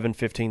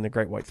 20:11-15, the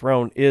great white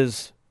throne,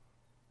 is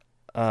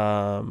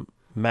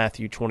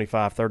Matthew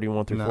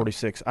 25:31 through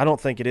 46. I don't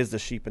think it is the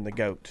sheep and the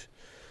goat.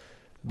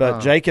 But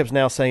Jacob's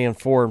now saying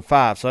 4 and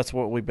 5, so that's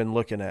what we've been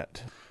looking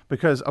at.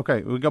 Because,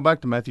 we go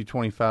back to Matthew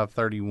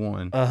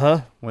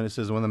 25:31. When it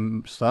says, when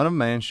the Son of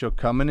Man shall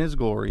come in his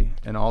glory,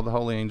 and all the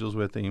holy angels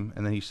with him,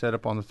 and then he set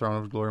upon the throne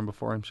of his glory, and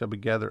before him shall be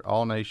gathered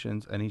all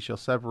nations, and he shall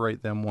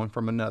separate them one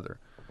from another.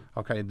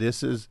 Okay,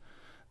 this is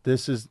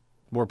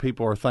where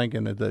people are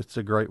thinking that it's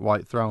a great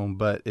white throne,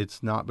 but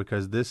it's not,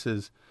 because this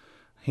is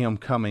him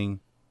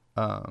coming.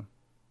 The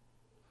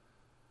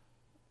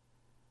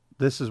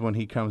this is when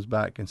he comes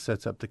back and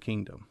sets up the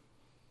kingdom,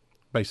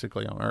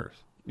 basically on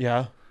earth.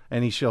 Yeah.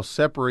 And he shall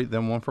separate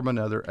them one from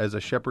another, as a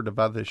shepherd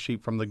divideth his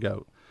sheep from the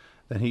goat.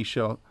 Then he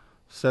shall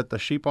set the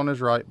sheep on his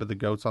right, but the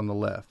goats on the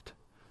left.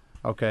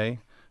 Okay?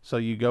 So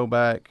you go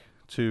back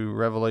to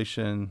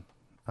Revelation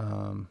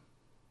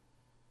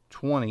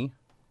 20.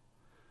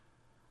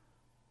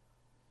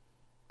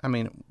 I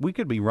mean, we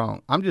could be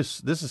wrong.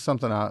 This is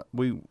something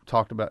we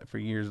talked about for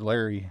years.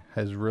 Larry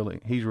he's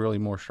really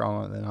more strong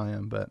on it than I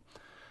am,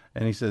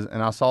 and he says,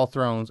 and I saw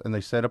thrones, and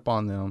they sat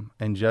upon them,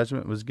 and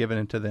judgment was given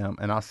unto them.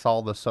 And I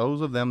saw the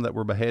souls of them that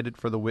were beheaded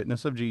for the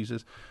witness of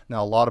Jesus.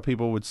 Now, a lot of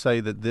people would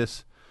say that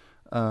this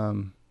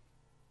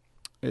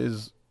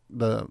is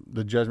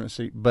the judgment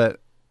seat. But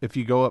if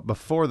you go up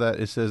before that,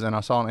 it says, and I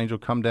saw an angel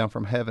come down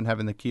from heaven,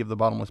 having the key of the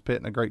bottomless pit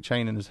and a great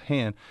chain in his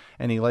hand.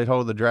 And he laid hold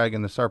of the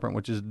dragon, the serpent,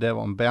 which is the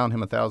devil, and bound him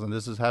 1,000.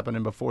 This is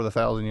happening before the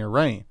 1,000-year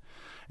reign.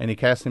 And he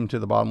cast him to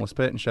the bottomless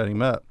pit and shut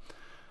him up.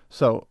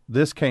 So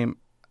this came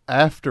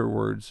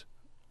afterwards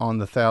on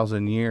the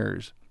 1,000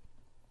 years,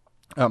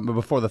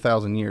 before the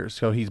 1,000 years.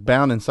 So he's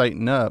bounding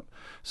Satan up.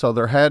 So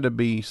there had to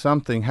be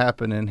something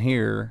happening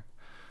here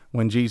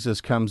when Jesus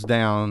comes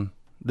down.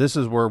 This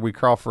is where we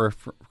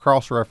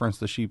cross-reference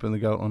the sheep and the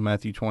goat on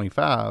Matthew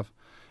 25,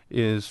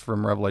 is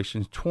from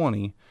Revelation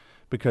 20,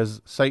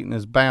 because Satan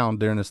is bound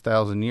during this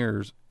 1,000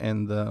 years,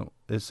 and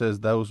it says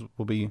those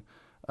will be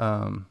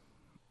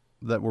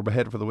that were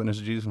beheaded for the witness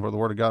of Jesus and for the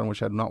word of God, and which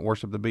had not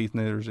worshipped the beast,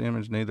 neither his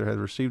image, neither had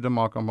received a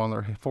mark upon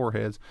their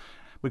foreheads,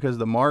 because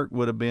the mark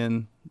would have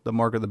been the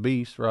mark of the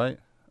beast, right?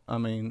 I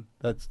mean,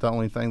 that's the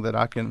only thing that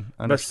I can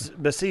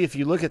understand. But see, if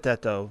you look at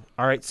that, though,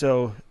 all right,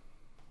 so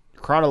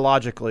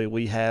chronologically,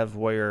 we have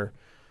where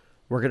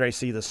we're going to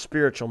see the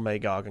spiritual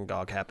Magog and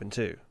Gog happen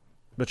too,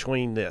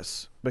 between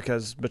this,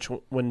 because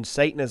when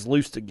Satan is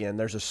loosed again,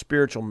 there's a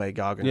spiritual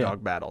Magog and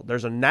Gog battle.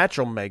 There's a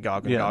natural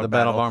Magog and Gog the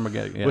battle of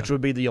Armageddon, which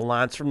would be the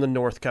alliance from the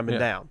north coming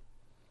down,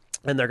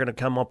 and they're going to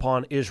come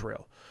upon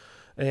Israel.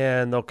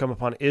 And they'll come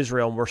upon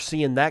Israel, and we're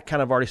seeing that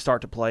kind of already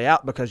start to play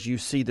out, because you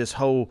see this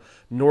whole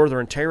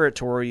northern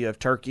territory of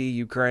Turkey,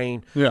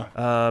 Ukraine,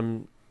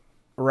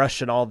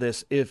 Russia, and all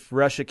this. If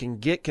Russia can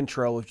get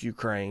control of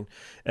Ukraine,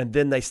 and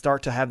then they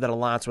start to have that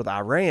alliance with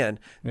Iran,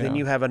 then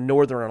you have a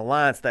northern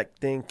alliance that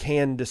then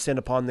can descend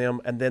upon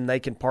them, and then they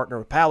can partner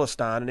with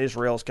Palestine, and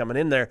Israel's coming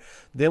in there.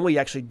 Then we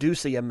actually do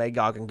see a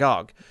Magog and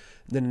Gog.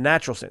 In the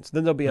natural sense.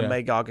 Then there'll be a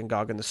Magog and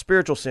Gog in the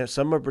spiritual sense,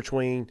 somewhere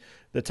between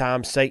the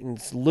time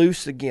Satan's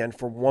loose again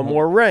for one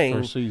more reign, for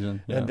a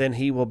season, and then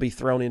he will be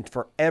thrown in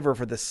forever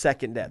for the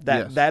second death.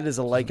 That is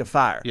a lake of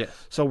fire. Yes.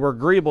 So we're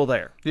agreeable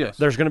there. Yes.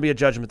 There's going to be a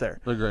judgment there.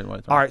 The great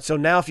white throne. All right, so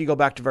now if you go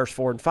back to verse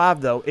 4 and 5,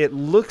 though, it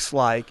looks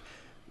like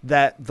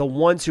that the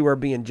ones who are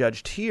being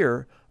judged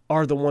here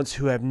are the ones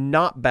who have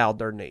not bowed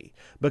their knee,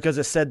 because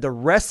it said the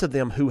rest of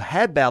them who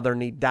had bowed their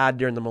knee died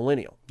during the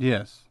millennial.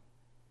 Yes.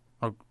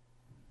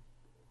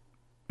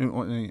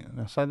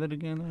 Now say that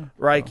again.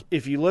 Right.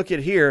 If you look at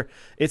here,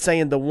 it's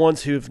saying the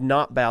ones who have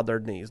not bowed their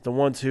knees, the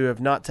ones who have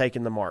not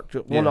taken the mark,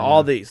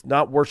 all these,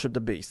 not worship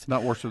the beast.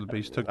 Not worship the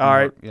beast. Took the all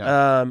right. mark.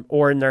 Yeah.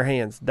 Or in their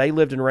hands. They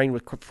lived and reigned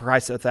with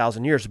Christ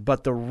 1,000 years,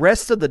 but the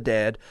rest of the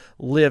dead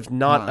lived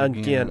not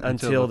again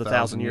until the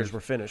 1,000 years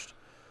were finished.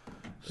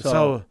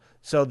 So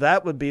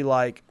that would be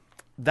like,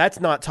 that's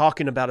not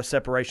talking about a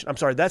separation. I'm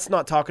sorry, that's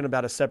not talking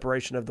about a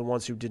separation of the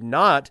ones who did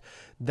not.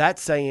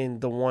 That's saying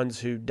the ones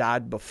who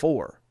died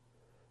before,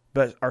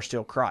 but are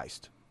still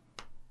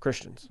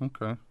Christians.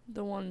 Okay.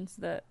 The ones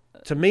that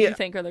to me you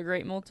think are the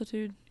great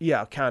multitude?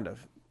 Yeah, kind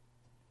of.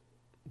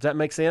 Does that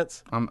make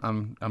sense?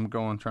 I'm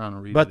going trying to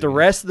read. But the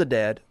rest of the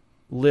dead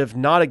live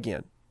not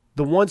again.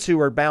 The ones who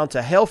are bound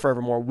to hell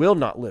forevermore will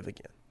not live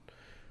again.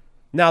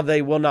 Now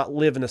they will not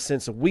live in the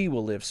sense of we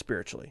will live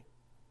spiritually.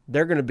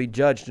 They're going to be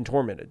judged and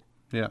tormented.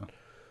 Yeah.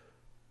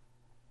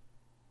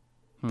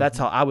 That's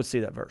how I would see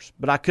that verse.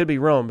 But I could be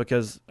wrong,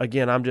 because,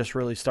 again, I'm just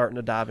really starting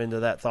to dive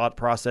into that thought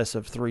process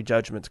of 3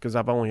 judgments, because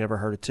I've only ever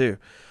heard of 2.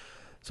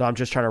 So I'm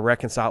just trying to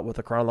reconcile it with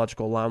the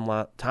chronological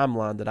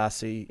timeline that I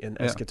see in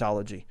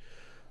eschatology.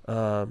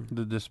 The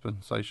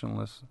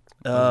dispensationalists.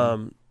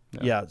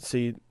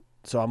 See,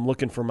 so I'm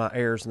looking for my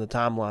errors in the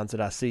timelines that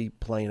I see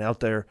playing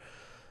out there.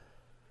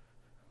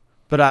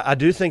 But I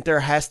do think there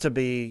has to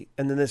be,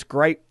 and then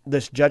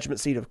this judgment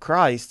seat of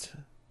Christ,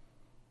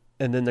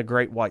 and then the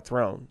great white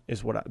throne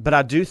is but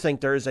I do think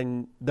there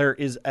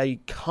is a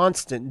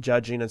constant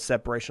judging and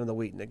separation of the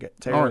wheat and the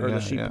tares, or the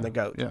sheep and the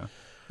goat. Yeah,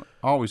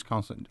 always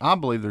constant. I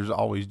believe there's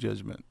always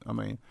judgment. I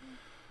mean,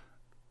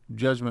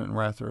 judgment and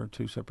wrath are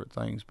 2 separate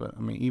things. But I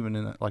mean, even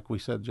in that, like we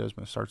said,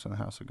 judgment starts in the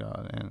house of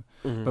God,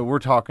 but we're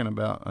talking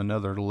about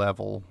another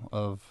level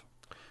of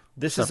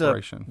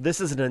separation.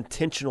 This is an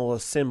intentional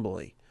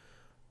assembly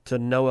to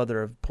no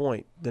other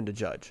point than to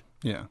judge.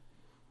 Yeah,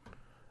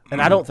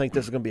 and I don't think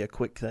this is going to be a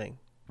quick thing.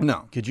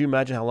 No. Could you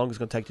imagine how long it's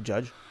going to take to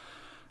judge?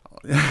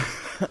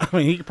 I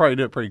mean, he could probably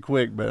do it pretty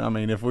quick, but I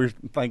mean, if we're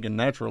thinking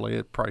naturally,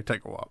 it'd probably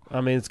take a while. I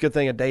mean, it's a good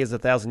thing a day is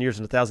 1,000 years,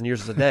 and 1,000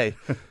 years is a day.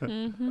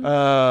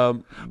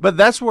 But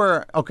that's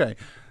where, okay,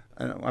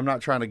 And I'm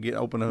not trying to get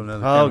open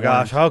another. Oh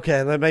gosh.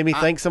 Okay, that made me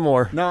think some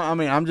more. No, I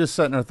mean I'm just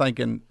sitting there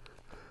thinking,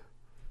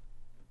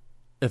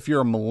 if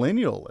you're a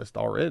millennialist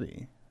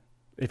already,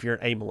 If you're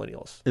an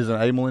amillennialist, is an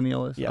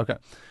amillennialist? Yeah. Okay,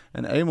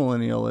 an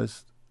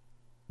amillennialist,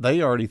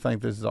 they already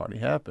think this has already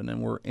happened,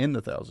 and we're in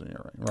the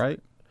 1,000-year reign, right?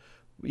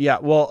 yeah.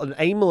 Well, an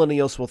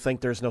amillennialist will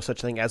think there's no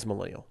such thing as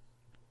millennial.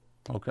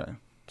 Okay,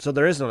 So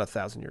there is not a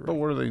 1,000-year but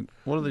reign.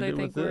 what do they do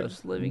think with we're this?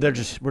 just living.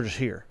 We're just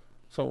here.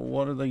 So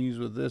what do they use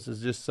with this?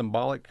 Is just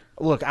symbolic?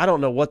 Look, I don't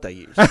know what they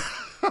use.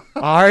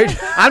 All right.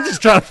 I'm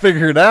just trying to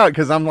figure it out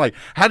because I'm like,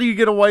 how do you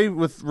get away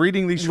with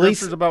reading these At least-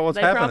 scriptures about what's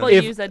They happening? probably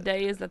If- use a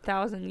day as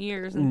 1,000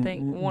 years and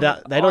think one that-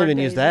 of they don't our even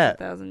days use is that.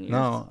 1,000 years.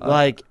 No,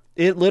 Like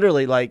it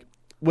literally, like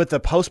with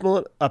the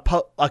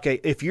okay,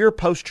 if you're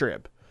post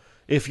trib,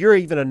 if you're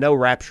even a no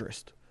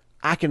rapturist,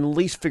 I can at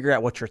least figure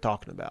out what you're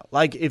talking about.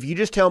 Like if you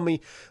just tell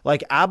me,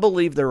 like I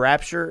believe the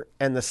rapture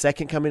and the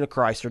second coming of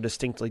Christ are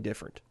distinctly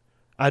different.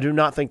 I do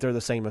not think they're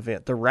the same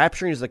event. The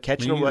rapture is the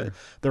catching Me away. either.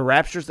 The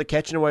rapture is the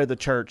catching away of the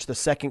church. The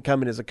second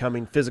coming is the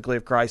coming physically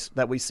of Christ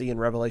that we see in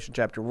Revelation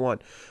chapter 1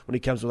 when he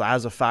comes with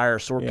eyes of fire, a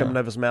sword Yeah. coming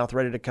out of his mouth,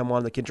 ready to come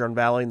on the Kidron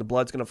Valley, and the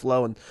blood's going to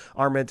flow, and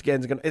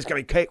Armageddon's going to it's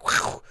going to be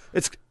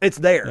it's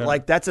there. Yeah.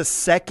 Like that's a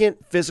second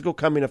physical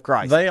coming of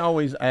Christ. They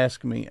always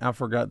ask me, I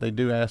forgot they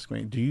do ask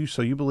me,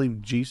 so you believe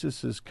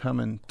Jesus is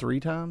coming 3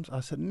 times?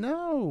 I said,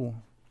 no.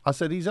 I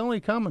said, he's only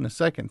coming a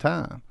second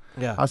time.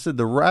 yeah, I said,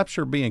 the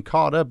rapture being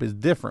caught up is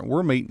different.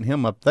 We're meeting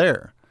him up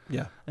there.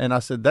 yeah, And I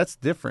said, that's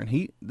different.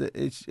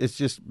 It's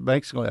just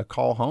basically a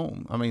call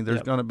home. I mean, there's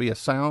Yep. going to be a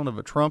sound of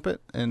a trumpet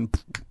and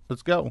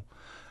let's go.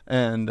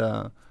 And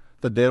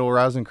the dead will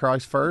rise in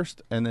Christ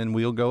first, and then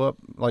we'll go up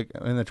like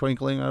in the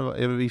twinkling of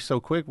it would be so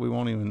quick we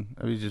won't even,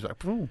 it was just like,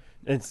 boom.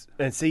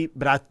 and see,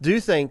 but I do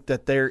think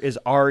that there is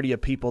already a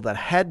people that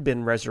had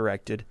been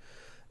resurrected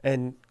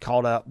and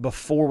called out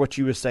before what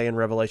you would say in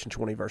Revelation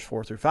 20 verse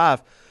 4 through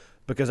 5.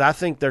 Because I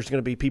think there's going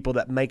to be people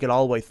that make it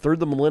all the way through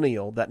the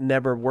millennial that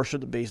never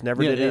worshiped the beast,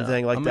 never did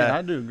anything like that.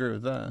 I do agree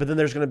with that. But then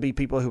there's going to be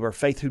people who are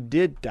faith who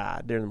did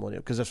die during the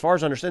millennial. Because as far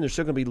as I understand, they're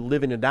still going to be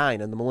living and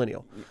dying in the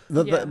millennial.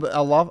 Yeah. But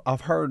a lot,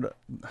 I've heard,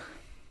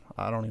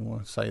 I don't even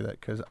want to say that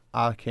because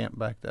I can't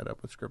back that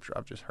up with scripture.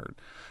 I've just heard.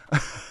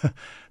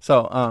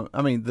 So,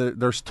 I mean,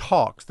 there's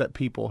talks that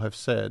people have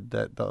said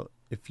that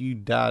if you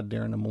died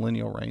during the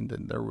millennial reign,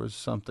 then there was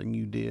something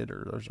you did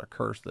or there's a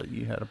curse that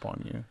you had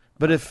upon you.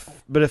 But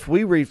if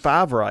we read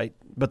 5 right,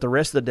 but the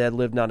rest of the dead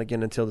lived not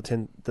again until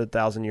the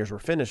 1,000 years were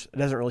finished, it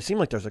doesn't really seem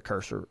like there's a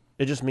curse.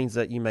 It just means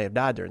that you may have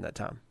died during that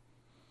time.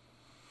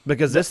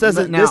 Because this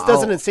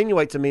doesn't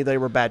insinuate to me they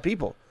were bad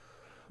people.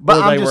 But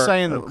Or I'm they just were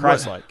saying that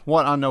Christ-like.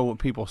 what I know what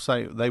people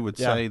say, they would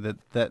Yeah. say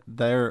that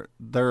their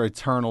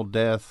eternal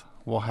death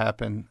will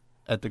happen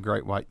at the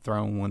great white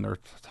throne when they're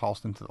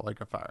tossed into the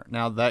lake of fire.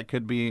 Now that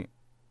could be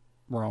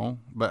wrong,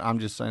 but I'm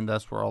just saying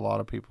that's where a lot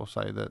of people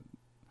say that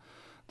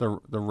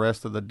the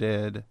rest of the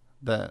dead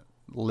that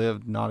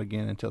lived not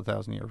again until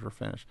 1,000 years were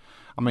finished.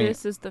 I mean,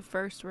 This is the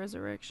first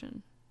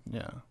resurrection.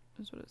 yeah,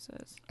 Is what it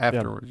says.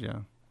 afterwards, yeah.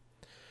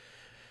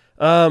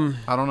 Um,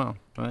 I don't know.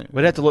 Right?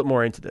 we'd have to look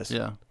more into this.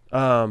 Yeah.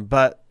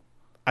 But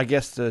I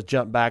guess to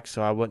jump back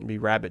so I wouldn't be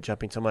rabbit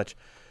jumping so much,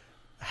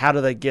 how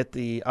do they get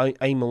the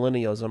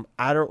amillennialism?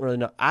 I don't really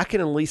know. I can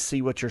at least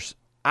see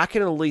I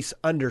can at least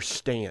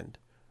understand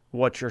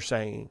what you're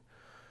saying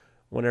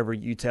whenever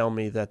you tell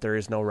me that there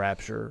is no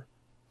rapture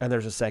and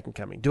there's a second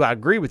coming. Do I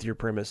agree with your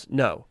premise?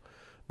 No.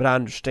 But I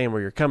understand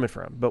where you're coming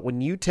from. But when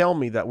you tell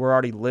me that we're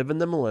already living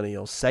the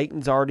millennial,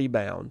 Satan's already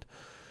bound,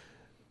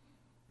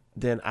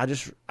 then I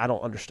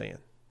don't understand.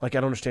 Like, I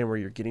don't understand where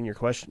you're getting your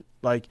question.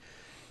 Like,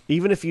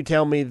 even if you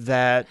tell me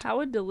that, How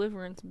would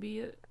deliverance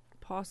be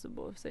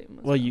possible if Satan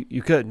was well, bound?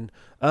 you couldn't.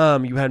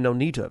 You have no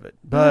need of it.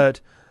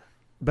 But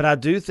I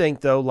do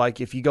think, though, like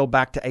if you go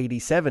back to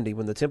AD 70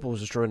 when the temple was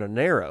destroyed in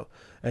Nero,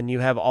 and you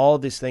have all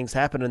these things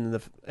happening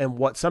and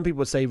what some people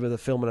would say with the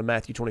fulfillment of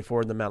Matthew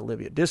 24 and the Mount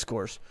Olivet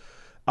Discourse.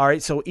 All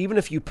right, so even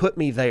if you put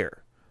me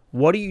there,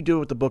 what do you do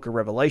with the book of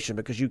Revelation?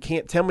 Because you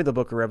can't tell me the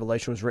book of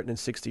Revelation was written in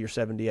 60 or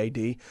 70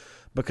 AD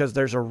because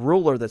there's a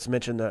ruler that's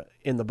mentioned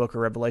in the book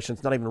of Revelation.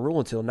 It's not even a rule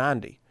until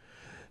 90.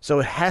 So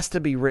it has to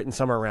be written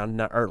somewhere around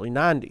the early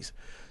 90s.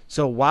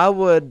 So why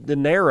would the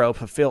Nero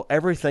fulfill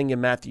everything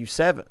in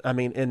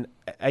in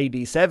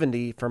AD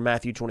 70 from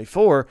Matthew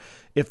 24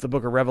 if the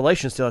book of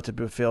Revelation still had to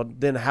be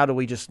fulfilled? Then how do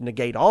we just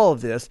negate all of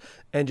this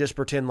and just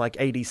pretend like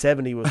AD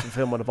 70 was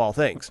fulfillment of all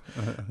things?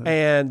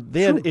 And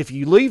then if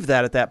you leave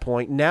that at that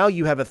point, now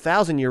you have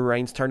 1,000-year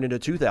reigns turned into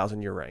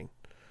 2,000-year reign.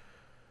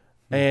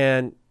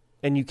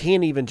 And you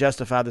can't even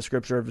justify the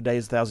scripture of a day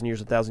is 1,000 years,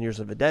 1,000 years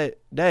of a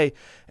day.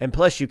 And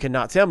plus, you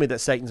cannot tell me that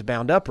Satan's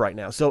bound up right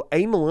now. So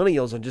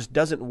amillennialism just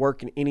doesn't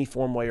work in any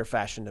form, way, or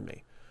fashion to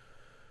me.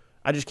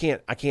 I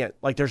can't,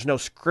 like, there's no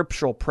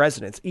scriptural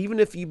precedence. Even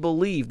if you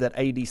believe that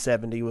AD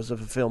 70 was a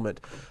fulfillment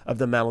of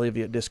the Mount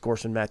Olivet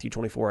Discourse in Matthew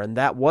 24, and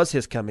that was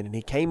his coming, and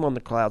he came on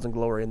the clouds in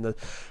glory, and the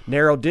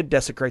Nero did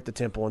desecrate the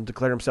temple and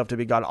declare himself to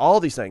be God, all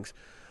these things.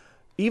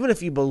 Even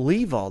if you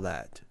believe all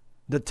that,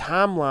 the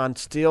timeline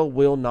still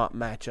will not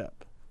match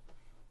up.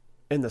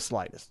 in the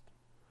slightest.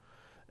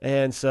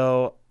 And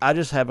so I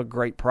just have a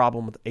great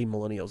problem with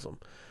amillennialism.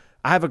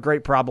 I have a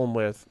great problem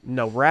with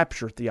no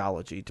rapture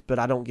theology, but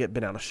I don't get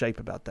bent out of shape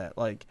about that.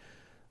 Like,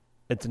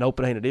 it's an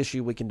open-handed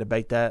issue. We can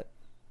debate that.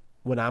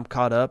 When I'm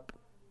caught up,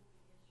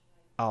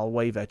 I'll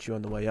wave at you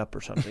on the way up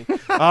or something.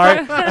 All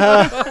right.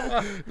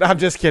 No, I'm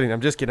just kidding.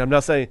 I'm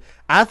not saying.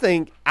 I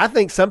think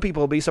some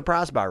people will be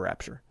surprised by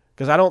rapture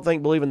because I don't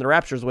think believing the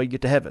rapture is the way you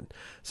get to heaven.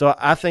 So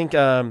I think,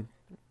 I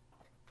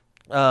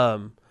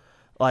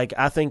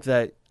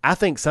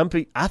think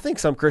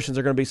some Christians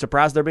are going to be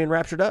surprised they're being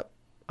raptured up.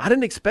 I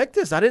didn't expect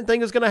this. I didn't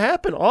think it was going to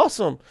happen.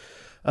 Awesome.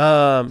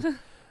 But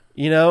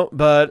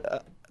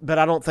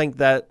I don't think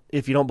that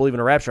if you don't believe in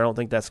a rapture, I don't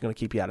think that's going to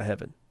keep you out of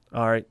heaven.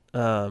 All right.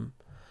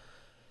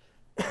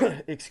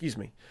 Excuse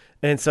me.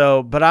 And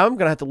so, but I'm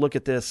going to have to look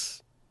at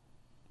this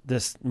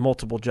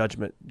multiple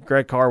judgment.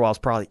 Greg Carwell's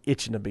probably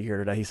itching to be here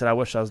today. He said, I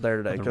wish I was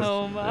there today.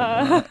 Oh,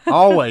 my.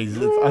 Always.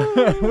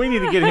 We need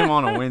to get him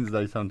on a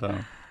Wednesday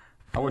sometime.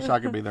 I wish I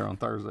could be there on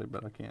Thursday,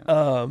 but I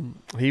can't.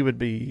 He would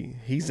be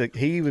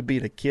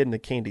the kid in the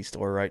candy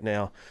store right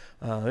now.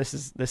 This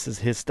is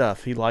his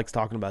stuff. He likes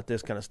talking about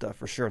this kind of stuff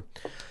for sure.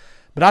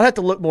 But I'd have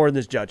to look more in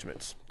these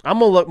judgments. I'm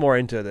going to look more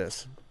into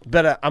this.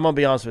 But I'm going to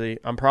be honest with you.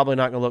 I'm probably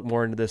not going to look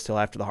more into this till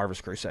after the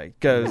Harvest Crusade.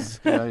 Because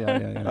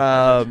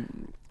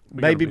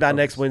maybe by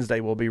next Wednesday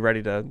we'll be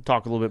ready to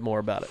talk a little bit more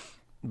about it.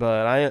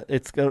 But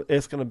it's going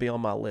to be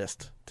on my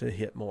list to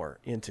hit more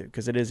into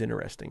because it is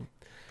interesting.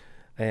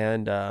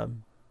 And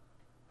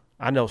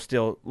I know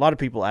still a lot of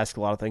people ask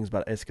a lot of things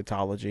about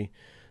eschatology.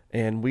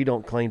 And we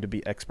don't claim to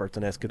be experts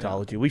in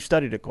eschatology. We've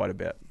studied it quite a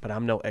bit, but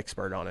I'm no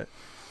expert on it.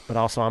 But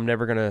also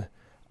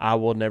I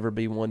will never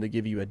be one to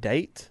give you a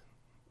date.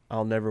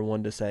 I'll never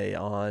one to say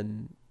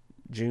on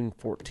June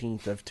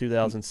 14th of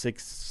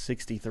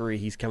 2063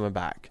 he's coming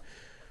back.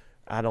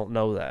 I don't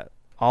know that.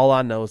 All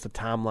I know is the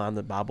timeline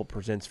the Bible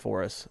presents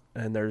for us,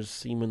 and there's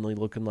seemingly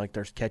looking like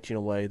there's catching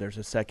away. There's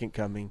a second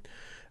coming.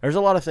 There's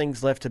a lot of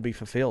things left to be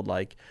fulfilled.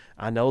 Like,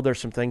 I know there's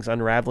some things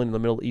unraveling in the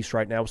Middle East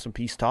right now with some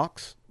peace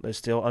talks. They're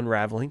still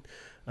unraveling.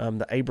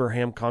 The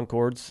Abraham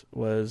Concords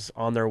was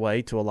on their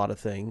way to a lot of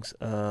things.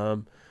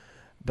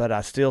 But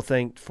I still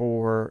think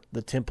for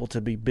the temple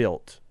to be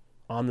built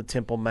on the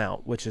Temple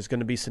Mount, which is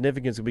going to be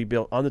significant to be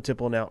built on the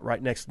Temple Mount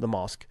right next to the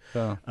mosque.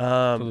 To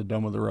the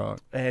Dome of the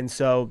Rock. And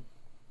so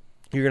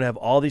you're going to have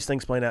all these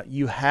things playing out.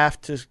 You have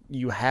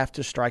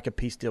to strike a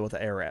peace deal with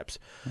the Arabs,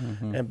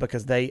 and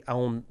because they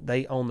own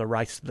the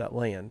rights to that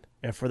land.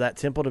 And for that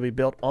temple to be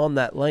built on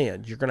that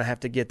land, you're going to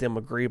have to get them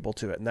agreeable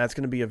to it, and that's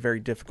going to be a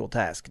very difficult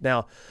task.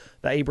 Now,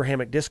 the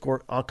Abrahamic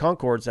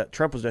Concords that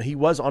Trump was doing, he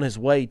was on his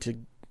way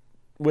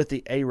with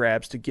the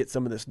Arabs to get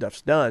some of this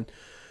stuff done,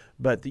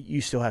 but you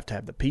still have to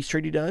have the peace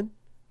treaty done.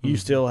 You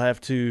still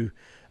have to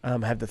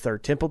have the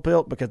third temple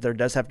built because there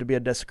does have to be a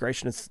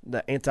desecration.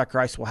 The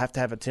Antichrist will have to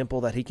have a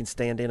temple that he can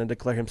stand in and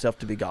declare himself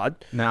to be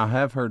God. Now, I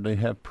have heard they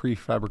have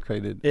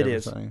prefabricated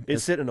everything.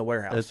 It's sitting in a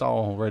warehouse. It's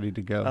all ready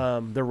to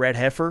go. The red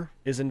heifer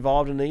is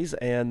involved in these,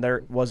 and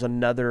there was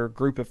another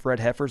group of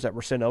red heifers that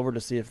were sent over to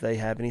see if they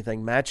have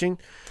anything matching.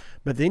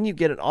 But then you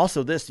get it.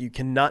 Also, this you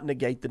cannot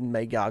negate the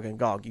Magog and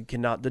Gog. You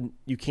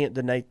can't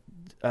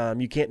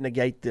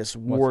negate this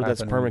war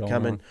that's permanent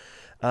coming.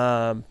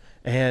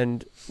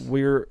 And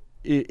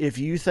if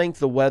you think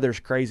the weather's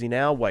crazy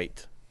now,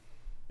 wait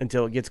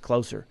until it gets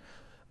closer.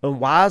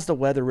 And why is the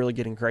weather really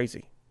getting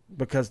crazy?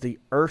 Because the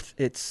earth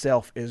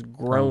itself is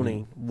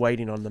groaning,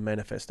 waiting on the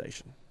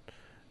manifestation.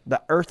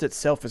 The earth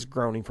itself is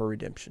groaning for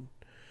redemption.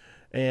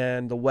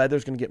 And the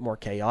weather's going to get more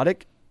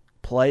chaotic,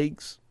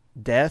 plagues,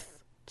 death,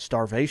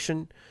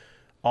 starvation,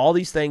 all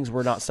these things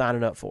we're not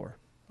signing up for.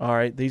 All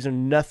right, these are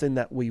nothing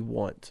that we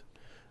want,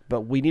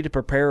 but we need to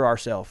prepare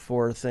ourselves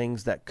for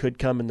things that could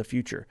come in the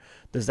future.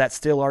 Does that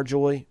steal our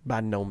joy?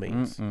 By no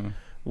means.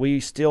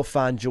 We still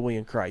find joy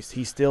in Christ.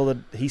 He's still the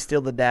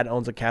dad that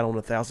owns a cattle on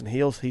 1,000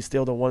 hills. He's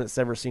still the one that's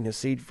never seen his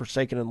seed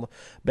forsaken and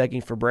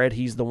begging for bread.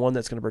 He's the one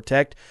that's going to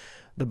protect.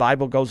 The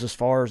Bible goes as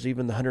far as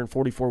even the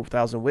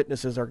 144,000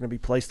 witnesses are going to be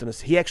placed in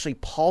us. He actually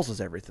pauses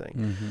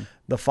everything.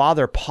 The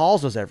Father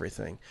pauses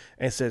everything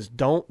and says,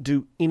 don't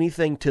do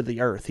anything to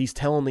the earth. He's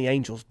telling the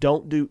angels,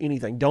 don't do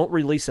anything. Don't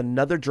release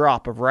another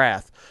drop of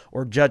wrath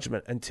or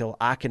judgment until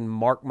I can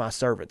mark my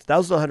servants. That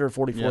was the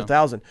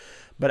 144,000.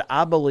 But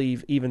I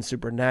believe even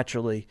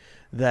supernaturally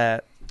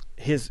that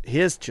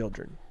his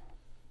children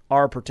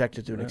are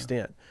protected to an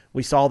extent.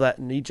 We saw that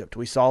in Egypt.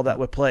 We saw that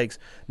with plagues.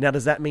 Now,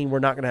 does that mean we're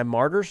not going to have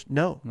martyrs?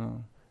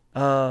 No.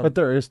 But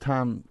there is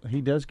time. He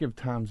does give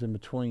times in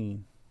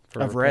between.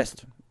 Of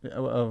rest.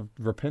 Of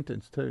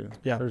repentance, too.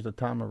 Yeah. There's a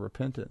time of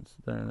repentance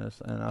during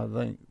this. And I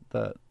think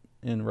that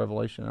in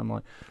Revelation, I'm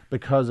like,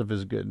 because of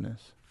his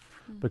goodness,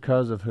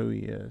 because of who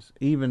he is,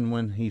 even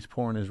when he's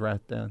pouring his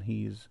wrath down,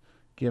 he's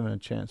given a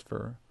chance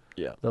for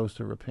those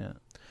to repent.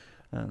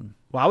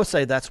 Well, I would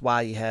say that's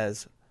why he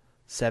has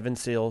 7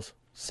 seals,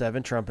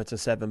 7 trumpets, and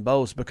 7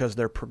 bowls, because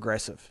they're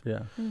progressive.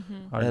 Yeah,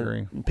 I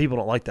agree. People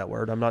don't like that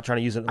word. I'm not trying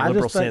to use it in a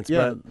liberal sense.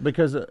 But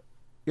because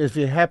if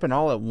it happened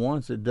all at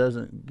once, it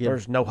doesn't give.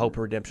 There's no hope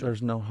of redemption.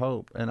 There's no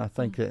hope, and I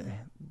think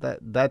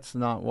that's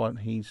not what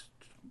he's.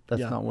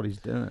 That's Yeah. not what he's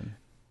doing.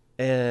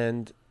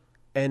 And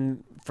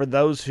for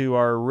those who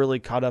are really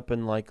caught up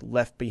in like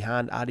left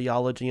behind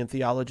ideology and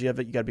theology of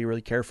it, you got to be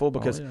really careful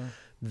because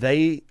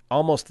they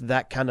almost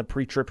that kind of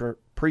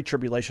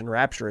pre-tribulation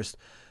rapturist.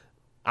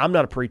 I'm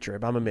not a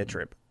pre-trib. I'm a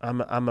mid-trib.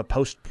 I'm a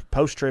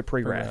post-trib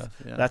pre-wrath.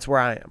 Yeah. That's where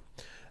I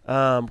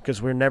am.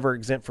 Because we're never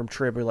exempt from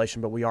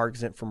tribulation, but we are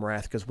exempt from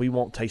wrath because we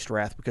won't taste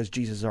wrath because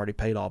Jesus has already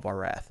paid all of our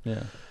wrath.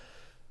 Yeah.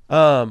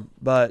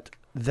 But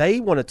they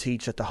want to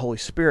teach that the Holy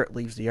Spirit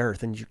leaves the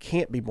earth and you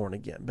can't be born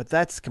again. But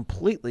that's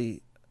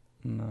completely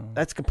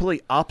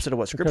opposite of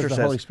what Scripture Because says.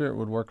 the Holy Spirit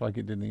would work like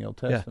it did in the Old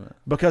Testament.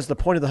 Because the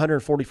point of the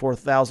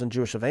 144,000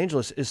 Jewish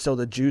evangelists is so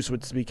the Jews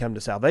would become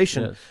to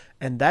salvation. Yes.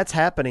 And that's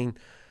happening.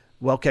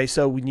 Well, okay,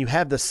 so when you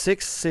have the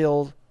sixth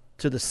seal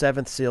to the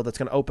seventh seal that's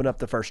going to open up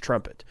the first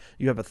trumpet,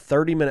 you have a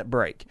 30-minute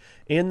break.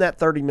 In that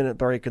 30-minute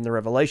break in the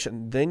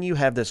Revelation, then you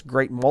have this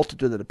great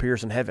multitude that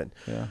appears in heaven.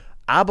 Yeah.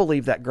 I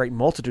believe that great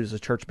multitude is the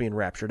church being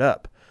raptured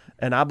up.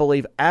 And I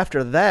believe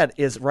after that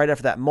is right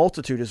after that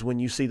multitude is when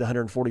you see the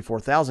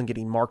 144,000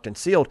 getting marked and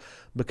sealed,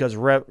 because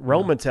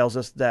Roman tells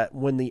us that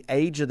when the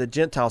age of the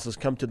Gentiles has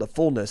come to the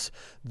fullness,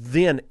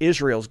 then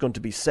Israel is going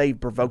to be saved,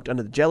 provoked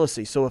under the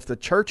jealousy. So if the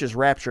church is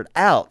raptured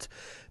out,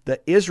 the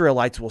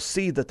Israelites will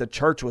see that the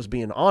church was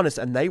being honest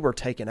and they were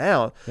taken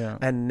out. Yeah.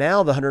 And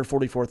now the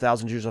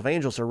 144,000 Jewish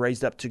evangelists are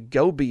raised up to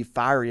go be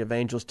fiery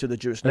evangelists to the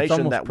Jewish It's nation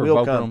almost that will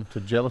provoking come. them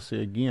to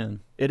jealousy again.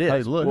 It is.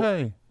 Hey, look,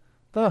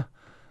 Well,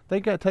 they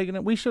got taken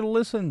it. We should have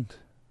listened,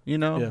 you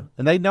know. Yeah.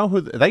 And they know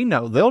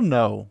they'll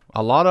know.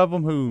 A lot of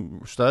them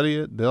who study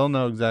it, they'll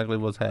know exactly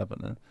what's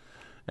happening.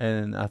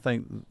 And I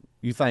think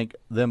you think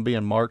them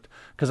being marked,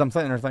 because I'm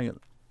thinking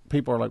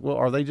people are like, well,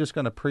 are they just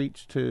going to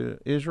preach to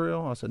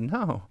Israel? I said,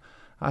 no.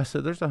 I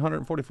said, there's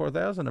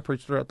 144,000 that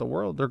preach throughout the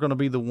world. They're going to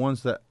be the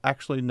ones that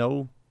actually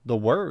know the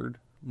word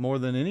more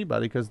than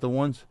anybody, because the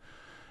ones,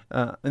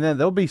 and then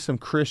there'll be some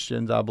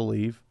Christians, I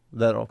believe,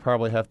 that'll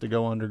probably have to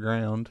go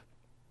underground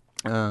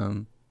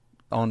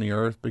on the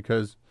earth,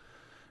 because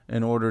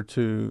in order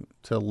to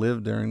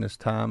live during this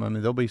time, I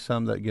mean, there'll be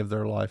some that give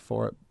their life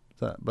for it,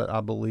 but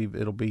I believe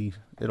it'll be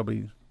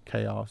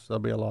chaos. There'll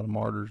be a lot of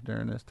martyrs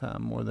during this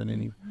time more than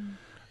any.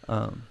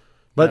 But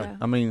Yeah.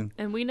 I mean,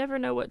 And we never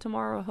know what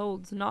tomorrow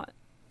holds.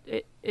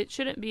 It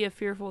shouldn't be a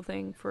fearful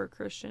thing for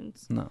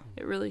Christians. no.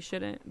 It really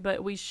shouldn't.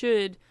 But we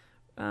should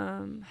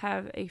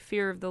have a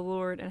fear of the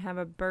Lord and have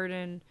a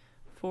burden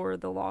for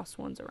the lost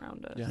ones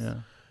around us. Yeah.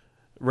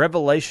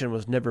 Revelation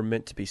was never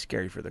meant to be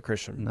scary for the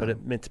Christian, but No.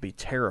 it meant to be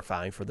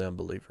terrifying for the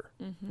unbeliever.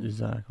 Mm-hmm.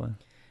 Exactly.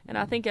 And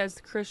I think as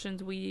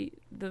Christians,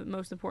 the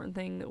most important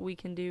thing that we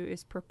can do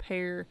is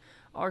prepare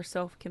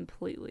ourselves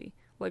completely.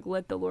 Like,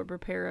 let the Lord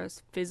prepare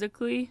us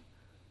physically,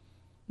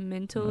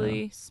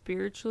 mentally,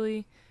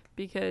 spiritually,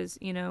 because,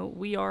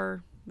 we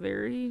are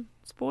very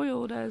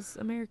spoiled as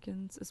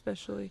Americans,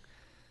 especially.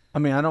 I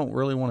mean, I don't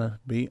want to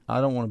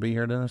be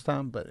here during this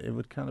time, but it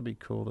would kind of be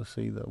cool to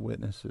see the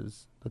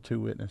two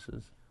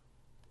witnesses.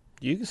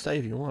 You can stay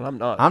if you want. I'm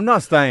not. I'm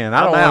not staying.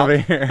 I don't I'm want to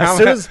out. be here. As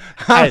soon as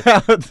I'm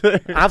out there.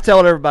 I'm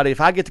telling everybody,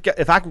 if I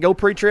can go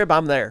pre-trib,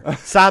 I'm there.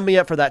 Sign me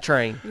up for that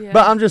train. Yeah.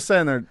 But I'm just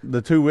saying,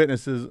 the two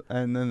witnesses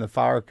and then the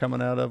fire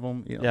coming out of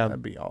them. Yeah.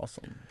 That'd be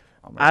awesome.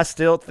 I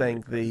still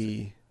think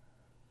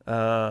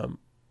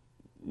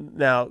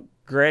now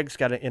Greg's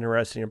got an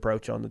interesting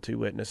approach on the two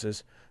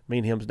witnesses. Me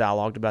and him's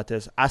dialogued about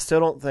this. I still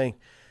don't think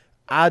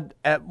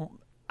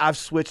I've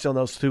switched on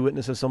those two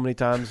witnesses so many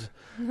times.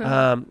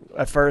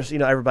 At first,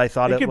 everybody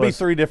thought it it could be was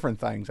three different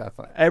things. I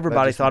think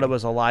everybody thought it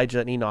was Elijah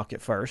and Enoch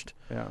at first,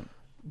 Yeah.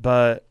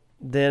 but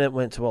then it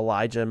went to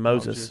Elijah and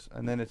Moses.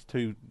 And then it's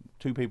two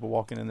people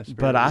walking in the spirit.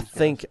 But of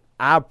these guys.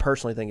 I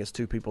personally think it's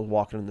two people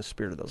walking in the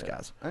spirit of those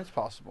guys. That's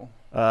possible.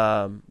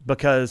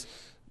 Because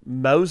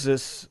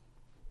Moses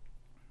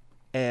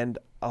and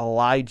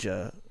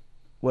Elijah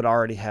would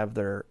already have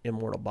their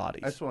immortal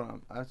bodies. That's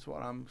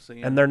what I'm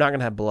seeing. And they're not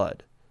going to have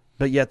blood.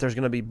 But yet there's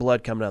going to be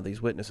blood coming out of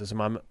these witnesses.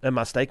 Am I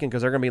mistaken?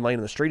 Because they're going to be laying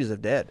in the street as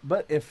if dead.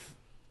 But if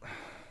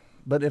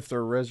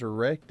they're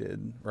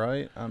resurrected,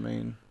 right? I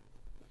mean,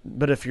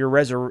 But if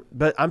you're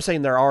but I'm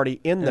saying they're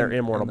already in their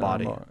immortal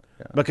body.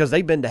 Yeah. Because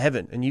they've been to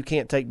heaven, and you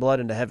can't take blood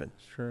into heaven.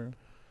 It's true.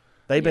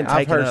 They've been Yeah. I've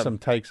taken heard up. some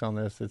takes on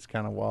this. It's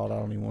kind of wild. I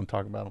don't even want to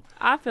talk about them.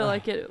 I feel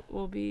like it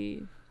will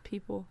be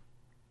people.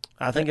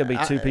 I think it'd be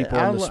two people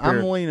in the spirit.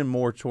 I'm leaning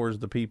more towards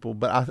the people,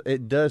 but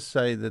it does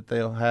say that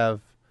they'll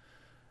have.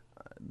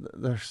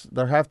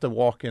 They have to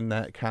walk in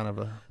that kind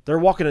of They're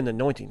walking in the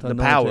anointing, the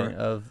power.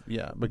 of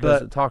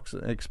because But-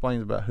 it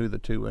explains about who the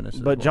two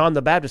witnesses. But were. John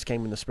the Baptist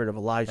came in the spirit of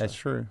Elijah. That's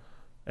true.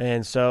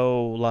 And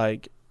so,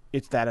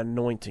 it's that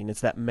anointing,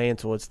 it's that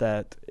mantle,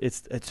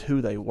 it's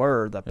who they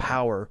were, the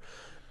power,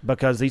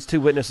 because these two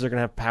witnesses are going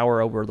to have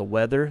power over the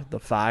weather, the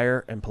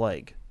fire, and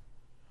plague.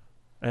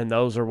 And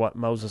those are what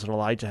Moses and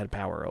Elijah had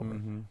power over.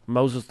 Mm-hmm.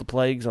 Moses, the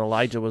plagues, and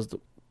Elijah was the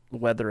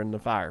weather and the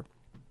fire.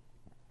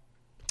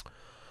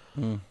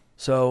 Mm.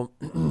 So,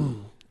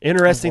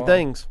 interesting Wow.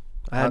 things.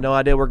 I had no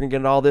idea we're going to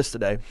get all this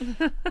today.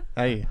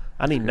 Hey,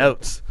 I need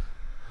notes.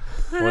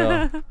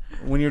 well,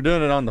 when you're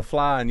doing it on the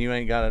fly and you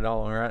ain't got it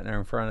all right there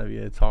in front of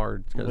you, it's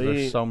hard because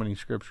there's so many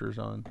scriptures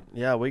on.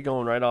 Yeah, we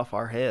going right off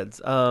our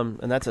heads.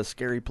 And that's a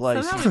scary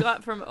place. Somehow we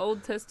got from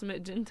Old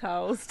Testament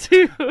Gentiles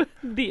to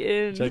the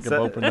end. Jacob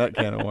opened that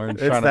can of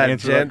worms It's trying to that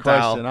answer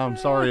Gentile. that question. I'm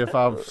sorry if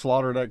I've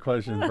slaughtered that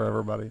question for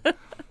everybody.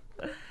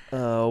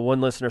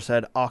 One listener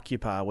said,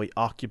 occupy. We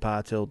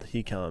occupy till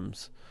he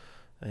comes.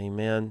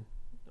 Amen.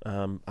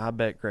 I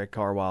bet Greg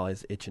Carwile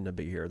is itching to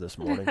be here this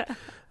morning.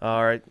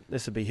 All right.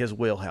 This would be his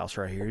wheelhouse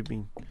right here.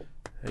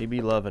 He'd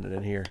be loving it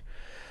in here.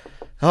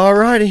 All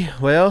righty.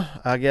 Well,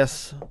 I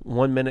guess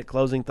 1 minute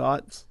closing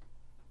thoughts.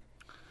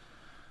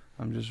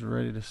 I'm just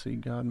ready to see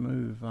God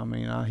move. I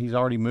mean, he's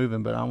already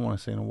moving, but I want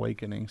to see an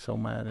awakening so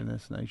mad in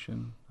this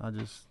nation.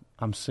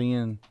 I'm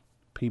seeing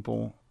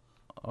people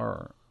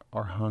are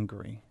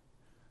hungry.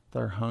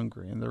 They're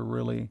hungry, and they're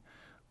really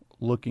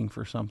looking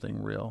for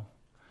something real.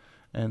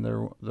 And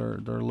they're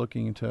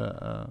looking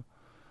to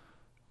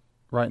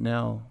right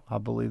now. I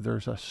believe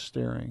there's a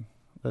stirring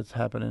that's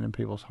happening in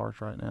people's hearts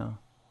right now,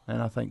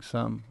 and I think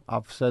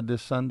I've said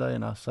this Sunday,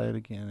 and I say it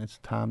again. It's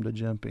time to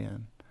jump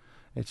in.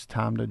 It's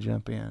time to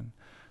jump in.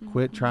 Mm-hmm.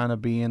 Quit trying to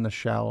be in the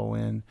shallow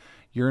end.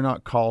 You're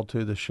not called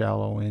to the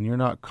shallow end. You're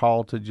not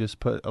called to just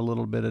put a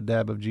little bit of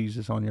dab of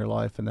Jesus on your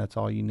life, and that's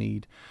all you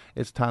need.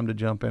 It's time to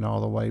jump in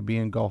all the way. Be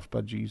engulfed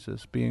by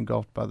Jesus. Be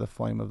engulfed by the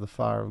flame of the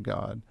fire of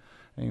God.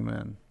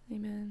 Amen.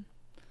 Amen.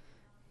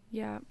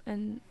 Yeah,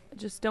 and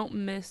just don't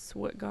miss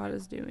what God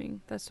is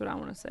doing. That's what I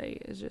want to say,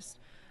 is just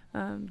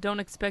don't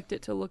expect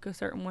it to look a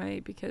certain way,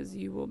 because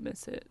you will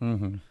miss it.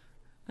 Mm-hmm.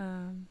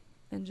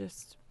 And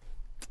just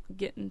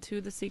get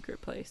into the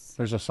secret place.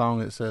 There's a song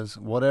that says,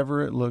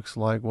 whatever it looks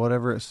like,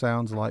 whatever it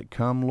sounds like,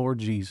 come Lord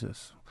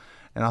Jesus.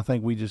 And I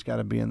think we just got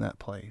to be in that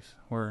place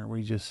where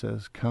we just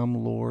says,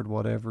 come Lord,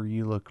 whatever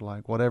you look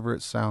like, whatever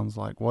it sounds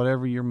like,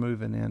 whatever you're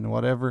moving in,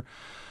 whatever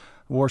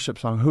worship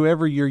song,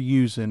 whoever you're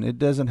using, it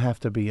doesn't have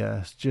to be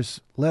us.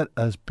 Just let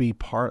us be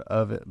part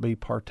of it, be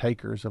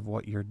partakers of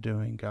what you're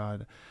doing,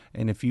 God.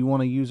 And if you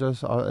want to use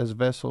us as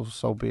vessels,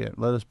 so be it.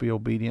 Let us be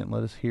obedient.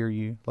 Let us hear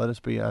you. Let us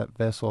be a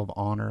vessel of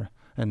honor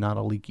and not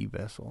a leaky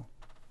vessel.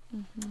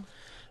 Mm-hmm.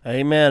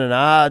 Amen. And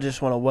I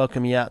just want to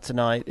welcome you out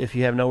tonight. If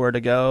you have nowhere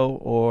to go,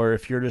 or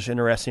if you're just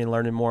interested in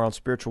learning more on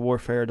spiritual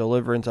warfare,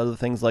 deliverance, other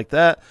things like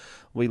that,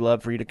 we'd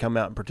love for you to come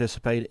out and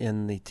participate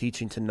in the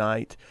teaching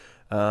tonight.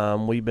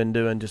 We've been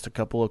doing just a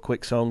couple of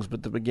quick songs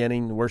at the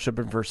beginning,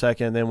 worshiping for a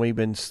second, and then we've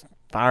been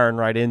firing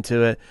right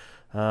into it.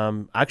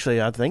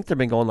 Actually, I think they've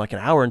been going like an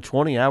hour and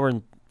 20, hour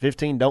and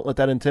 15. Don't let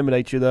that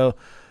intimidate you, though.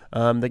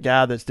 The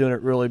guy that's doing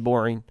it really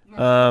boring.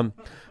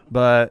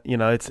 But, you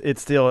know,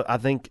 it's still, I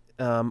think,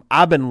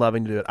 I've been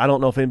loving to do it. I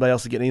don't know if anybody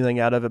else is getting anything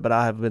out of it, but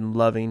I have been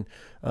loving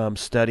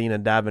studying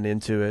and diving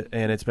into it,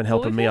 and it's been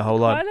helping me a whole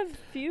lot. Quite a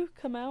few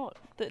come out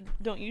that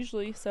don't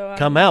usually.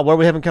 Come out? Where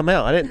we haven't come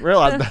out? I didn't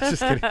realize.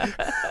 Just kidding.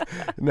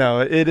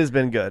 No, it has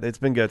been good. It's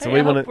been good. Hey, so we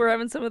I want hope we're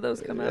having some of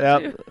those come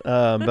out too.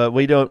 But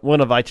we don't want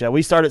to invite you out.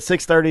 We start at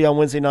 6:30 on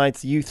Wednesday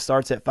nights. Youth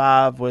starts at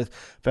 5 with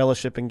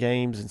fellowship and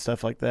games and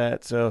stuff like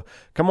that. So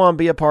come on,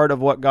 be a part of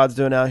what God's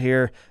doing out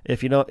here.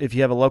 If you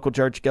have a local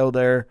church, go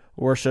there,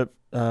 worship.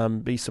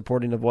 Be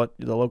supporting of what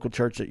the local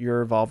church that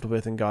you're involved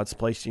with and God's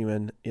placed you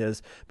in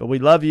is. But we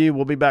love you.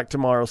 We'll be back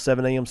tomorrow,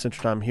 7 a.m.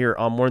 Central Time here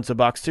on Mornings of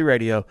Box 2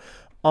 Radio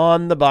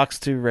on the Box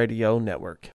 2 Radio Network.